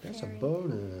looking up That's a fairy.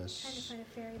 bonus. Trying to find a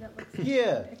fairy that looks like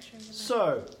Yeah. the picture in the map.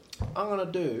 So, I'm going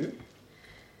to do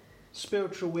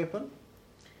spiritual weapon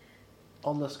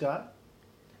on this guy,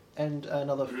 and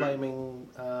another flaming.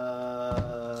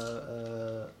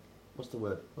 What's the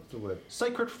word?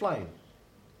 Sacred flame.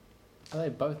 Are they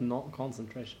both not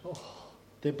concentration?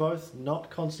 They're both not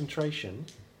concentration.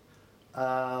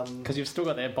 Because you've still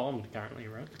got that bond currently,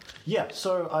 right? Yeah.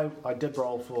 So I did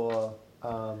roll for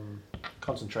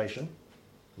concentration.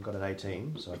 I got an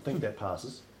 18, so I think that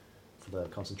passes for the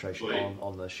concentration Sweet.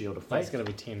 on the shield of That's faith. going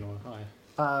to be 10 or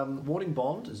higher. Warding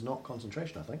bond is not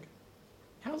concentration. I think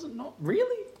How's it not?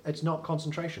 Really? it's not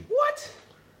concentration. What?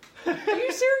 Are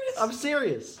you serious? I'm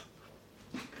serious.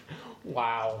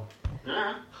 Wow.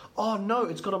 Yeah. Oh no,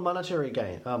 it's got a monetary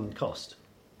gain cost.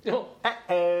 Oh,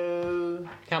 Uh-oh.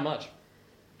 how much?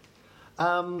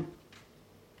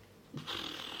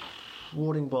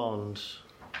 Warding bond.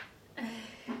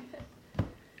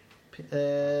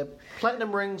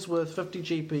 Platinum rings worth 50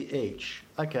 GP each.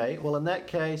 Okay, well in that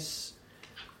case,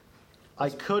 I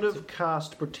could have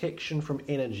cast protection from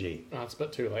energy. Oh, it's a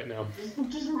bit too late now.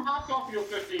 Just mark off your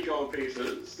 50 gold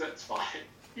pieces. That's fine.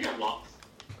 You have lots.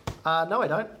 No, I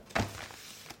don't.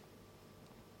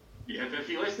 You have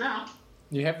 50 less now.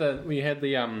 You have the. We had the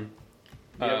Yeah,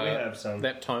 we have some.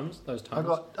 that tomes. Those I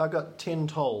tomes. got 10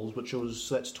 tolls,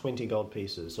 that's 20 gold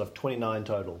pieces. So I have 29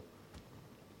 total.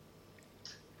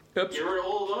 Oops. Get rid of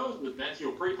all of those, but that's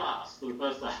your pre-pass for the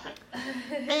first time.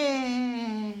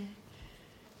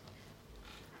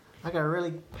 I gotta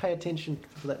really pay attention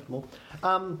for that more.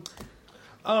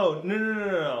 Oh,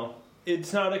 no.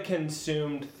 It's not a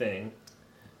consumed thing.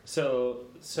 So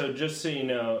just so you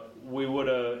know, we would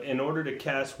have, in order to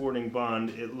cast Warding Bond,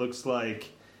 it looks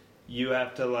like you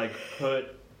have to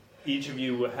each of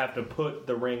you would have to put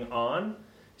the ring on.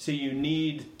 So you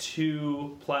need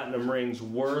 2 platinum rings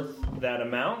worth that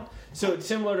amount. So it's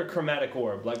similar to Chromatic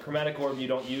Orb. Like Chromatic Orb, you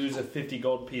don't use a 50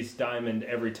 gold piece diamond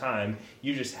every time.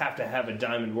 You just have to have a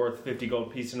diamond worth 50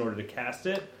 gold piece in order to cast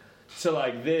it. So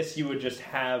like this, you would just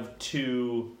have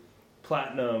 2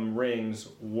 platinum rings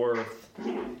worth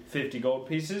 50 gold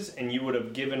pieces, and you would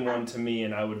have given one to me,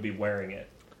 and I would be wearing it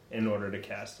in order to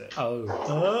cast it. Oh.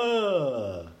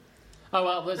 Oh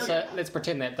well. Let's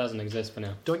pretend that doesn't exist for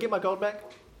now. Do I get my gold back?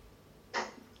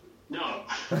 No.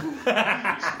 You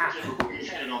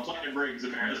had it on platinum rings,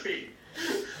 apparently.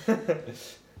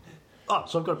 Oh,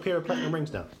 so I've got a pair of platinum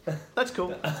rings now. That's cool.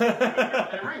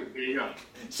 Platinum ring. There you go.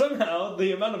 Somehow,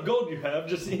 the amount of gold you have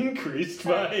just increased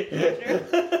by...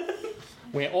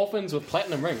 We're orphans with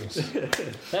platinum rings.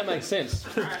 That makes sense.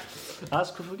 Alright.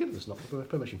 Ask for forgiveness, not for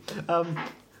permission.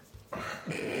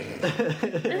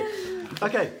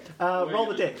 Okay, roll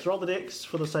the dex. Roll the dex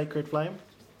for the Sacred Flame.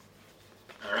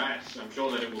 Alright, I'm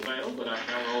sure that it will fail, but I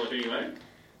can roll it anyway.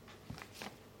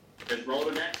 It's rolled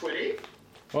a nat 20.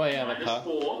 Oh yeah, Minus that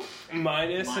 4.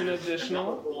 Minus an minus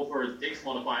additional. another 4 for his dex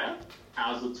modifier.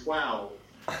 How's a 12?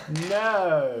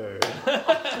 No.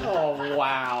 Oh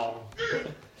wow.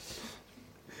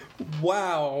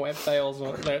 Wow, it fails.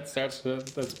 That's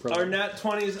Are brilliant. nat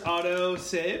 20s auto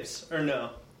saves or no?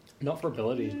 Not for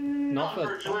ability. Not Not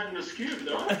for for. gelatinous cube,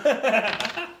 though.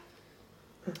 I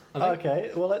think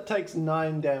Okay, well that takes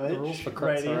 9 damage. the rules for crits are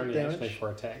radiant only damage. actually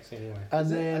for attacks anyway. And I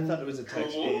then thought it was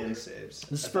attacks Cool. and saves. The I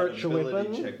thought spiritual ability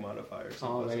weapon. check modifiers.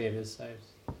 Oh, maybe it is saves.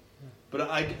 But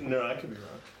I could be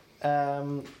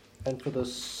wrong. And for the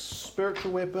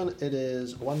spiritual weapon, it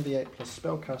is 1d8 plus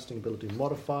spellcasting ability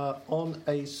modifier on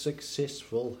a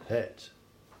successful hit.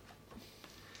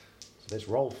 So let's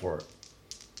roll for it.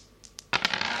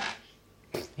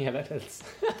 Yeah, that is.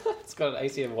 It's got an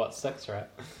AC of what, 6, right?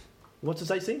 What's its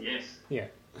AC? Yes. Yeah.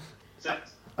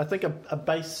 6. I think a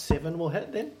base 7 will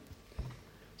hit then.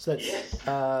 So that's Yes.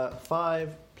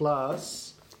 5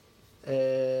 plus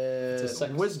a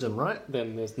 6. wisdom, right?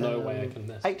 Then there's no way I can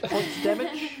miss. 8 points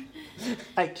damage.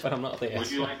 8. But I'm not there. Would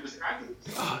you like to describe it?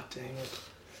 Oh, dang it.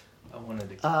 I wanted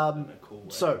to keep Um, it in a cool way.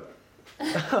 So,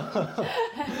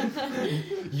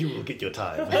 you will get your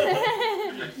time.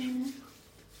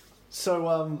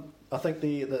 So, I think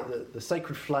the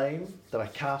sacred flame that I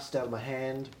cast out of my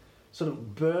hand sort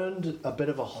of burned a bit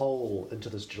of a hole into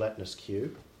this gelatinous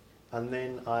cube, and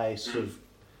then I sort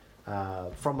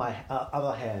of, from my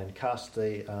other hand, cast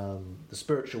the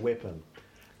spiritual weapon,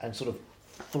 and sort of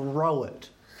throw it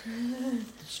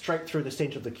straight through the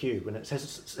centre of the cube, and it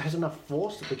has enough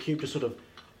force that the cube just sort of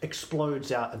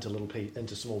explodes out into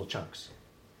into smaller chunks.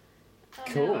 Oh,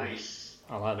 Cool. no. Nice.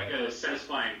 I like Like that. a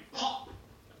satisfying pop.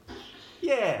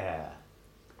 Yeah.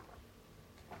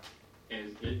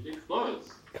 And it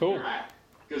explodes. Cool. Alright.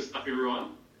 Good stuff,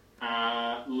 everyone.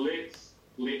 Let's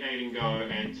let Aiden go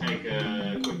and take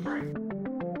a quick break.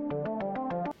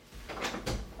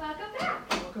 Welcome back.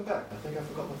 Welcome back. I think I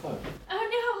forgot my phone.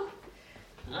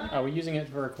 Oh Are we using it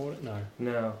for record it? No.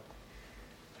 No.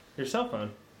 Your cell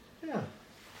phone. Yeah.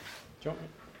 Do you want me,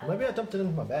 Maybe I dumped it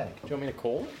into my bag. do you want me to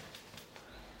call it?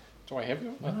 Do I have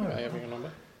your? I think I have your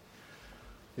number.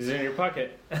 Is it in your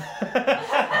pocket?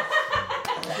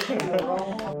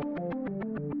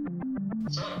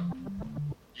 So,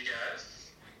 you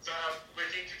guys. So, we're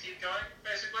keen to keep going,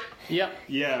 basically? Yep.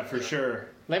 Yeah, for sure.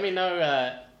 Let me know.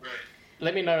 Right.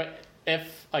 Let me know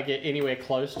if I get anywhere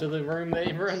close to the room that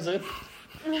everyone's in.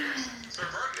 So, Rogan,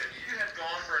 you have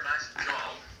gone for a nice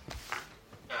job.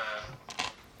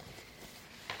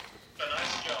 A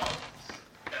nice job.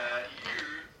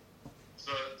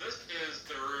 So this is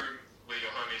the room where your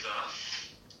homies are,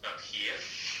 up here.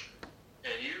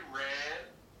 And you ran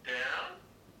down,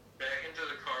 back into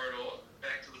the corridor,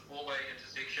 back to the four-way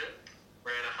intersection,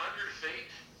 ran 100 feet,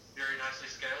 very nicely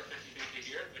scaled, 50 feet to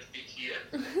here, 50 feet here,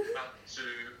 up to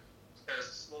a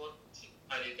smaller,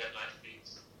 I need that nice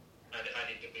piece. I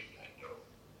need the big guy, no.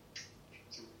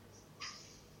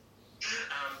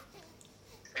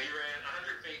 And you ran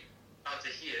 100 feet up to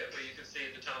here, where you could see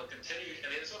the tunnel continued, and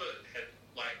then sort of had,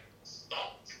 like,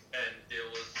 stopped, and there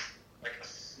was, like, a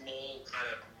small kind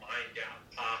of mined-out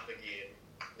path again,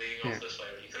 leading off this way,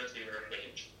 but you couldn't see very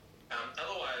much.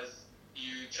 Otherwise,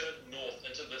 you turned north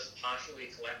into this partially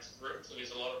collapsed room, so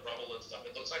there's a lot of rubble and stuff.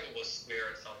 It looks like it was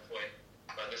square at some point,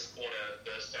 but this corner,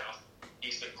 the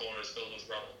southeastern corner, is filled with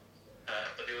rubble.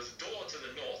 But there was a door to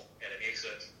the north and an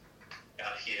exit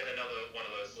out here, another one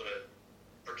of those sort of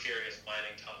precarious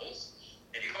mining tunnels.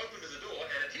 And you opened the door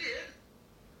and appeared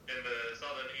in the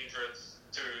southern entrance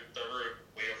to the room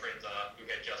where your friends are, who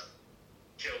had just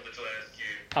killed the gelatinous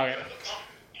cube. Okay. And the pop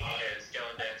and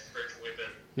Scalandax spiritual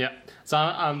weapon. Yeah. So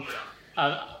I'm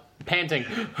panting.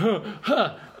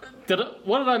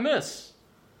 What did I miss?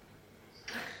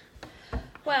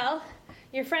 Well,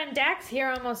 your friend Dax here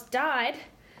almost died,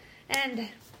 and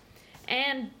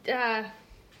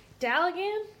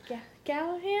Dalagan?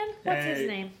 Gallahan? What's his Hey.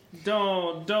 name?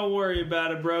 Don't worry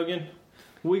about it, Brogan.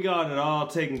 We got it all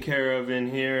taken care of in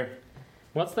here.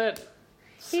 What's that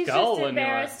He's skull just in your?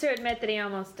 embarrassed to admit that he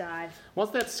almost died.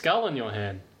 What's that skull in your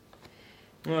hand?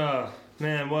 Oh,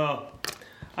 man, well,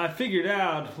 I figured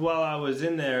out while I was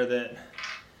in there that,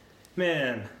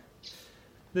 man,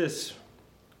 this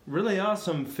really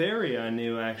awesome fairy I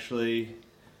knew actually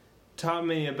taught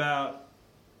me about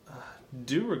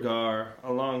Duergar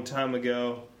a long time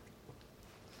ago.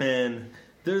 And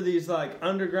they're these like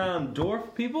underground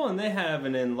dwarf people, and they have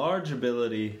an enlarge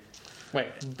ability. Wait,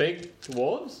 big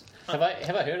dwarves? Have I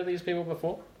heard of these people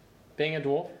before? Being a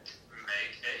dwarf?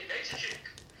 Make a nature check.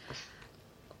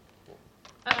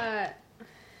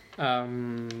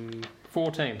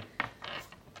 14.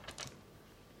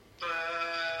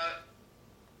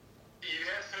 You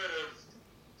have heard of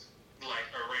like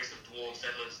a race of dwarves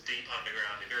that lives deep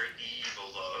underground. They're very evil,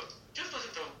 though. Just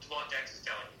listen to what Dax is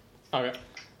telling you. Okay.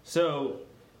 So,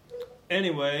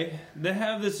 anyway, they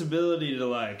have this ability to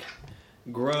like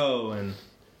grow, and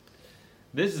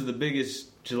this is the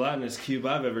biggest gelatinous cube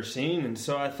I've ever seen, and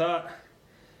so I thought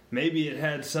maybe it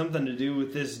had something to do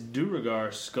with this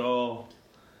Duragar skull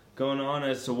going on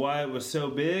as to why it was so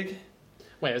big.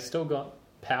 Wait, it's still got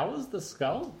powers, the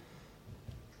skull?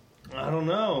 I don't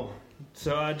know.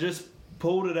 So I just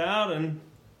pulled it out and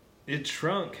it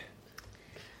shrunk.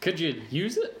 Could you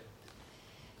use it?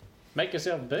 Make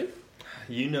yourself big?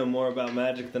 You know more about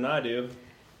magic than I do.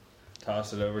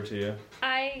 Toss it over to you.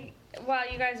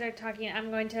 While you guys are talking, I'm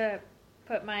going to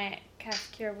put my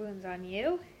cast Cure Wounds on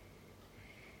you.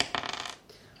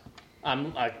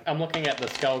 I'm looking at the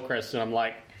skull crest and I'm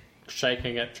like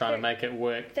shaking it, trying to make it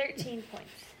work. 13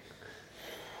 points.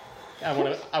 I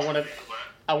want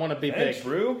to be Thanks, big.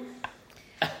 Rue.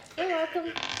 You're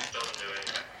welcome. Doesn't do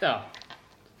anything.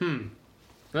 Oh.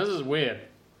 This is weird.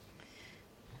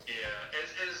 Yeah,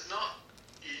 it's not.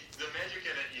 The magic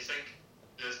in it, you think,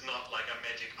 is not like a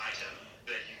magic item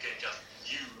that you can just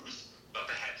use, but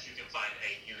perhaps you can find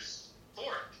a use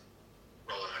for it.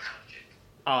 Roll an Arcana check.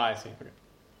 Oh, I see. Okay.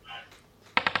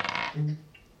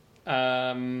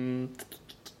 17.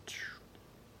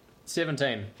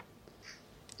 17.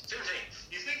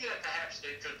 You think that perhaps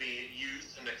it could be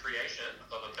used in the creation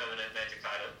of a permanent magic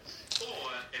item,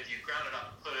 or if you ground it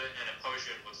up and put it in a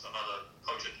potion with some other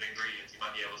potent ingredients, you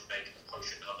might be able to make a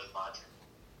potion of it larger.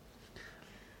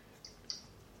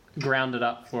 Ground it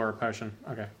up for a potion.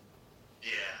 Okay.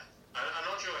 Yeah. I'm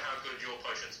not sure how good your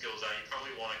potion skills are. You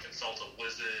probably want to consult a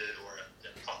wizard or a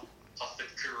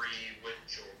apothecary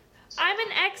witch or something. I'm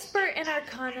an expert in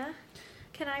Arcana.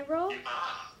 Can I roll? You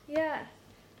are. Yeah.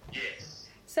 Yes.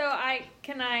 So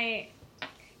can I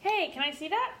see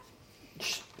that?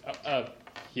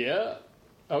 Yeah.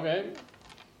 Okay.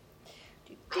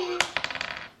 Roll it.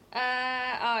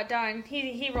 Oh darn,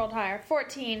 he rolled higher.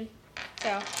 14.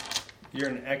 So You're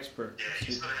an expert. Yeah,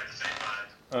 you still have the same vibe.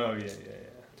 Oh, yeah.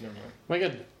 Never mind. We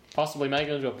could possibly make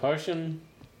it into a potion.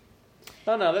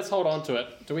 Oh no, let's hold on to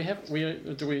it. Do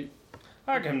we?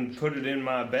 I can put it in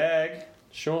my bag.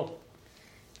 Sure.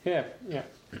 Yeah.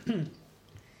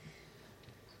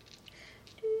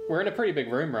 We're in a pretty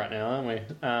big room right now, aren't we? You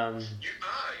are. You're in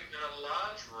a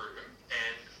large room,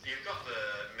 and you've got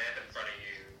the map in front of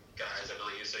you guys, I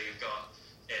believe. So you've got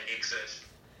an exit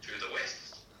to the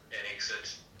west, an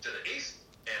exit to the east,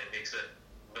 and an exit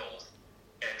north.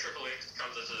 And Triple X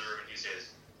comes into the room and he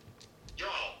says,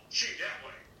 "Y'all, shoot that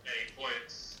way." And he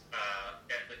points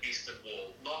at the eastern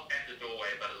wall, not at the doorway,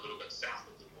 but a little bit south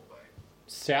of the doorway.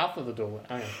 South of the doorway.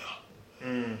 Oh,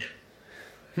 yeah.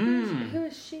 who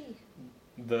is she?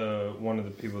 One of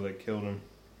the people that killed him.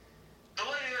 The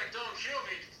lady that don't kill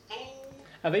me, fool!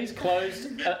 Are these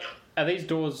closed? Are these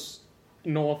doors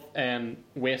north and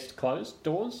west closed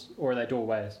doors, or are they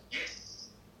doorways? Yes.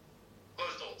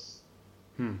 Closed doors.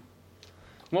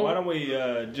 Well, Why don't we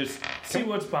just see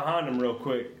what's behind him real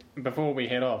quick? before we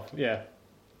head off, yeah,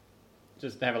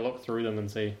 just have a look through them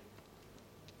and see.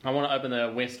 I want to open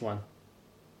the west one.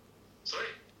 Sweet.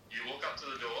 You walk up to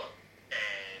the door,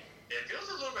 and it feels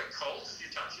a little bit cold as you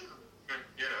touch it.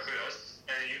 You know, who knows?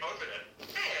 And you open it,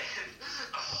 and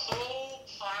a whole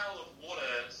pile of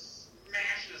water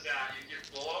smashes out. You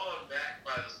get blown back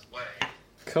by this wave.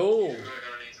 Cool. You're going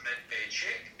to need to make a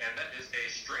check, and that is a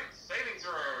strength saving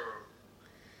throw.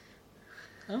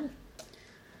 Oh.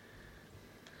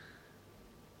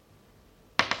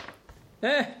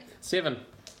 7. 7.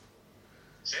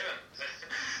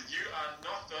 You are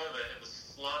knocked over in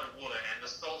this flood of water, and the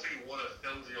salty water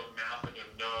fills your mouth and your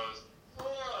nose.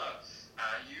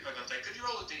 You are going to say, could you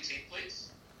roll a D10,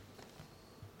 please?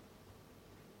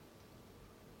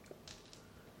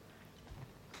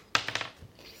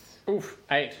 Oof,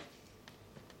 8.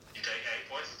 You take 8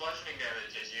 points of bludgeoning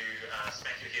damage as you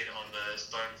smack your head on the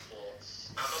stone floor.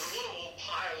 But the water all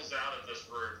piles out of this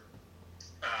room,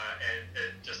 and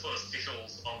it just sort of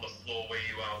settles on the floor where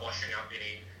you are washing up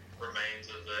any remains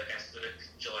of the acidic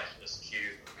gelatinous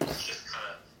cube. It's just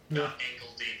kind of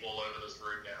ankle deep all over this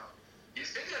room now. You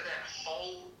think that the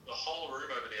whole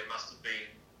room over there must have been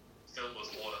filled with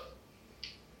water.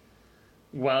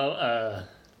 Well,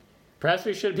 perhaps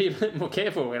we should be a bit more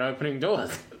careful when opening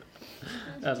doors.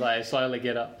 as I slowly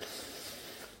get up.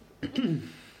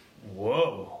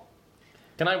 Whoa.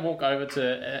 Can I walk over to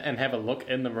and have a look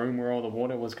in the room where all the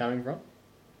water was coming from?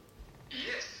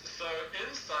 Yes, so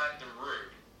inside the room,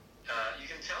 you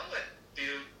can tell that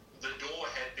the door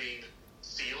had been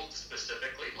sealed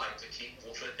specifically, like to keep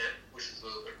water in, which is a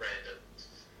little bit random.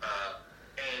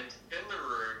 And in the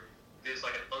room, there's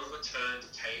like an overturned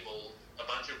table, a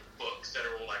bunch of books that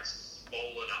are all like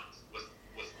swollen up with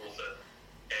water,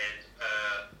 and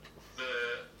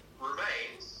the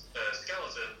remains,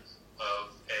 skeleton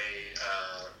of a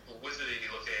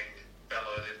wizardy-looking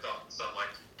fellow. They've got some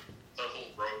like purple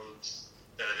robes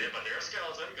that are there, but they're a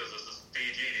skeleton because this is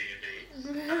PG D&D.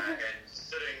 And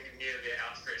sitting near their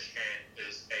outstretched hand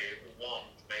is a wand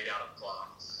made out of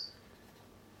glass.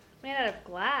 Made out of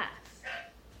glass.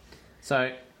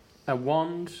 So, a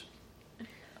wand,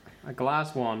 a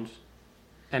glass wand,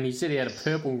 and he said he had a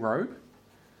purple robe.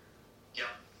 Yep.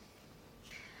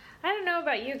 I don't know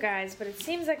about you guys, but it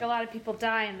seems like a lot of people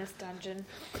die in this dungeon.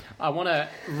 I want to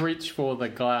reach for the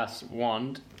glass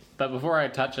wand, but before I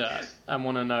touch it, I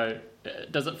want to know,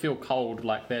 does it feel cold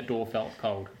like that door felt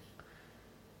cold?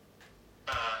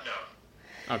 No.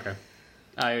 Okay.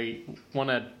 I want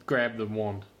to grab the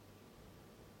wand.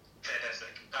 Fantastic.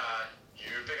 You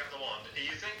pick up the wand.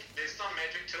 You think there's some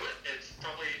magic to it. It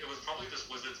was probably this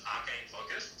wizard's arcane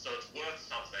focus, so it's worth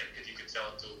something if you could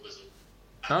sell it to a wizard.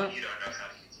 Huh? You don't know how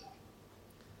to use it.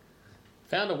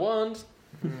 Found a wand.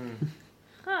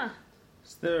 Huh.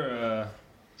 Is there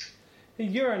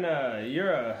you're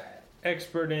a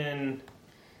expert in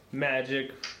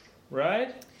magic,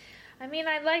 right? I mean,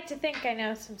 I'd like to think I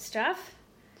know some stuff.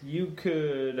 You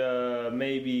could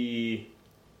maybe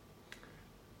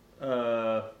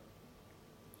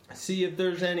see if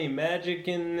there's any magic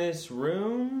in this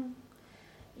room.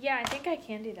 Yeah, I think I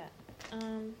can do that.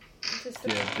 Just Do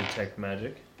you have detect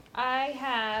magic? I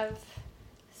have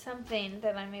something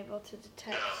that I'm able to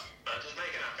detect. No, just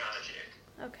make an arcana check.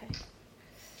 Okay.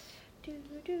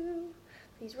 Do.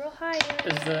 Please roll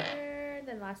higher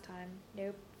than last time.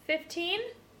 Nope. 15?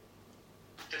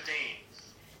 15.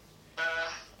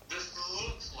 This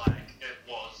looks like it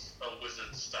was a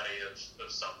wizard study of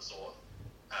some sort.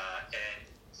 And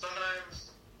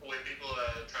sometimes when people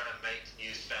are trying to make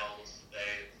new spells,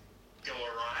 they go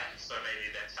awry. So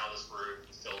maybe that's how this room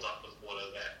is filled up with water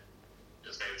that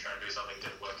is maybe trying to do something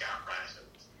didn't work out right.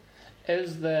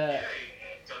 Is the...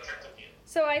 Go trick them here.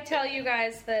 So I tell you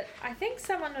guys that I think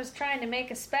someone was trying to make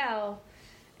a spell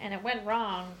and it went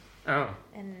wrong Oh.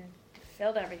 and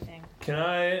filled everything. Can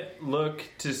I look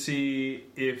to see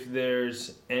if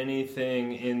there's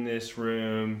anything in this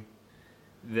room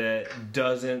that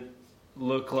doesn't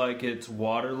look like it's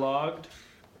waterlogged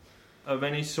of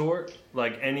any sort?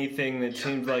 Like anything that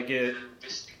seems like it...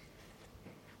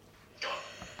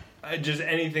 Just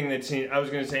anything that seemed... I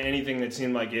was going to say anything that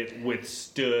seemed like it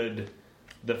withstood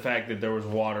the fact that there was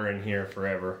water in here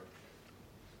forever.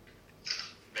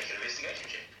 Make an investigation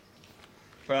check.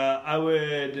 I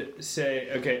would say,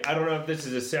 okay, I don't know if this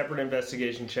is a separate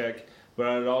investigation check, but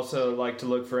I'd also like to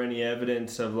look for any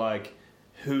evidence of, like,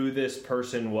 who this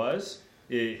person was,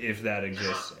 if that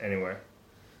exists anywhere.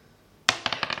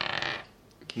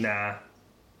 Nah.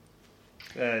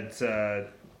 It's,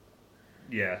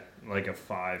 yeah, like a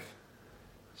 5.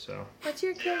 So. What's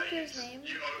your character's name?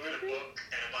 You open a book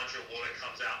and a bunch of water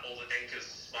comes out. All the ink is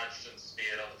smudged and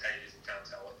smeared on the pages. You can't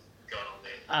tell what's going on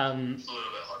there. It's a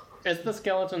little bit hard. Is the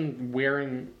skeleton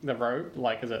wearing the robe?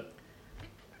 Like, is it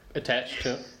attached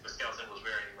to it? The skeleton was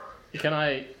wearing the robe. Yeah.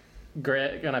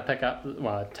 Can I pick up?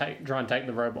 Well, try and take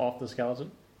the robe off the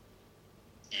skeleton.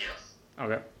 Yes.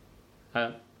 Okay.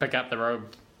 Pick up the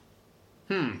robe.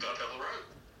 Got a couple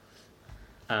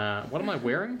robe. What am I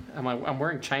wearing? I'm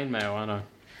wearing chainmail, aren't I?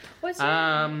 What's your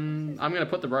I'm gonna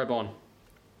put the robe on.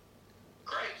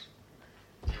 Great.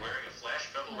 You're wearing a flash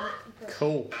purple robe.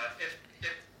 Cool.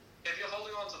 If you're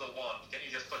holding on to the wand, can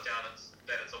you just put down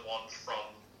that it's a wand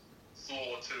from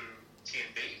floor to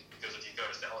 10B? Because if you go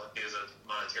to sell it, there's a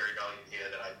monetary value here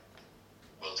that I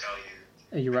will tell you.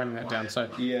 Are you writing that down? So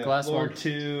Yeah, glass floor wand.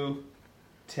 2,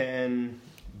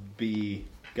 10B.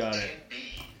 Got it.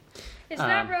 10B. Is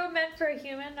that robe meant for a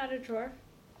human, not a dwarf?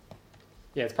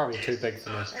 Yeah, it's probably too big for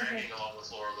So me. it's dragging along the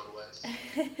floor a little ways.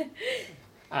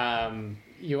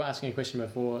 You were asking a question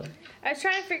before. I was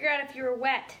trying to figure out if you were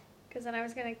wet, because then I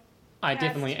was gonna. I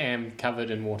definitely am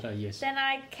covered in water. Yes. Then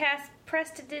I cast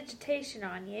prestidigitation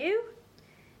on you.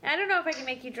 I don't know if I can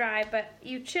make you dry, but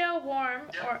you chill,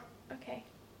 warm, or okay.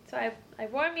 So I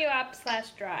warm you up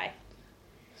 / dry.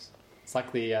 It's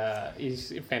like the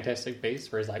he's Fantastic Beasts,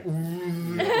 where he's like.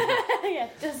 Yeah,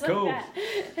 just like Cool. that.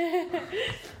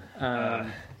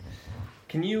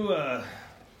 Can you,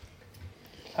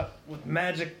 with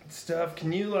magic stuff,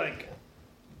 can you, like,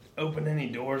 open any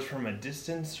doors from a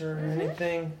distance or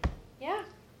anything? Yeah.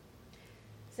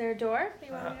 Is there a door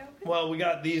you want me to open? Well, we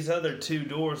got these other 2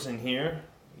 doors in here.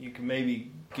 You can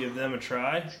maybe give them a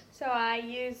try. So I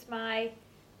use my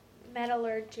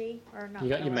metallurgy, or not You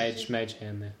got your metallurgy. mage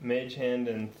hand there. Mage hand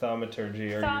and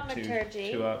thaumaturgy are Thaumaturgy.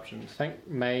 your two options. I think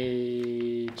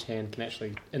mage hand can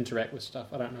actually interact with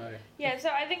stuff. I don't know. Yeah, so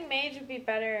I think mage would be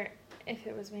better if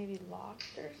it was maybe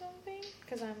locked or something,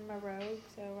 because I'm a rogue,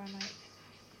 so I might.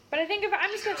 But I think if I'm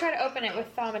just gonna try to open it with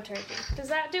thaumaturgy. Does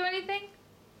that do anything?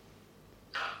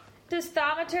 Does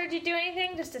thaumaturgy do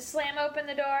anything? Just to slam open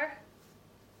the door?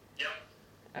 Yep.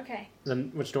 Okay. Then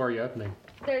which door are you opening?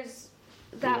 There's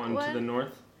The that one to the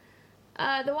north.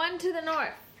 The one to the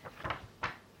north.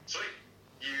 Sweet.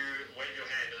 You wave your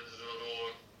hand and the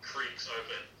door creaks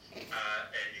open, and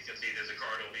you can see there's a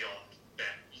corridor beyond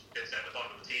that. It's at the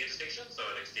bottom of the T intersection, so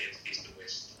it extends east and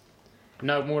west.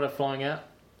 No water flying out?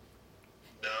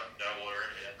 No water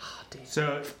in here.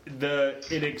 So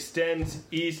it extends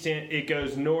east and it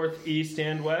goes north, east,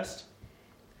 and west.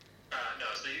 No,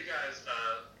 so you guys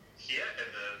are here in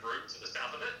the room to the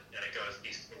south of it, and it goes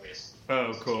east and west.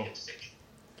 Oh, cool. Let me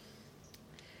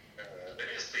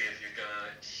just see if you're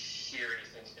gonna hear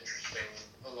anything interesting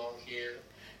along here.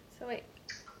 So wait.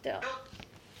 Still.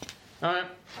 Alright.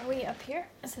 Are we up here?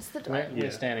 Is this the door? Yeah. We're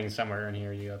standing somewhere in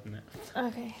here. You open it.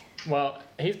 Okay. Well,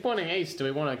 he's pointing east. Do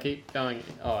we want to keep going?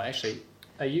 Oh, actually,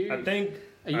 are you? I think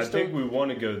Are you still? we want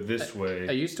to go this Are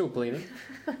way. you still bleeding?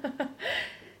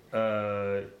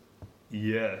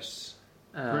 Yes.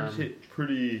 Um,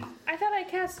 Pretty. I thought I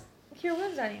cast Cure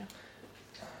Wounds on you.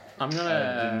 I'm Didn't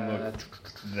gonna. look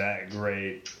that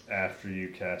great after you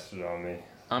cast it on me.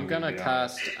 I'm gonna be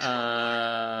cast. DC,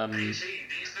 D6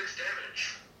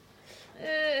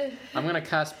 damage. I'm gonna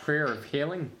cast Prayer of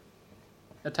Healing.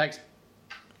 It takes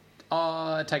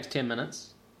 10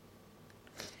 minutes.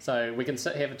 So we can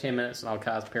sit here for 10 minutes and I'll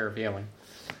cast Prayer of Healing.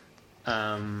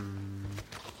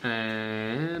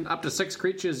 And up to 6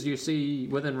 creatures you see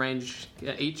within range,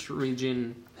 each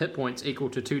regen hit points equal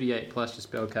to 2d8 plus your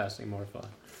spellcasting modifier.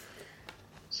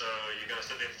 So you're gonna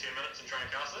sit there for 10 minutes and try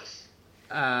and cast this?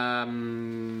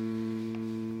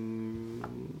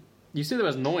 You said there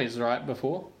was noise, right,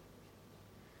 before?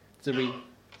 Did we?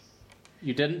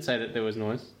 You didn't say that there was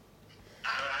noise. I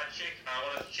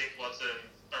wanted to check what's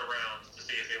around to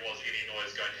see if there was any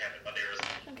noise going to happen, but there isn't.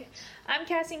 Okay. I'm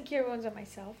casting Cure Wounds on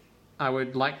myself. I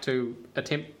would like to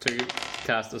attempt to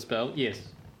cast a spell. Yes.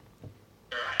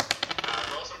 Alright.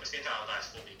 Roll some percentile dice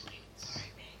for me, please.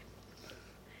 Sorry, babe.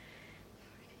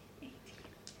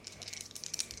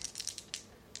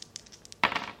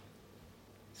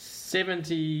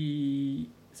 70.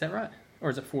 Is that right? Or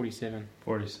is it 47?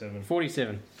 47.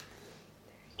 47.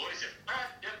 47. Alright,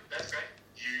 yep, that's great.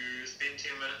 You spend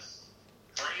 10 minutes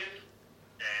praying,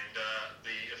 and the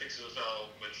effects of the spell,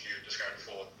 which you described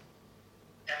before,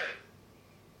 happen.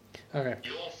 Okay.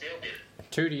 You all feel better.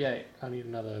 2d8. I need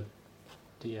another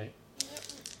d8.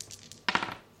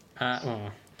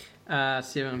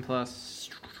 7 plus.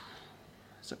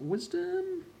 Is it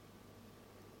wisdom?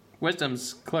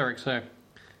 Wisdom's cleric, so.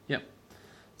 Yep.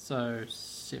 So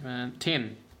 7.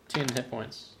 10. 10 hit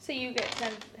points. So you get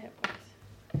 10 hit points.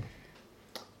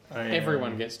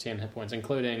 Everyone gets 10 hit points,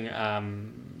 including. I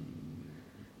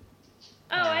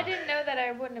didn't know that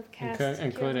I wouldn't have cast Cure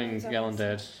including Wounds on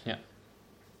Gallandad. myself. Yeah.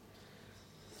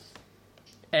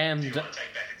 Do And. you want to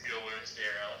take back a few wounds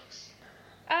there, Alex?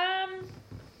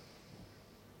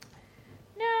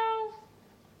 No.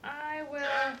 I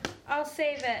will. I'll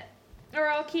save it. Or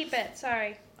I'll keep it.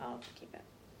 Sorry. I'll keep it.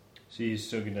 So you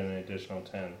still get an additional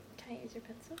 10. Can I use your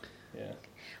pencil? Yeah.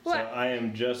 What? So I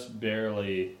am just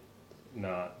barely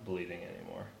not bleeding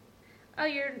anymore. Oh,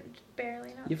 you're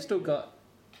barely not. You've still got.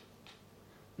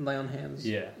 Lay on hands?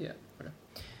 Yeah. Yeah. Okay.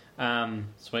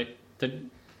 Sweet.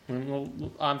 Well,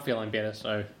 I'm feeling better,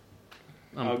 so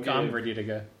I'm ready to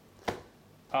go.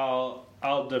 I'll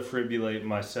defibrillate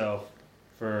myself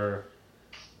for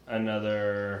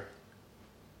another.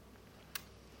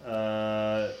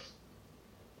 I'll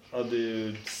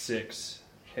do 6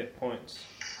 hit points.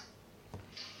 Cool.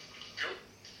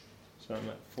 So I'm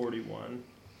at 41.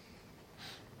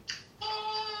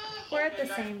 We're at the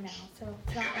same now, so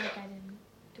it's not like I didn't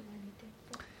do anything.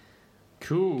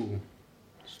 Cool.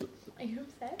 Are you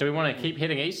upset? Do we want to keep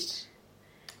heading east?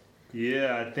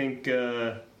 Yeah, I think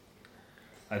it's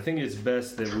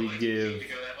best that we give. You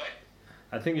go that way?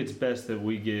 I think it's best that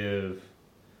we give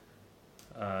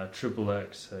Triple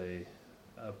X a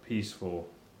peaceful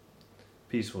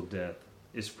death.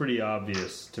 It's pretty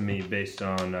obvious to me based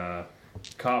on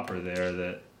copper there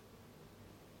that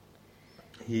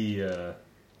he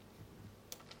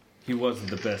wasn't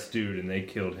the best dude, and they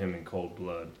killed him in cold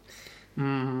blood.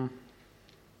 Mm-hmm.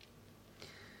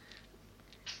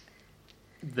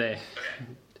 There.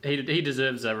 He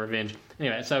deserves a revenge.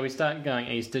 Anyway, so we start going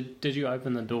east. Did you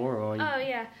open the door or? You... Oh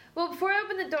yeah. Well, before I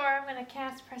open the door, I'm gonna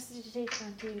cast prestidigitation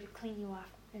on you to clean you off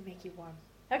and make you warm.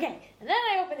 Okay, and then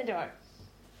I open the door.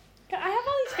 I have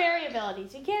all these fairy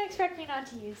abilities. You can't expect me not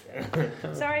to use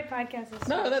them. Sorry, podcast is.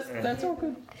 No, that's all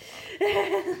good.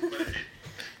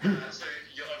 So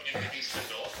you're opening the eastern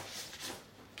door.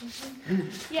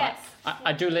 Yes.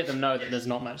 I do let them know that there's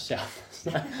not much south.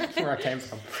 That's where I came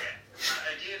from.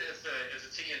 Again, it's a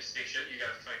T intersection. You guys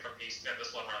are coming from east, and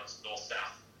this one runs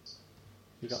north-south.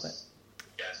 You got that?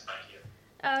 Yeah, it's back here.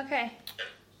 Okay.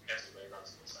 That's the way it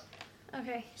runs north-south.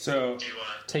 Okay. So Do you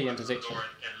want T to open the intersection. door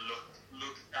and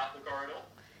look out the corridor?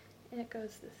 And it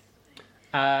goes this.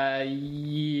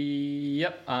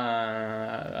 Yep.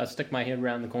 I stick my head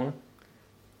around the corner.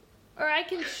 Or I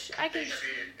can. Are you happy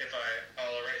if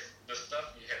I'll erase this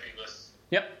stuff? You happy with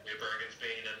Yep. where Bergen's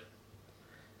been and...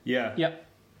 yeah, Yep.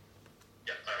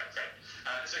 Yep, alright, great.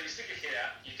 So you stick your head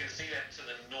out, you can see that to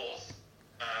the north,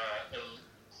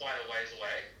 quite a ways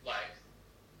away, like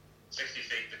 60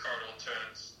 feet, the corridor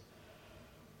turns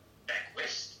back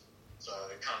west, so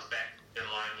it comes back in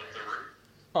line with the route.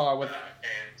 Oh, with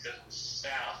And to the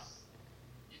south,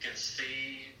 you can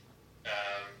see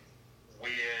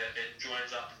where it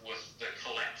joins up with the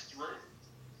collapsed room.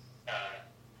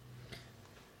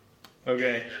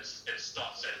 okay. And it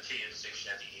stops at a T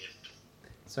intersection at the end.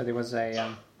 so there was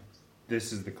a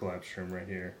This is the collapse room right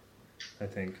here, I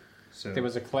think. So there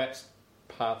was a collapsed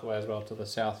pathway as well to the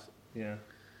southeast. yeah.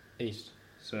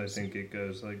 So I think it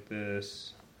goes like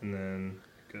this, and then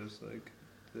it goes like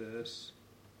this,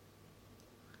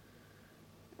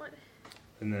 What?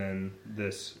 and then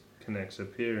this connects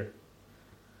up here.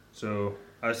 So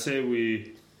I say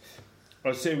we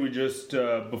just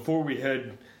before we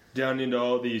head down into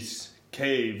all these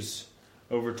caves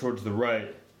over towards the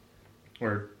right,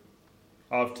 or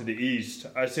off to the east,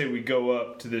 I say we go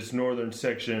up to this northern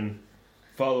section,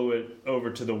 follow it over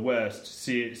to the west,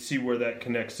 see where that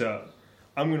connects up.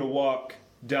 I'm going to walk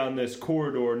down this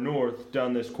corridor, north,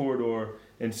 down this corridor,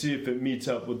 and see if it meets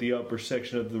up with the upper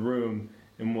section of the room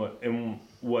and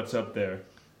what's up there.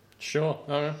 Sure.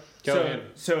 Okay. Go ahead.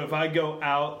 So if I go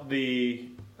out the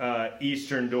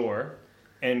eastern door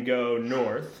and go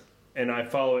north, and I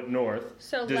follow it north,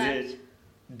 So does left.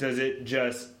 does it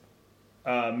just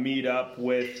meet up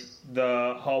with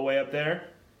the hallway up there?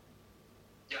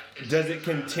 Yeah. Does it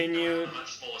continue? On a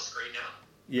much smaller screen now.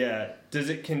 Yeah. Does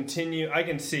it continue? I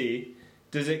can see.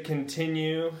 Does it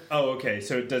continue? Oh, okay.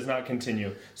 So it does not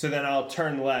continue. So then I'll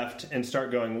turn left and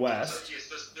start going west. So yes,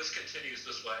 this continues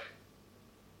this way.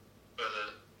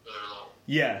 Further along.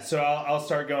 Yeah. So I'll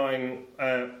start going.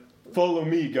 Follow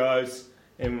me, guys,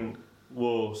 and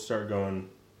we'll start going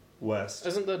west.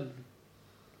 Isn't the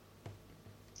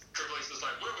Triple X is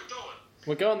like, where are we going?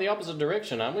 we're going the opposite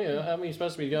direction, aren't we? Aren't we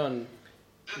supposed to be going?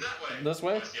 Then that way. This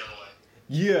way? That's the other way.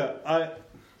 Yeah,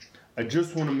 I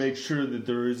just want to make sure that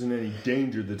there isn't any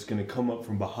danger that's going to come up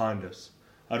from behind us.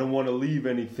 I don't want to leave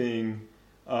anything.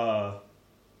 I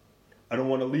don't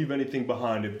want to leave anything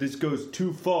behind. If this goes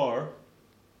too far,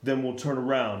 then we'll turn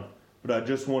around. But I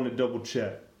just want to double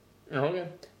check. Okay.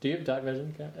 Do you have dark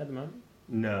vision at the moment?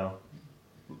 No,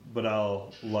 but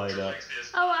I'll light Triple up. X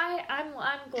is. Oh,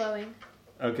 I'm glowing.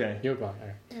 Okay. You're going.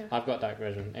 Okay. Yeah. I've got dark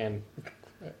vision, and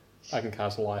I can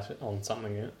cast light on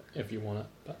something if you want it.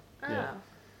 But Oh. Yeah.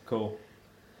 Cool.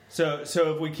 So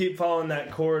if we keep following that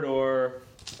corridor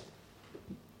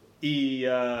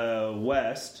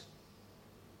west,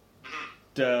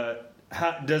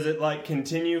 does it like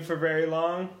continue for very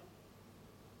long?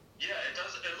 Yeah, it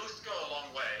does. It looks to go a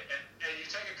long way. And you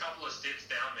take a couple of steps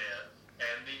down there,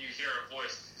 and then you hear a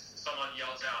voice. Someone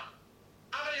yells out,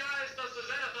 "How many eyes does the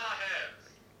Xanathar have?"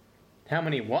 how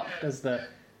many what does the?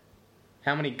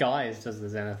 How many guys does the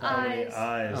Zenith have? How many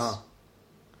Eyes. eyes?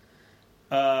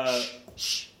 Oh.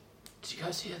 Shh! Did you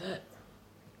guys hear that?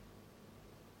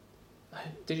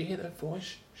 Did you hear that voice?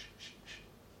 Shh, shh, shh.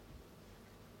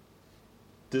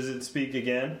 Does it speak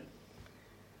again?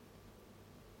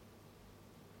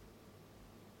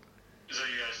 So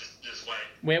you guys just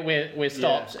wait. We're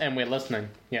stopped and we're listening.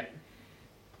 Yeah.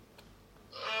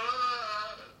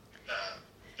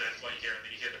 That's what you hear, and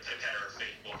then you hear the patter of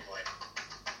feet walking away.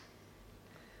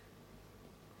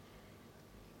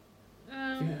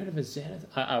 Have you heard of a Xanathar?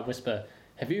 I whisper.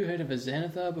 Have you heard of a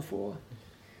Xanathar before?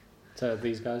 To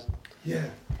these guys. Yeah.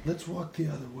 Let's walk the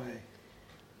other way.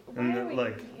 And Why are then, we-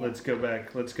 like, yeah. let's go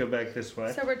back this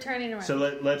way. So we're turning around. So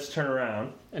let's turn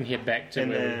around, And head back to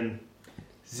and where then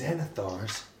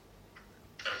Xanathars.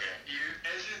 Okay.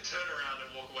 As you turn around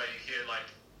and walk away, you hear like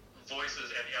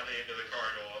voices at the other end of the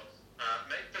corridor.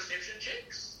 Make perception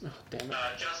checks. Oh, damn it.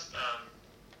 Just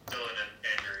Dylan and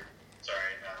Andrew.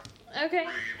 Sorry. Okay.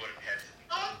 Rue, you would have had.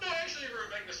 Oh no, actually, Rue,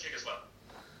 make this check as well.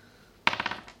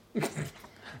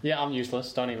 Yeah, I'm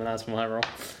useless. Don't even ask for my roll.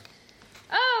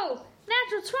 Oh,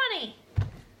 natural 20.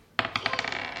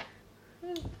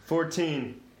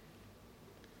 14.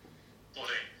 14.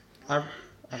 I'm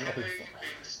Having looking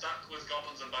been stuck with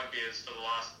goblins and bugbears for the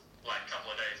last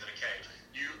couple of days in a cage,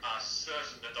 you are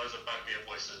certain that those are bugbear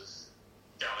voices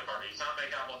down the corridor. You can't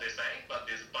make out what they're saying, but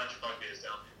there's a bunch of bugbears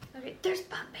down there. Okay, there's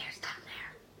bugbears down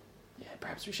there. Yeah,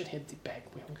 perhaps we should head back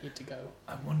where we need to go.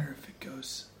 I wonder if it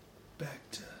goes back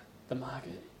to. The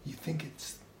market. You think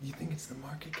it's the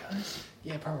market, guys?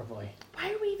 Yeah, probably.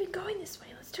 Why are we even going this way?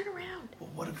 Let's turn around. Well,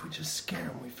 what if we just scare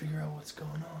them? We figure out what's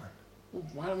going on. Well,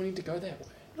 why do we need to go that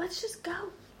way? Let's just go.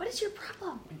 What is your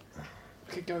problem? We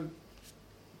could go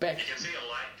back. You can see a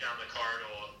light down the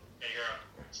corridor, and you go,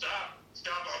 stop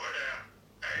over there.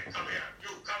 Hey, come here,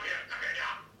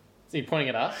 now. Is he pointing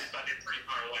at us? But they're pretty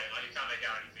far away, like you can't make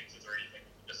out any faces or anything.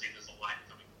 You just see there's a light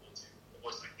coming towards you. The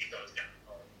voice like echoes down the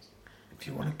corridor. If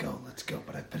you want to go, let's go.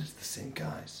 But I bet it's the same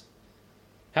guys.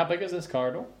 How big is this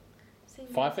corridor? Same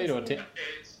 5 feet or guys as 10? who?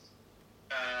 It's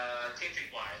 10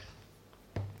 feet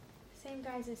wide. Same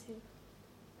guys as who?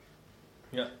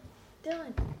 Yeah.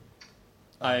 Dylan.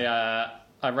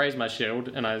 I raise my shield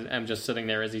and I am just sitting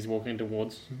there as he's walking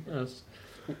towards us,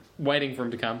 waiting for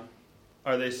him to come.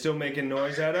 Are they still making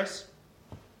noise at us?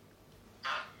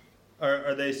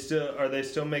 Are they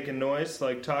still making noise,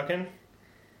 like talking?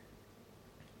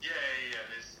 Yeah.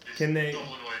 There's Can they-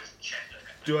 goblin noise chatter.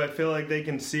 Do I feel like they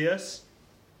can see us?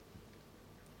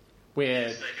 Where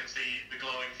Yes, they can see the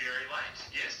glowing fairy light.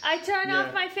 Yes. I turn Yeah.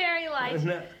 off my fairy light.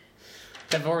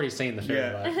 they've already seen the fairy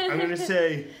Yeah. light. I'm gonna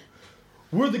say,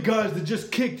 we're the guys that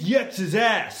just kicked Yex's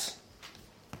ass.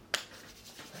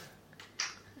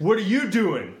 What are you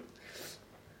doing?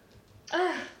 They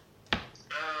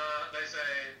say,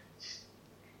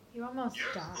 You almost yes,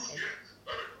 died. do you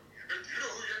know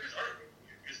who Yex are?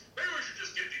 Maybe we should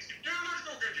just get these things. Yeah, let's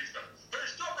go get these guys. Hey,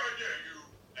 stop right there, you.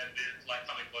 And they're like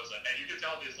coming closer. And you can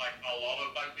tell there's like a lot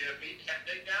of bugbear feet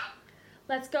happening now.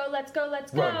 Let's go, let's go,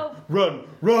 let's Run, go.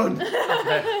 run.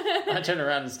 I turn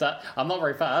around and start. I'm not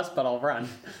very fast, but I'll run.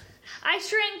 I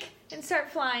shrink and start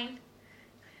flying.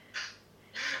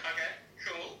 Okay,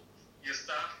 cool. You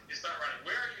start running.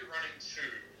 Where are you running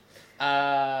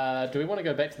to? Do we want to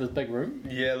go back to this big room?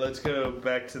 Yeah, let's go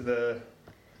back to the.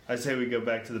 I say we go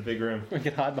back to the big room. We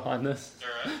can hide behind this.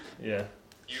 Alright. Yeah.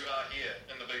 You are here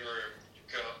in the big room.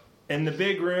 Go. And the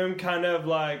big room kind of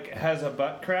like has a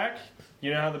butt crack.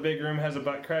 You know how the big room has a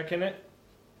butt crack in it?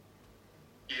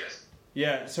 Yes.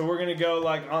 Yeah, so we're gonna go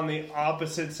like on the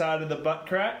opposite side of the butt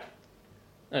crack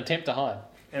An attempt to hide.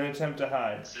 and attempt to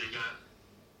hide. So you're gonna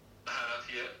hide up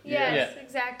here. Yes, Yeah.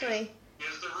 exactly.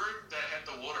 There's the room that had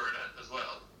the water in it as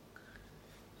well.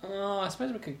 Oh, I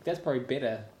suppose we could. That's probably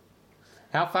better.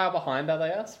 How far behind are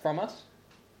they from us?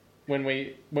 When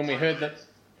we heard that.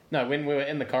 No, when we were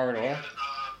in the corridor.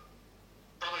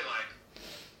 Probably like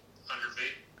 100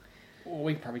 feet. Well,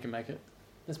 we probably can make it.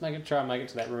 Let's try and make it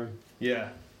to that room. Yeah.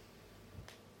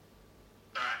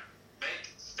 Alright. Make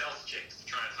stealth checks to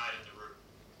try and hide in the room.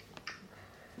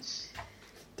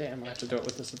 Damn, I have to do it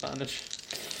with disadvantage.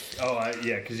 Oh,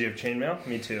 yeah, because you have chainmail?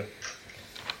 Me too.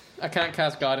 I can't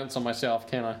cast guidance on myself,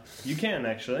 can I? You can,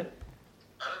 actually.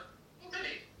 Maybe.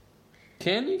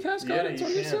 Can you cast Yeah, guidance you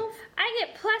on can. yourself? I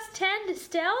get plus 10 to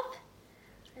stealth.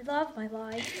 I love my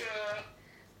life. Yeah.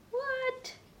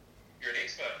 What? You're an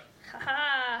expert.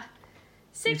 Haha.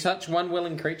 You 6. touch one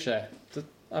willing creature.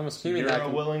 I'm assuming You're I a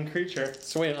can. willing creature.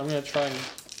 Sweet, I'm going to try and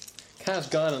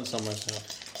cast guidance on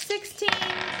myself. 16.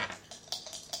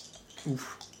 16,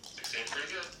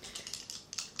 pretty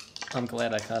good. I'm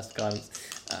glad I cast guidance.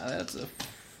 That's a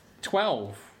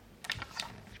 12.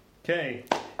 Okay.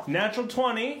 Natural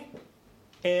 20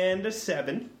 and a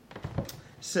 7.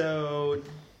 So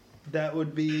that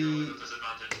would be.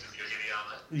 Disadvantage because you're heavy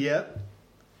armor. Yep.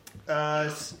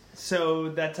 So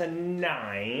that's a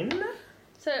 9.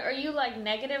 So are you like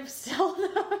negative stealth?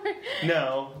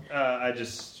 No, I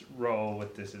just roll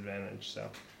with disadvantage, so.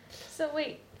 So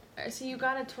wait. So you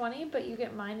got a 20, but you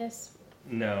get minus.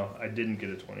 No, I didn't get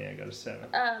a 20, I got a 7.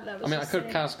 That was I mean, I just could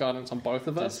saying. cast guidance on both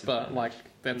of us, but Disadvantage. like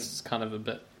that's kind of a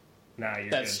bit. Nah, you're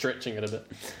That's good. stretching it a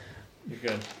bit. You're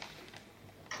good.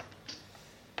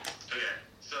 Okay,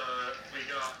 so we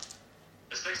got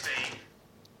a 16.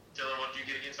 Dylan, what did you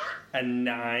get again? Sorry? A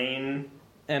 9.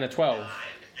 And a 12. 9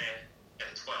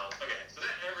 and 12. Okay, so that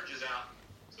averages out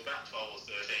to about 12 or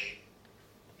 13.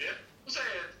 Yeah, we'll say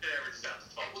it averages out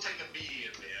to 12. We'll take a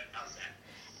median there. How's that?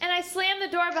 And I slam the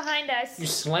door behind us. You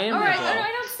slam Or the I door.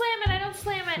 don't slam it. I don't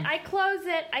slam it. I close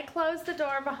it. I close the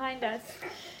door behind us.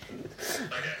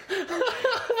 Okay.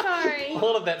 Sorry.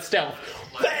 All of that stealth.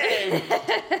 Like,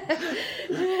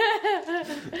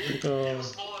 Oh. it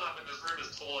was tall enough, and this room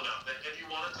is tall enough that if you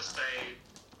wanted to stay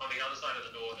on the other side of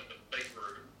the door in the big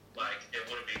room, like, it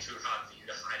wouldn't be too hard for you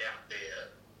to hide out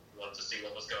there if you wanted to see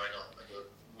what was going on. Like,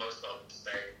 most of them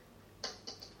stay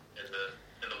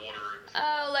in the water room.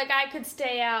 Oh, like I could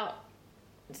stay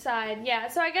outside. Yeah,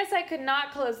 so I guess I could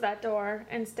not close that door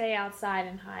and stay outside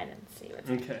and hide and see what's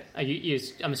Okay.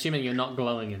 I'm assuming you're not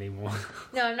glowing anymore.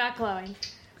 No, I'm not glowing.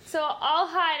 So I'll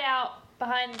hide out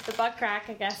behind the bug crack,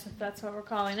 I guess, if that's what we're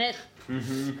calling it,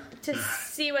 to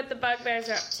see what the bugbears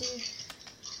are up to.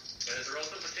 There's roll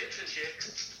some perception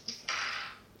checks.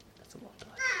 That's a lot.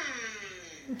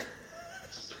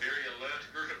 It's a very alert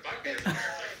group of bugbears,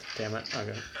 apparently. Damn it.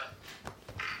 Okay.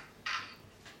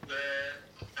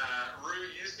 Rue,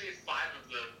 you see 5 of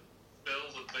them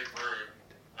fills a big room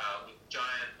with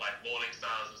giant, like, morning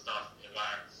stars and stuff. And,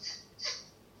 like,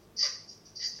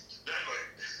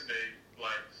 they,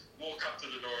 like, walk up to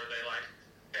the door and they, like,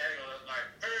 hang on it, like,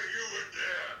 hey, you in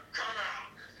there, come out.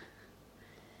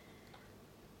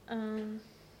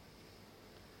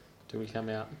 Do we come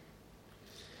out?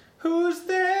 Who's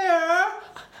there?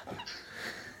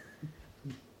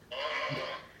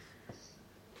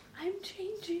 I'm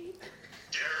changing.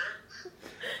 Derek,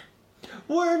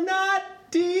 We're not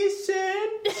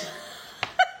decent. make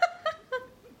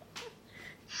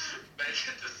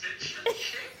a deception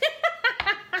check.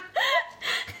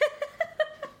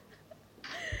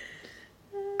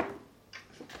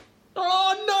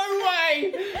 Oh, no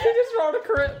way! You just rolled a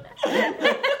crit.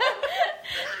 Critical.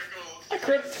 A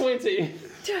crit 20.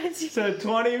 20. So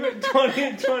 20, 24. Oh,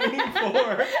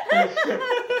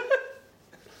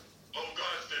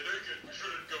 guys, they're naked. We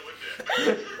shouldn't go in there.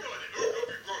 We shouldn't go in there. Don't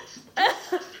be gross.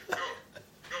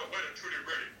 No, wait until they're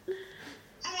ready.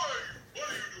 Who are you? What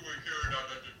are you doing here in our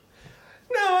dungeon?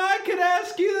 No, I could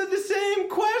ask you the same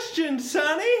question,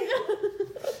 Sonny.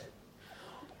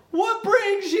 What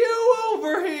brings you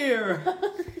over here?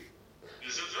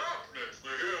 This is darkness.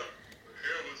 We're here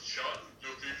with Sean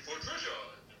looking for treasure.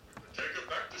 Take it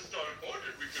back to Starport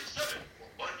and we can sell it for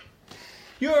money.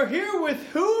 You're here with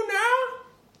who now?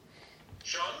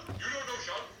 Sean? You don't know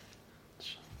Sean?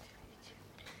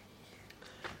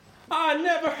 I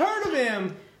never heard of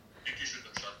him. Think you should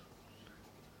know Sean.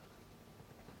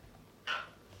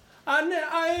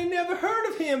 I ain't never heard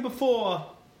of him before.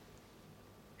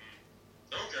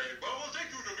 Okay, well, we'll take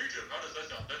you to meet him. How does that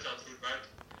sound? That sounds good, right?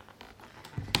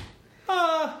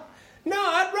 No,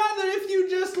 I'd rather if you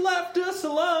just left us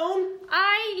alone.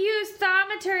 I use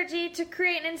thaumaturgy to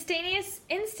create an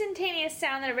instantaneous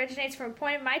sound that originates from a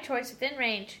point of my choice within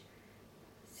range.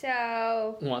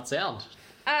 So, What sound?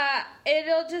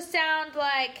 it'll just sound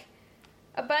like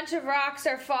a bunch of rocks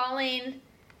are falling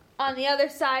on the other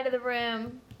side of the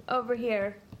room over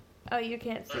here. Oh, you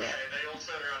can't see Okay, it. they all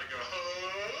turn around and go,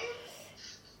 huh?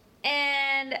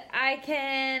 And I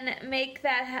can make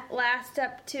that last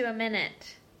up to a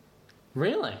minute.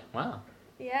 Really? Wow.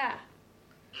 Yeah.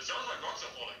 It sounds like rocks are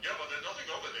falling. Yeah, but there's nothing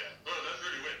over there. Oh, that's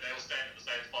really weird. They all stand in the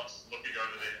same spots looking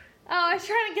over there. Oh, I was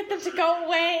trying to get them to go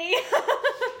away.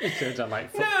 It turns out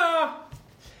like No,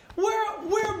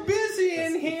 we're busy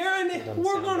in here, and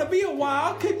we're gonna be a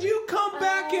while. Could you come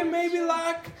back in maybe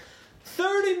like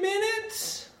 30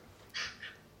 minutes?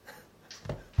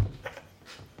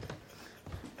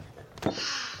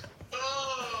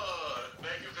 Oh,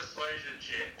 make a persuasion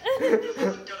check. This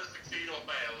isn't gonna succeed or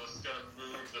fail. This is gonna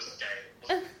move the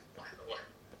scale. By the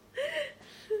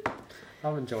way.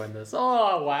 I'm enjoying this.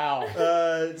 Oh, wow.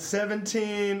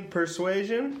 17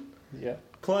 persuasion Yeah.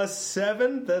 plus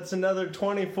 7. That's another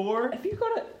 24. Have you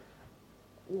got it?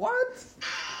 What?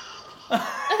 The guy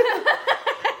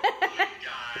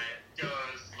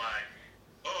goes like,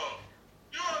 oh,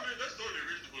 yeah, I mean, that's totally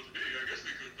reasonable to me. I guess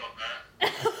we could come back. I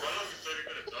love you 30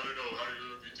 minutes. I don't know how you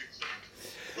think so.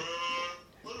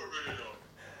 I don't really know.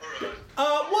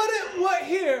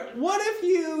 Alright. What if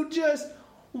you just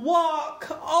walk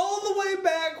all the way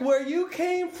back where you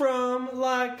came from,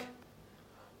 like,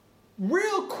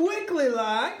 real quickly,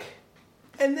 like,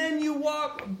 and then you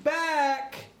walk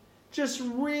back just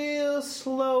real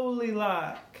slowly,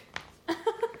 like. That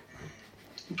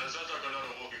sounds like a lot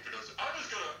of walking for those. I'm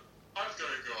just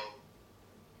gonna go.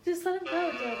 Just let him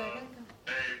go, Dodo. Let him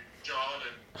go. Hey, John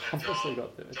and I've also John, got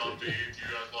the- John B, if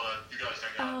you guys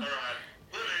hang out. Oh. Alright,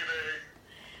 we're leaving.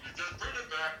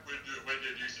 back when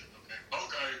they're decent, okay?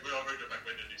 Okay, we'll bring them back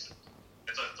when they're decent.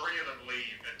 And so 3 of them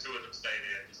leave, and 2 of them stay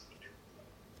there. Just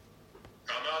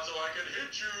come out so I can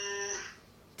hit you.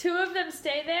 2 of them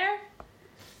stay there?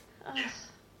 Yes.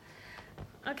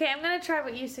 Okay, I'm going to try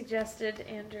what you suggested,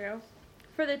 Andrew.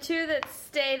 For the 2 that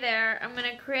stay there, I'm going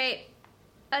to create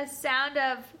a sound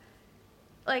of,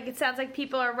 like, it sounds like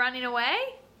people are running away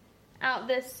out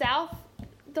this south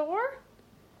door.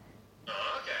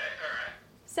 Oh, okay, alright.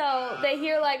 So they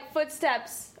hear, like,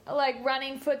 footsteps, like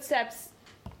running footsteps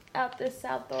out this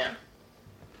south door. Yeah.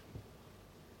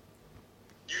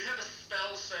 You have a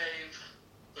spell save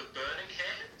for burning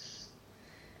hands?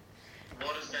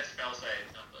 What is that spell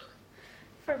save number?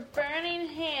 For burning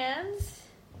hands,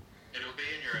 It'll be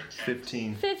in your attack.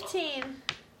 15. 15.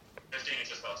 15 is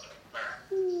your spell save. Alright.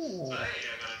 So they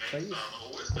are going to make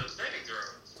some wisdom saving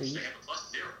throws. Which they have a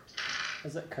 +0.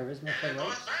 Is it charisma for And both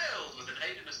those? fails with an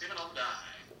 8 and a 7 on the die.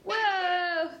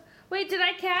 Whoa! Wait, did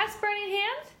I cast burning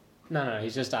hands? No,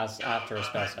 he's just asked after a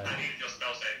spell save. I needed your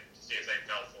spell save to see if they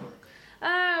fell for it.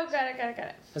 Oh, got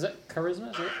it. Is it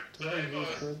charisma? Is it? Alright, Do I use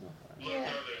charisma? Look, Yeah.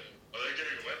 are they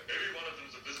getting away? Maybe one of them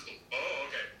is invisible. Oh,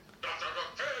 okay. Knock.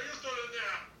 Hey, you stood in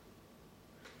there!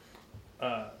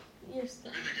 You're I think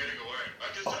they're getting away. I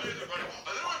can see they're running.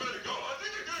 I think we're ready to go. I think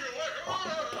they're getting away.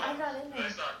 I got in And there.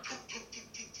 they start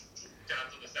down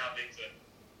to the south exit,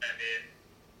 and then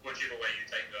whichever way you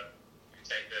take the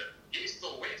east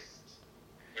or west.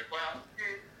 Well,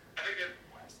 I think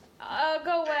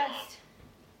Go west.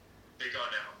 they're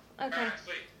gone now. Okay. Alright,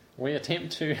 sweet. We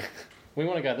attempt to. We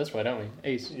want to go this way, don't we?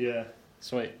 East. Yeah.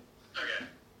 Sweet. Okay.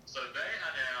 So they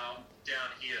are now down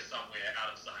here somewhere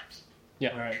out of sight. Yeah.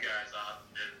 All You right. guys are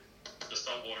in the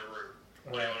saltwater room.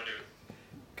 What do you want to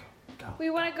do? We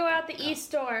want to go out the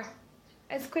east door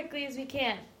as quickly as we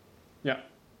can. Yeah.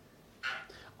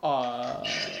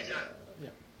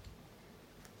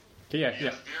 You Yeah.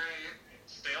 very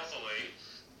stealthily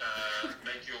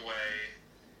make your way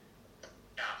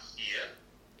out here.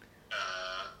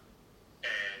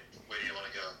 And where do you want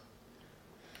to go?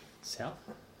 South.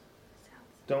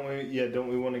 Don't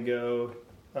we want to go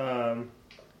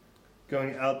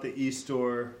going out the east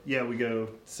door? Yeah, we go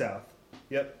south.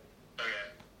 Yep. Okay.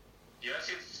 You guys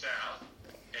head south,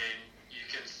 and you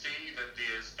can see that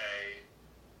there's a.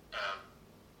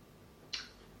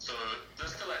 So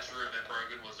this collapsed room that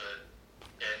Brogan was in,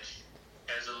 it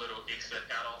has a little exit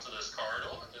out onto this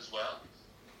corridor as well.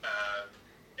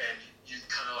 And you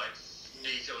kind of like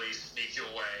sneakily sneak your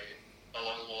way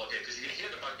along the wall here, because you can hear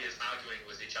the bugbears arguing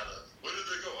with each other. Where did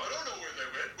they go? I don't know where they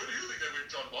went. Where do you think they went,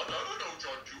 John 1? I don't know,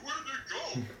 John 2. Where did they go?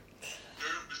 They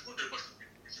must have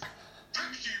been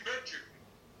Trixie Magic.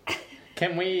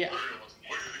 Can we? What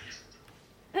do you think you should do?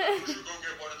 We should go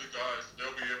get one of the guys.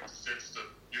 They'll be able to sense them.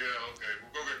 Yeah, okay.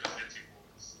 We'll go get the sensing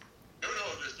boys. No,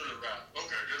 they're still around.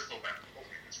 Okay, let's go back.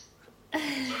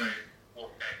 Okay. So they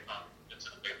walk back up into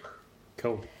the big room.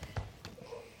 Cool.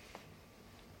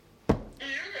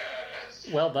 You guys.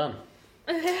 Well done.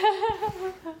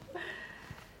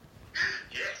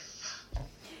 Yes.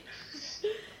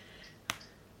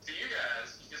 So you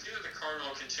guys, you can see that the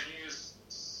corridor continues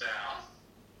south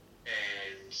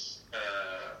and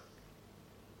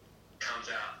comes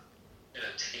out in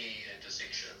a T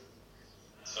intersection.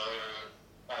 So,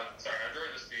 sorry, I'm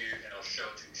drawing this for you and I'll show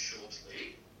it to you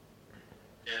shortly.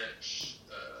 It's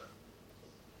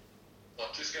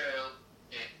not to scale.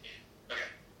 Okay.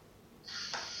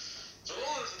 So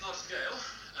all this is not scale.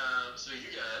 So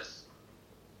you guys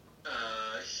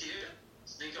here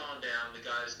sneak on down. The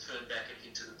guys turn back and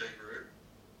into the big room.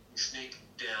 You sneak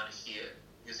down here.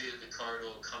 You see that the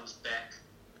corridor comes back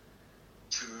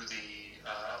to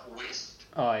the west.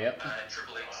 Oh, yep. And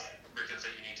Triple X reckons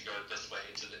that you need to go this way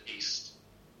to the east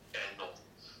and north.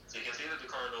 So you can see that the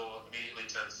corridor immediately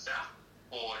turns south,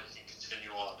 or you can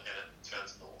continue on and it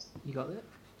turns north. You got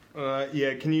that?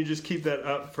 Yeah. Can you just keep that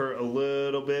up for a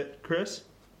little bit, Chris?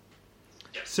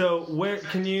 Yep. So where In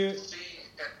fact, can you? see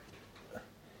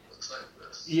looks like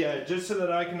this. Yeah, just so that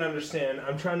I can understand.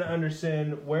 I'm trying to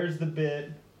understand where's the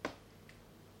bit.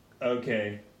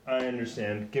 Okay, I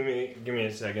understand. Give me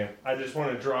a second. I just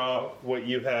want to draw what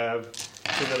you have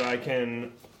so that I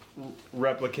can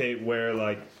replicate where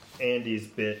like Andy's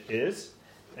bit is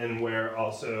and where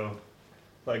also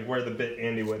like where the bit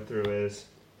Andy went through is.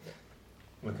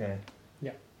 Okay.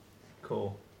 Yeah.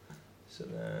 Cool. So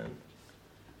then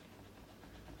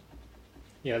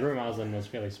Yeah, the room I was in was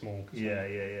fairly small. yeah.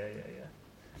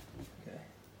 Okay.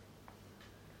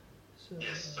 So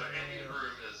Yes, so Andy's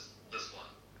room is this one,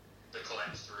 the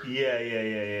collapsed room.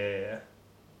 Yeah.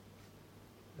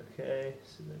 Okay,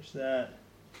 so there's that.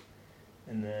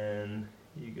 And then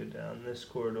You go down this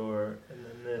corridor, and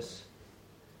then this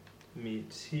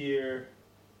meets here.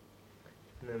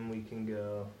 And then we can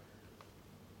go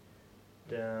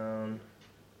down,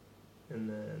 and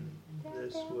then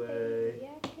this way,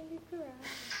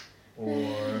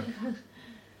 or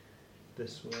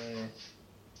this way,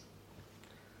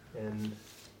 and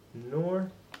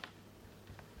north,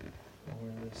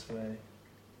 or this way,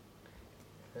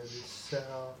 and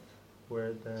south, where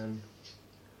it then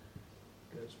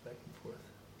goes back and forth.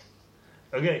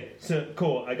 Okay, so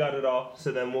cool, I got it all.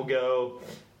 So then we'll go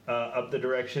up the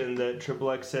direction that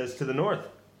Triple X says to the north.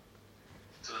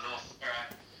 To the north.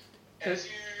 Alright. As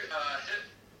you hit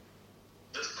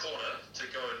this corner to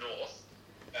go north,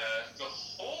 the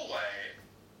hallway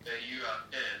that you are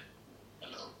in.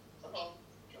 Hello. Come on.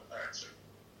 Alright, so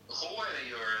the hallway that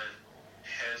you're in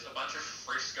has a bunch of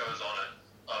frescoes on it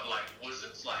of like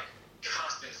wizards like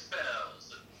casting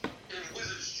spells and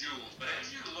wizards' jewels. But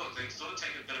as you look, they sort of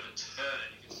take a bit of a turn,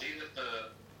 and you can see that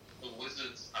the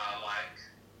wizards are like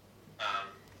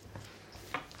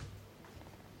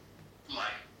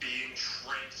being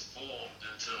transformed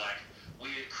into like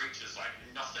weird creatures like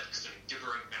Nothics and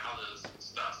gibbering mouthers and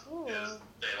stuff. Ooh. As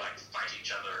they like fight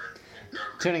each other and go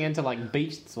Turning into like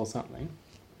beasts or something.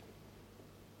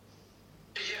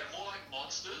 Yeah, more like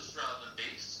monsters rather than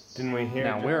beasts. Didn't we hear?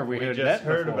 Now, where have we heard just that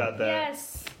heard before? about that.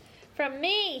 Yes, from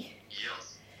me.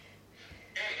 Yes.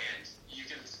 And you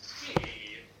can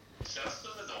see just to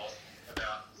the north,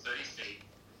 about 30 feet,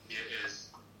 there is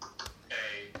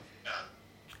an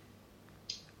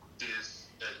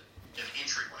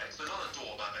entryway. So not a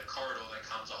door, but a corridor that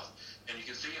comes off. And you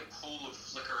can see a pool of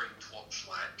flickering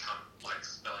torchlight come like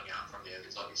spilling out from there.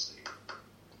 There's obviously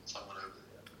someone over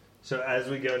there. So as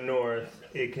we go north,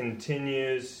 it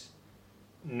continues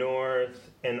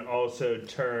north and also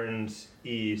turns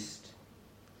east.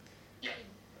 Yeah.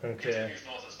 Okay. Continues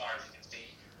north as far as you can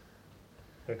see.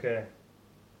 Okay.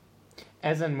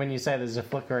 As in, when you say there's a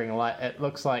flickering light, it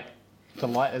looks like the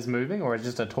light is moving, or it's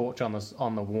just a torch on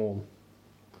the wall.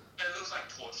 It looks like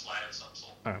torchlight of some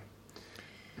sort.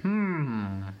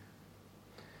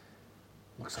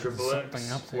 Looks like Triple there's something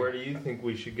X, up there. where do you think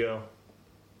we should go?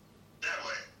 That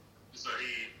way. So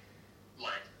he,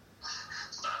 like,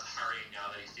 starts hurrying now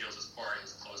that he feels his quarry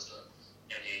is closer,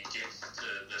 and he gets to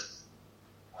this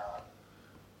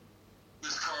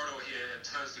this corridor here and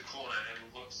turns the corner and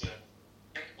he looks at.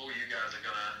 I think all you guys are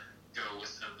gonna go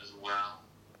with him as well.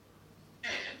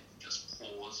 And just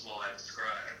pause while I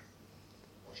describe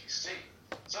what you see.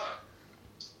 So,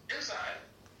 inside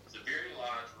is a very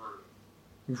large room.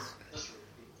 This room.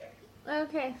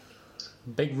 Okay.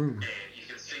 Big room. And you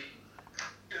can see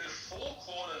in the four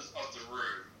corners of the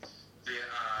room there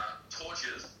are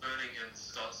torches burning in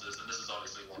sconces, and this is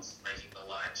obviously what's making the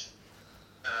light.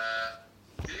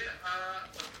 There are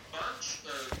a bunch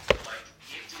of like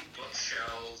empty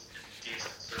bookshelves and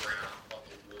desks around on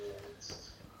the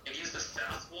walls. Against the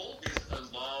south wall, there's a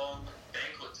long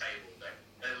banquet table that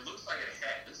it looks like it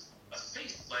has a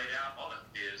feast laid out on it.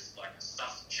 There's like a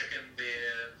stuffed chicken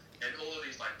there, and all of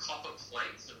these like copper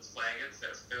plates and flagons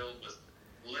that are filled with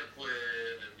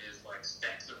liquid, and there's like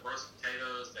stacks of roast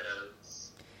potatoes that are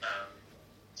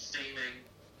steaming.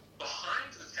 Behind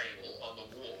the table on the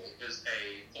wall is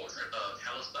a portrait of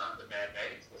Halistar, the Mad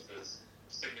Mage, with his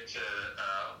signature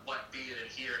white beard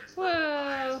and hair and his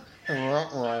Whoa.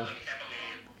 smiling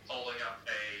happily, holding up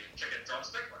a chicken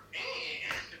drumstick, like,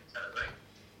 kind of thing.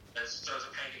 And so it's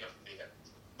a painting of him there.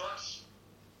 But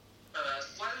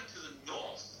slightly to the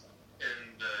north,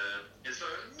 so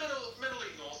middle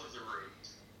north of the room,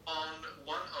 on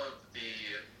one of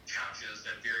the couches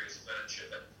and various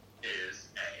furniture is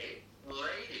a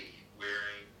lady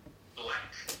wearing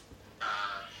black,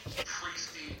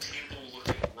 priesty,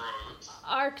 temple-looking robes.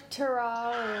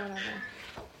 Arcturol.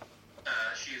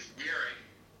 She is wearing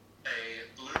a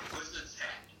blue wizard's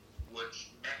hat, which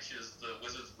matches the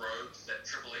wizard's robes that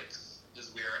Triple X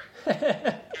is wearing. And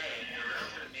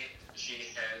around her neck,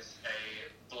 she has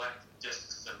a black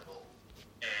disc symbol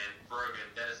and brogan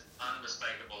that is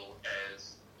unmistakable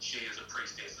as she is a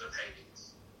priestess of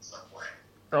Hades in some way.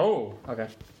 Oh, okay.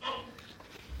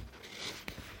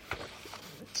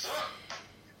 So,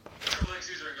 Triple X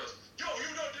sees her and goes, "Yo,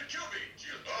 you not to kill me!" She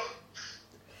goes, "Oh."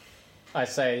 I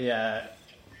say,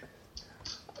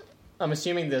 I'm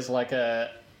assuming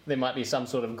there might be some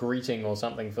sort of greeting or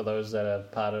something for those that are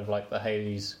part of like the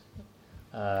Hades.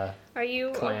 Are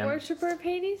you Clan. a worshipper of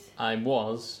Hades? I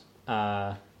was,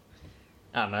 I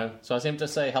don't know. So I seem to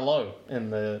say hello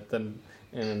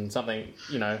in something,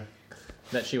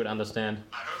 that she would understand.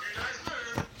 "I hope you guys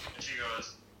learn." And she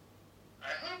goes, "I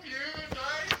hope you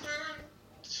guys learn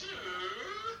too.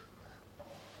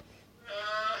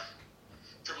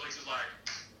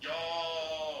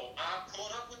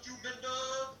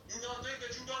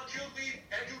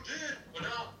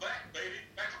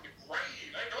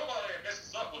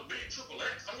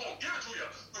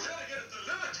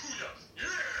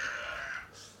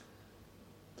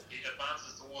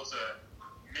 water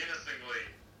menacingly.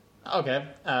 Okay.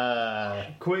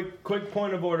 Quick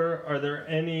point of order. Are there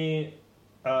any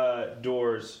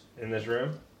doors in this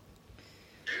room?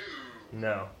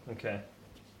 No. Okay.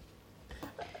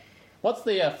 What's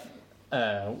the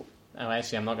oh,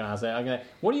 actually, I'm not going to ask that. I'm gonna.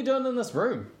 What are you doing in this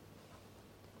room?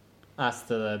 Asked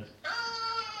the. And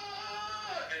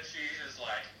she is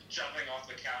like jumping off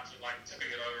the couch and like tipping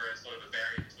it over as sort of a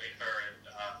barrier between her and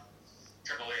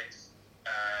Triple X.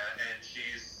 And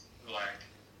she's like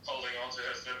holding onto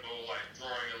her symbol, like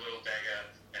drawing a little dagger,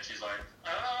 and she's like,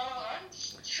 I'm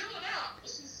just chilling out.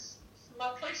 This is my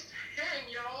place to hang,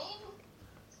 y'all.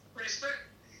 Pretty sick.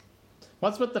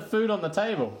 What's with the food on the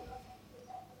table?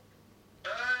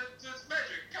 It's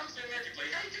magic. Comes in magically.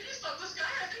 Hey, can you stop this guy?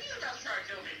 I think he's about to try and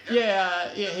kill me. Yeah,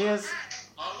 he is.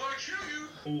 I'm gonna kill you.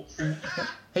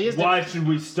 He is. Why should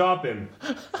we stop him?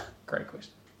 Great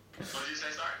question. What did you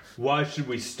say, sorry? Why should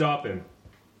we stop him?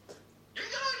 You're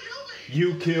gonna kill me.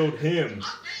 You killed him.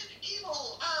 I'm being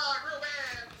evil. Real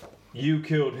bad. You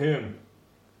killed him.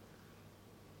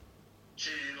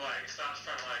 She like starts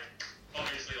trying to like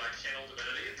obviously like channel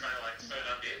divinity and trying to like turn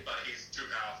up it, but he's too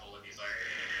powerful and he's like,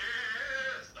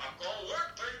 it's not gonna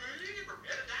work, baby.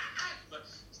 Prepare to die.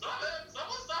 Stop him.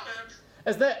 Someone stop him.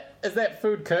 Is that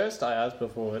food cursed? I asked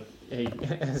before.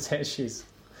 As she's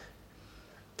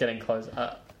getting close.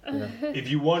 Yeah. If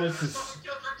you want us to.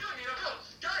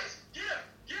 Guys, get him.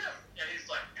 And he's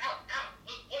like, out.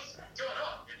 What's going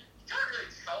on? And you can't really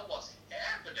tell what's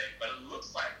happening, but it looks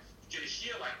like you can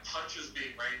hear like punches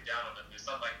being rained down on him. There's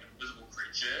some like invisible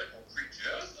creature or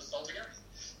creatures assaulting him.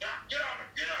 Get on him.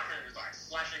 And he's like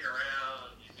slashing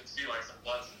around. You can see like some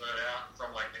blood spurt out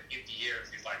from like the empty ears.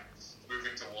 He's like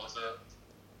moving towards her.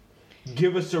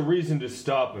 Give us a reason to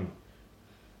stop him.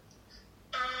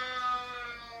 I'll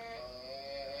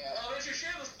let you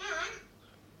share this food.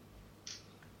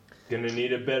 Gonna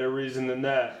need a better reason than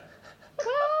that. She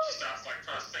starts like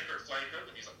trying to sacred flame him,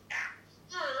 and he's like,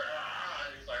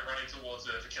 and he's like running towards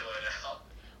her to kill her now.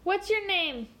 What's your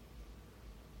name?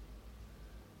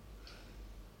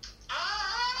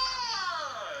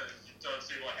 You don't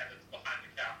see what happens behind the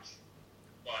couch,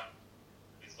 but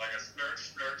it's like a splurge.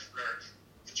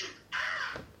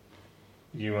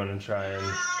 You want to try and.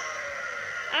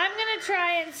 I'm gonna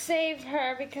try and save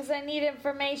her because I need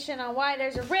information on why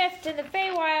there's a rift in the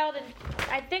Feywild, and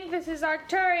I think this is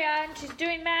Arturia, and she's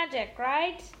doing magic,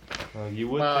 right? Well, you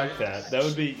would think that. That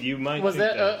would be. You might. Was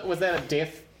think that was that a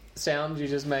death sound you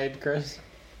just made, Chris?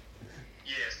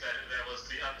 Yes, that was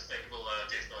the unmistakable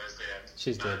death noise there.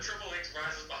 She's dead. Triple X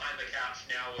rises behind the couch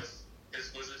now with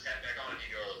his wizard's hat back on, and he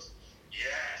goes,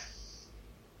 "Yes,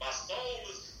 my soul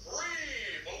is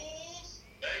free, fools.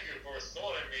 Thank you for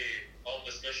escorting me on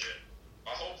this mission. I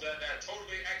hope that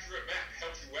totally accurate map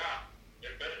helps you out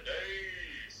in better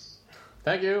days.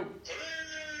 Thank you.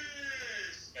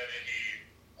 Please!" And then he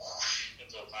whoosh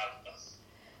into a cloud of dust.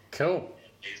 Cool. And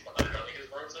he's behind running his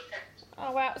robes and hat.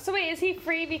 Oh wow. So wait, is he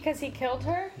free because he killed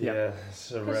her? Yeah,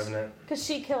 it's a revenant. Because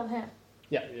she killed him.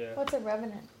 Yeah. What's a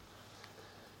revenant?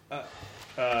 I'll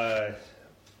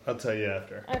tell you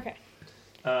after. Okay.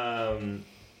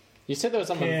 You said there were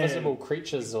some invisible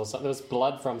creatures or something. There was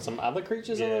blood from some other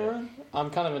creatures in the Yeah. room. I'm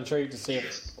kind of intrigued to see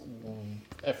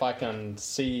if I can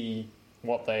see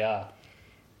what they are.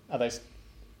 Are they?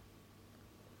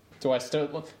 Do I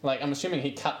still like? I'm assuming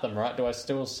he cut them, right? Do I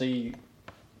still see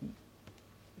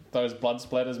those blood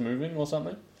splatters moving or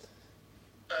something?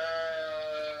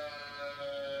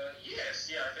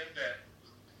 Yes, I think that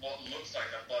what looks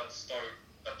like a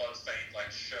blood-stained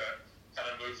like shirt kind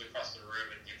of moves across the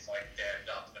room and gets like dabbed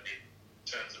up and then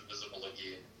turns invisible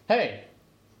again. Hey,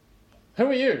 who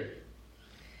are you?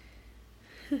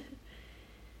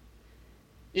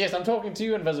 Yes, I'm talking to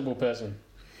you, invisible person.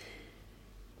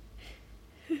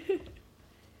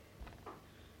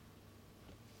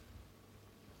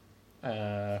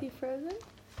 Is he frozen?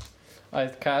 I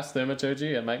cast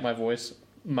Thaumaturgy and make my voice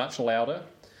much louder.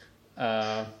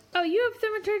 Oh, you have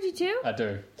thaumaturgy too? I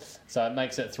do. So it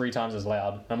makes it 3 times as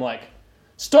loud. I'm like,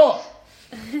 stop!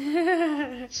 Stop! He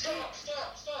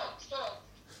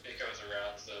goes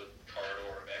around the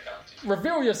corridor and back up to you.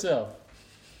 Reveal yourself!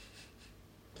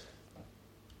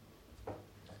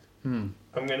 I'm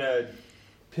gonna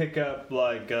pick up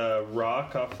like a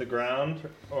rock off the ground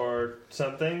or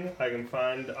something I can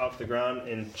find off the ground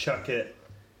and chuck it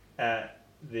at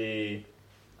the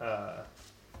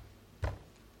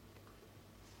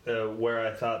where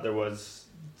I thought there was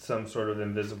some sort of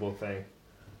invisible thing.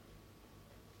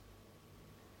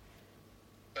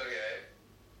 Okay.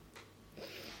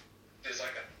 There's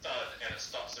like a thud and it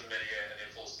stops in midair and then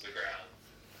falls to the ground.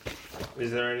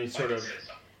 Is there any sort of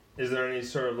Is there any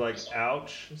sort of like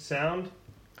ouch sound?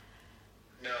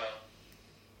 No.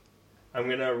 I'm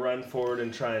gonna run forward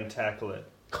and try and tackle it.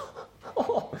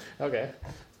 Okay.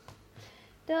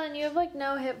 Dylan, you have like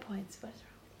no hit points. What's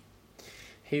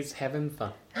He's having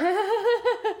fun. You run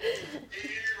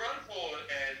forward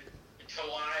and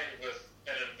collide with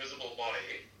an invisible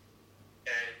body,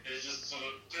 and it's just sort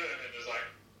of and there's like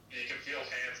you can feel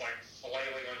hands like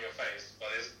flailing on your face,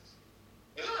 but there's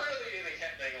not really anything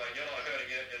happening. Like you're not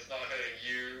hurting it, it's not hurting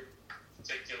you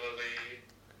particularly.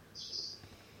 It's just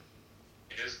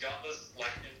you just got this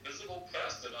like invisible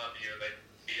person under you. They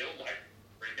feel like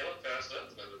regular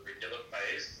persons with a regular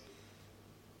face.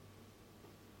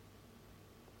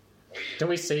 Weird. Do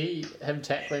we see him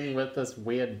tackling with this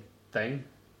weird thing?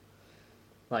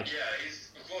 Like, Yeah,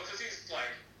 because he's like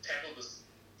tackled this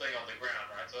thing on the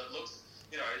ground, right? So it looks,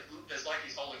 it's like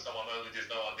he's holding someone, only there's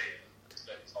no one there.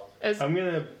 Instead he's holding. is... I'm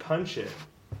gonna punch it.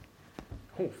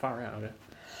 Oh, far out, okay.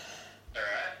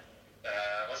 Alright.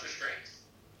 What's your strength?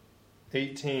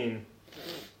 18.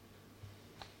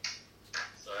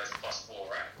 So that's +4,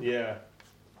 right? Yeah.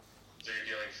 So you're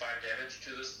dealing 5 damage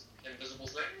to this invisible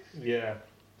thing? Yeah.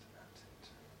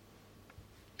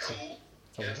 Cool.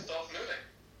 It stops moving.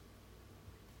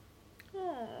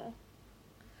 Oh.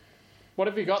 What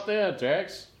have you got there,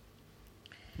 Jax?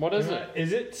 What is it?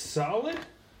 Is it solid?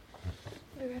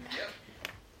 Be right back. Yep.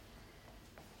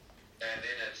 And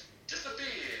then it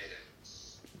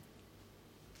disappears.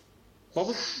 What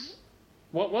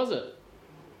was it?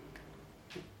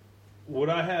 Would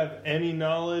I have any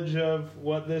knowledge of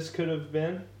what this could have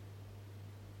been?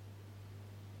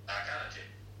 Arcana check.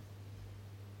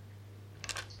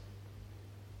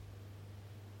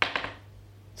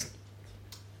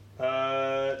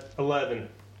 11.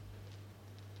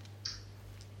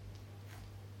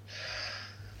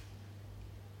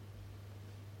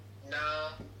 No.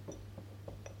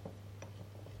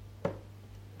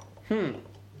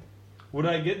 Would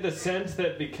I get the sense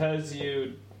that because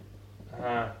you...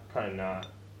 probably not.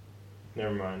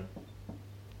 Never mind.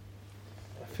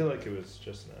 I feel like it was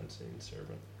just an unseen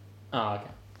servant. Oh, okay.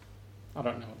 I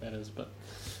don't know what that is, but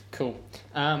cool.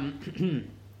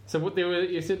 So what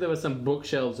you said there were some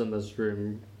bookshelves in this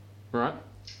room, right? I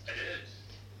did.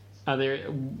 Are there...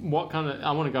 What kind of...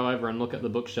 I want to go over and look at the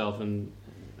bookshelf and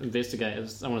investigate. I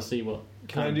want to see what...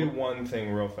 Can I do one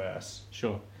thing real fast?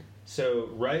 Sure. So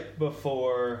right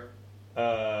before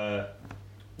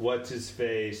what's his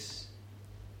face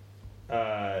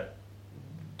turned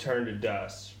to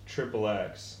dust, Triple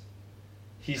X,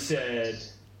 he said,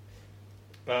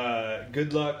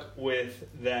 "Good luck with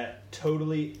that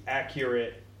totally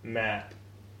accurate map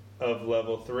of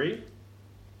level 3.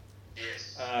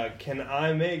 Yes. Can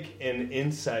I make an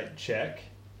insight check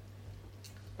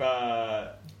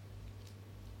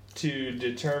to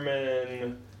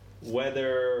determine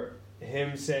whether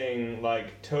him saying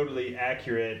like totally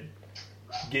accurate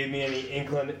gave me any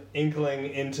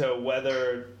inkling into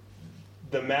whether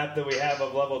the map that we have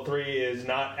of level 3 is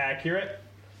not accurate?"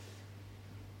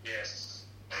 Yes.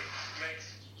 Make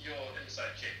your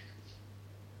insight check.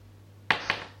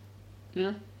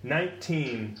 Yeah.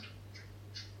 19.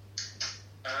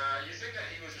 You think that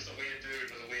he was just a weird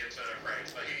dude with a weird turn of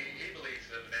phrase, but he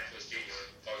believed that the map was genuine,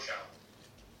 faux show.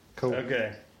 Cool.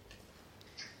 Okay.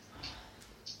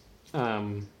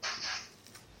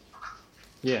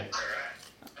 Yeah.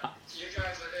 Alright. You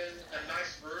guys are in a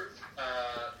nice room.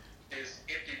 There's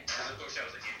empty, the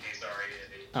bookshelves are empty, sorry,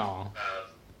 Andy. Oh.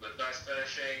 With nice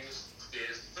furnishings.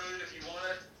 There's food if you want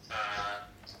it.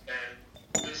 And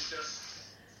it's just,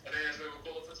 I think that's what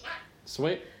we'll call it for tonight.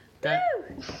 Sweet. Okay.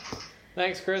 Woo!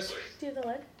 Thanks, Chris. Sweet. Do the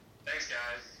lid. Thanks,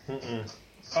 guys.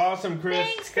 Awesome, Chris.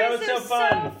 Thanks, That Chris. was It so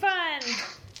fun. fun.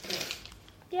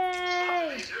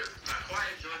 Yay! Me too. I quite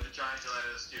enjoyed the giant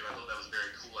gelatinous cube. I thought that was a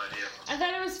very cool idea. I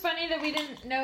thought it was funny that we didn't know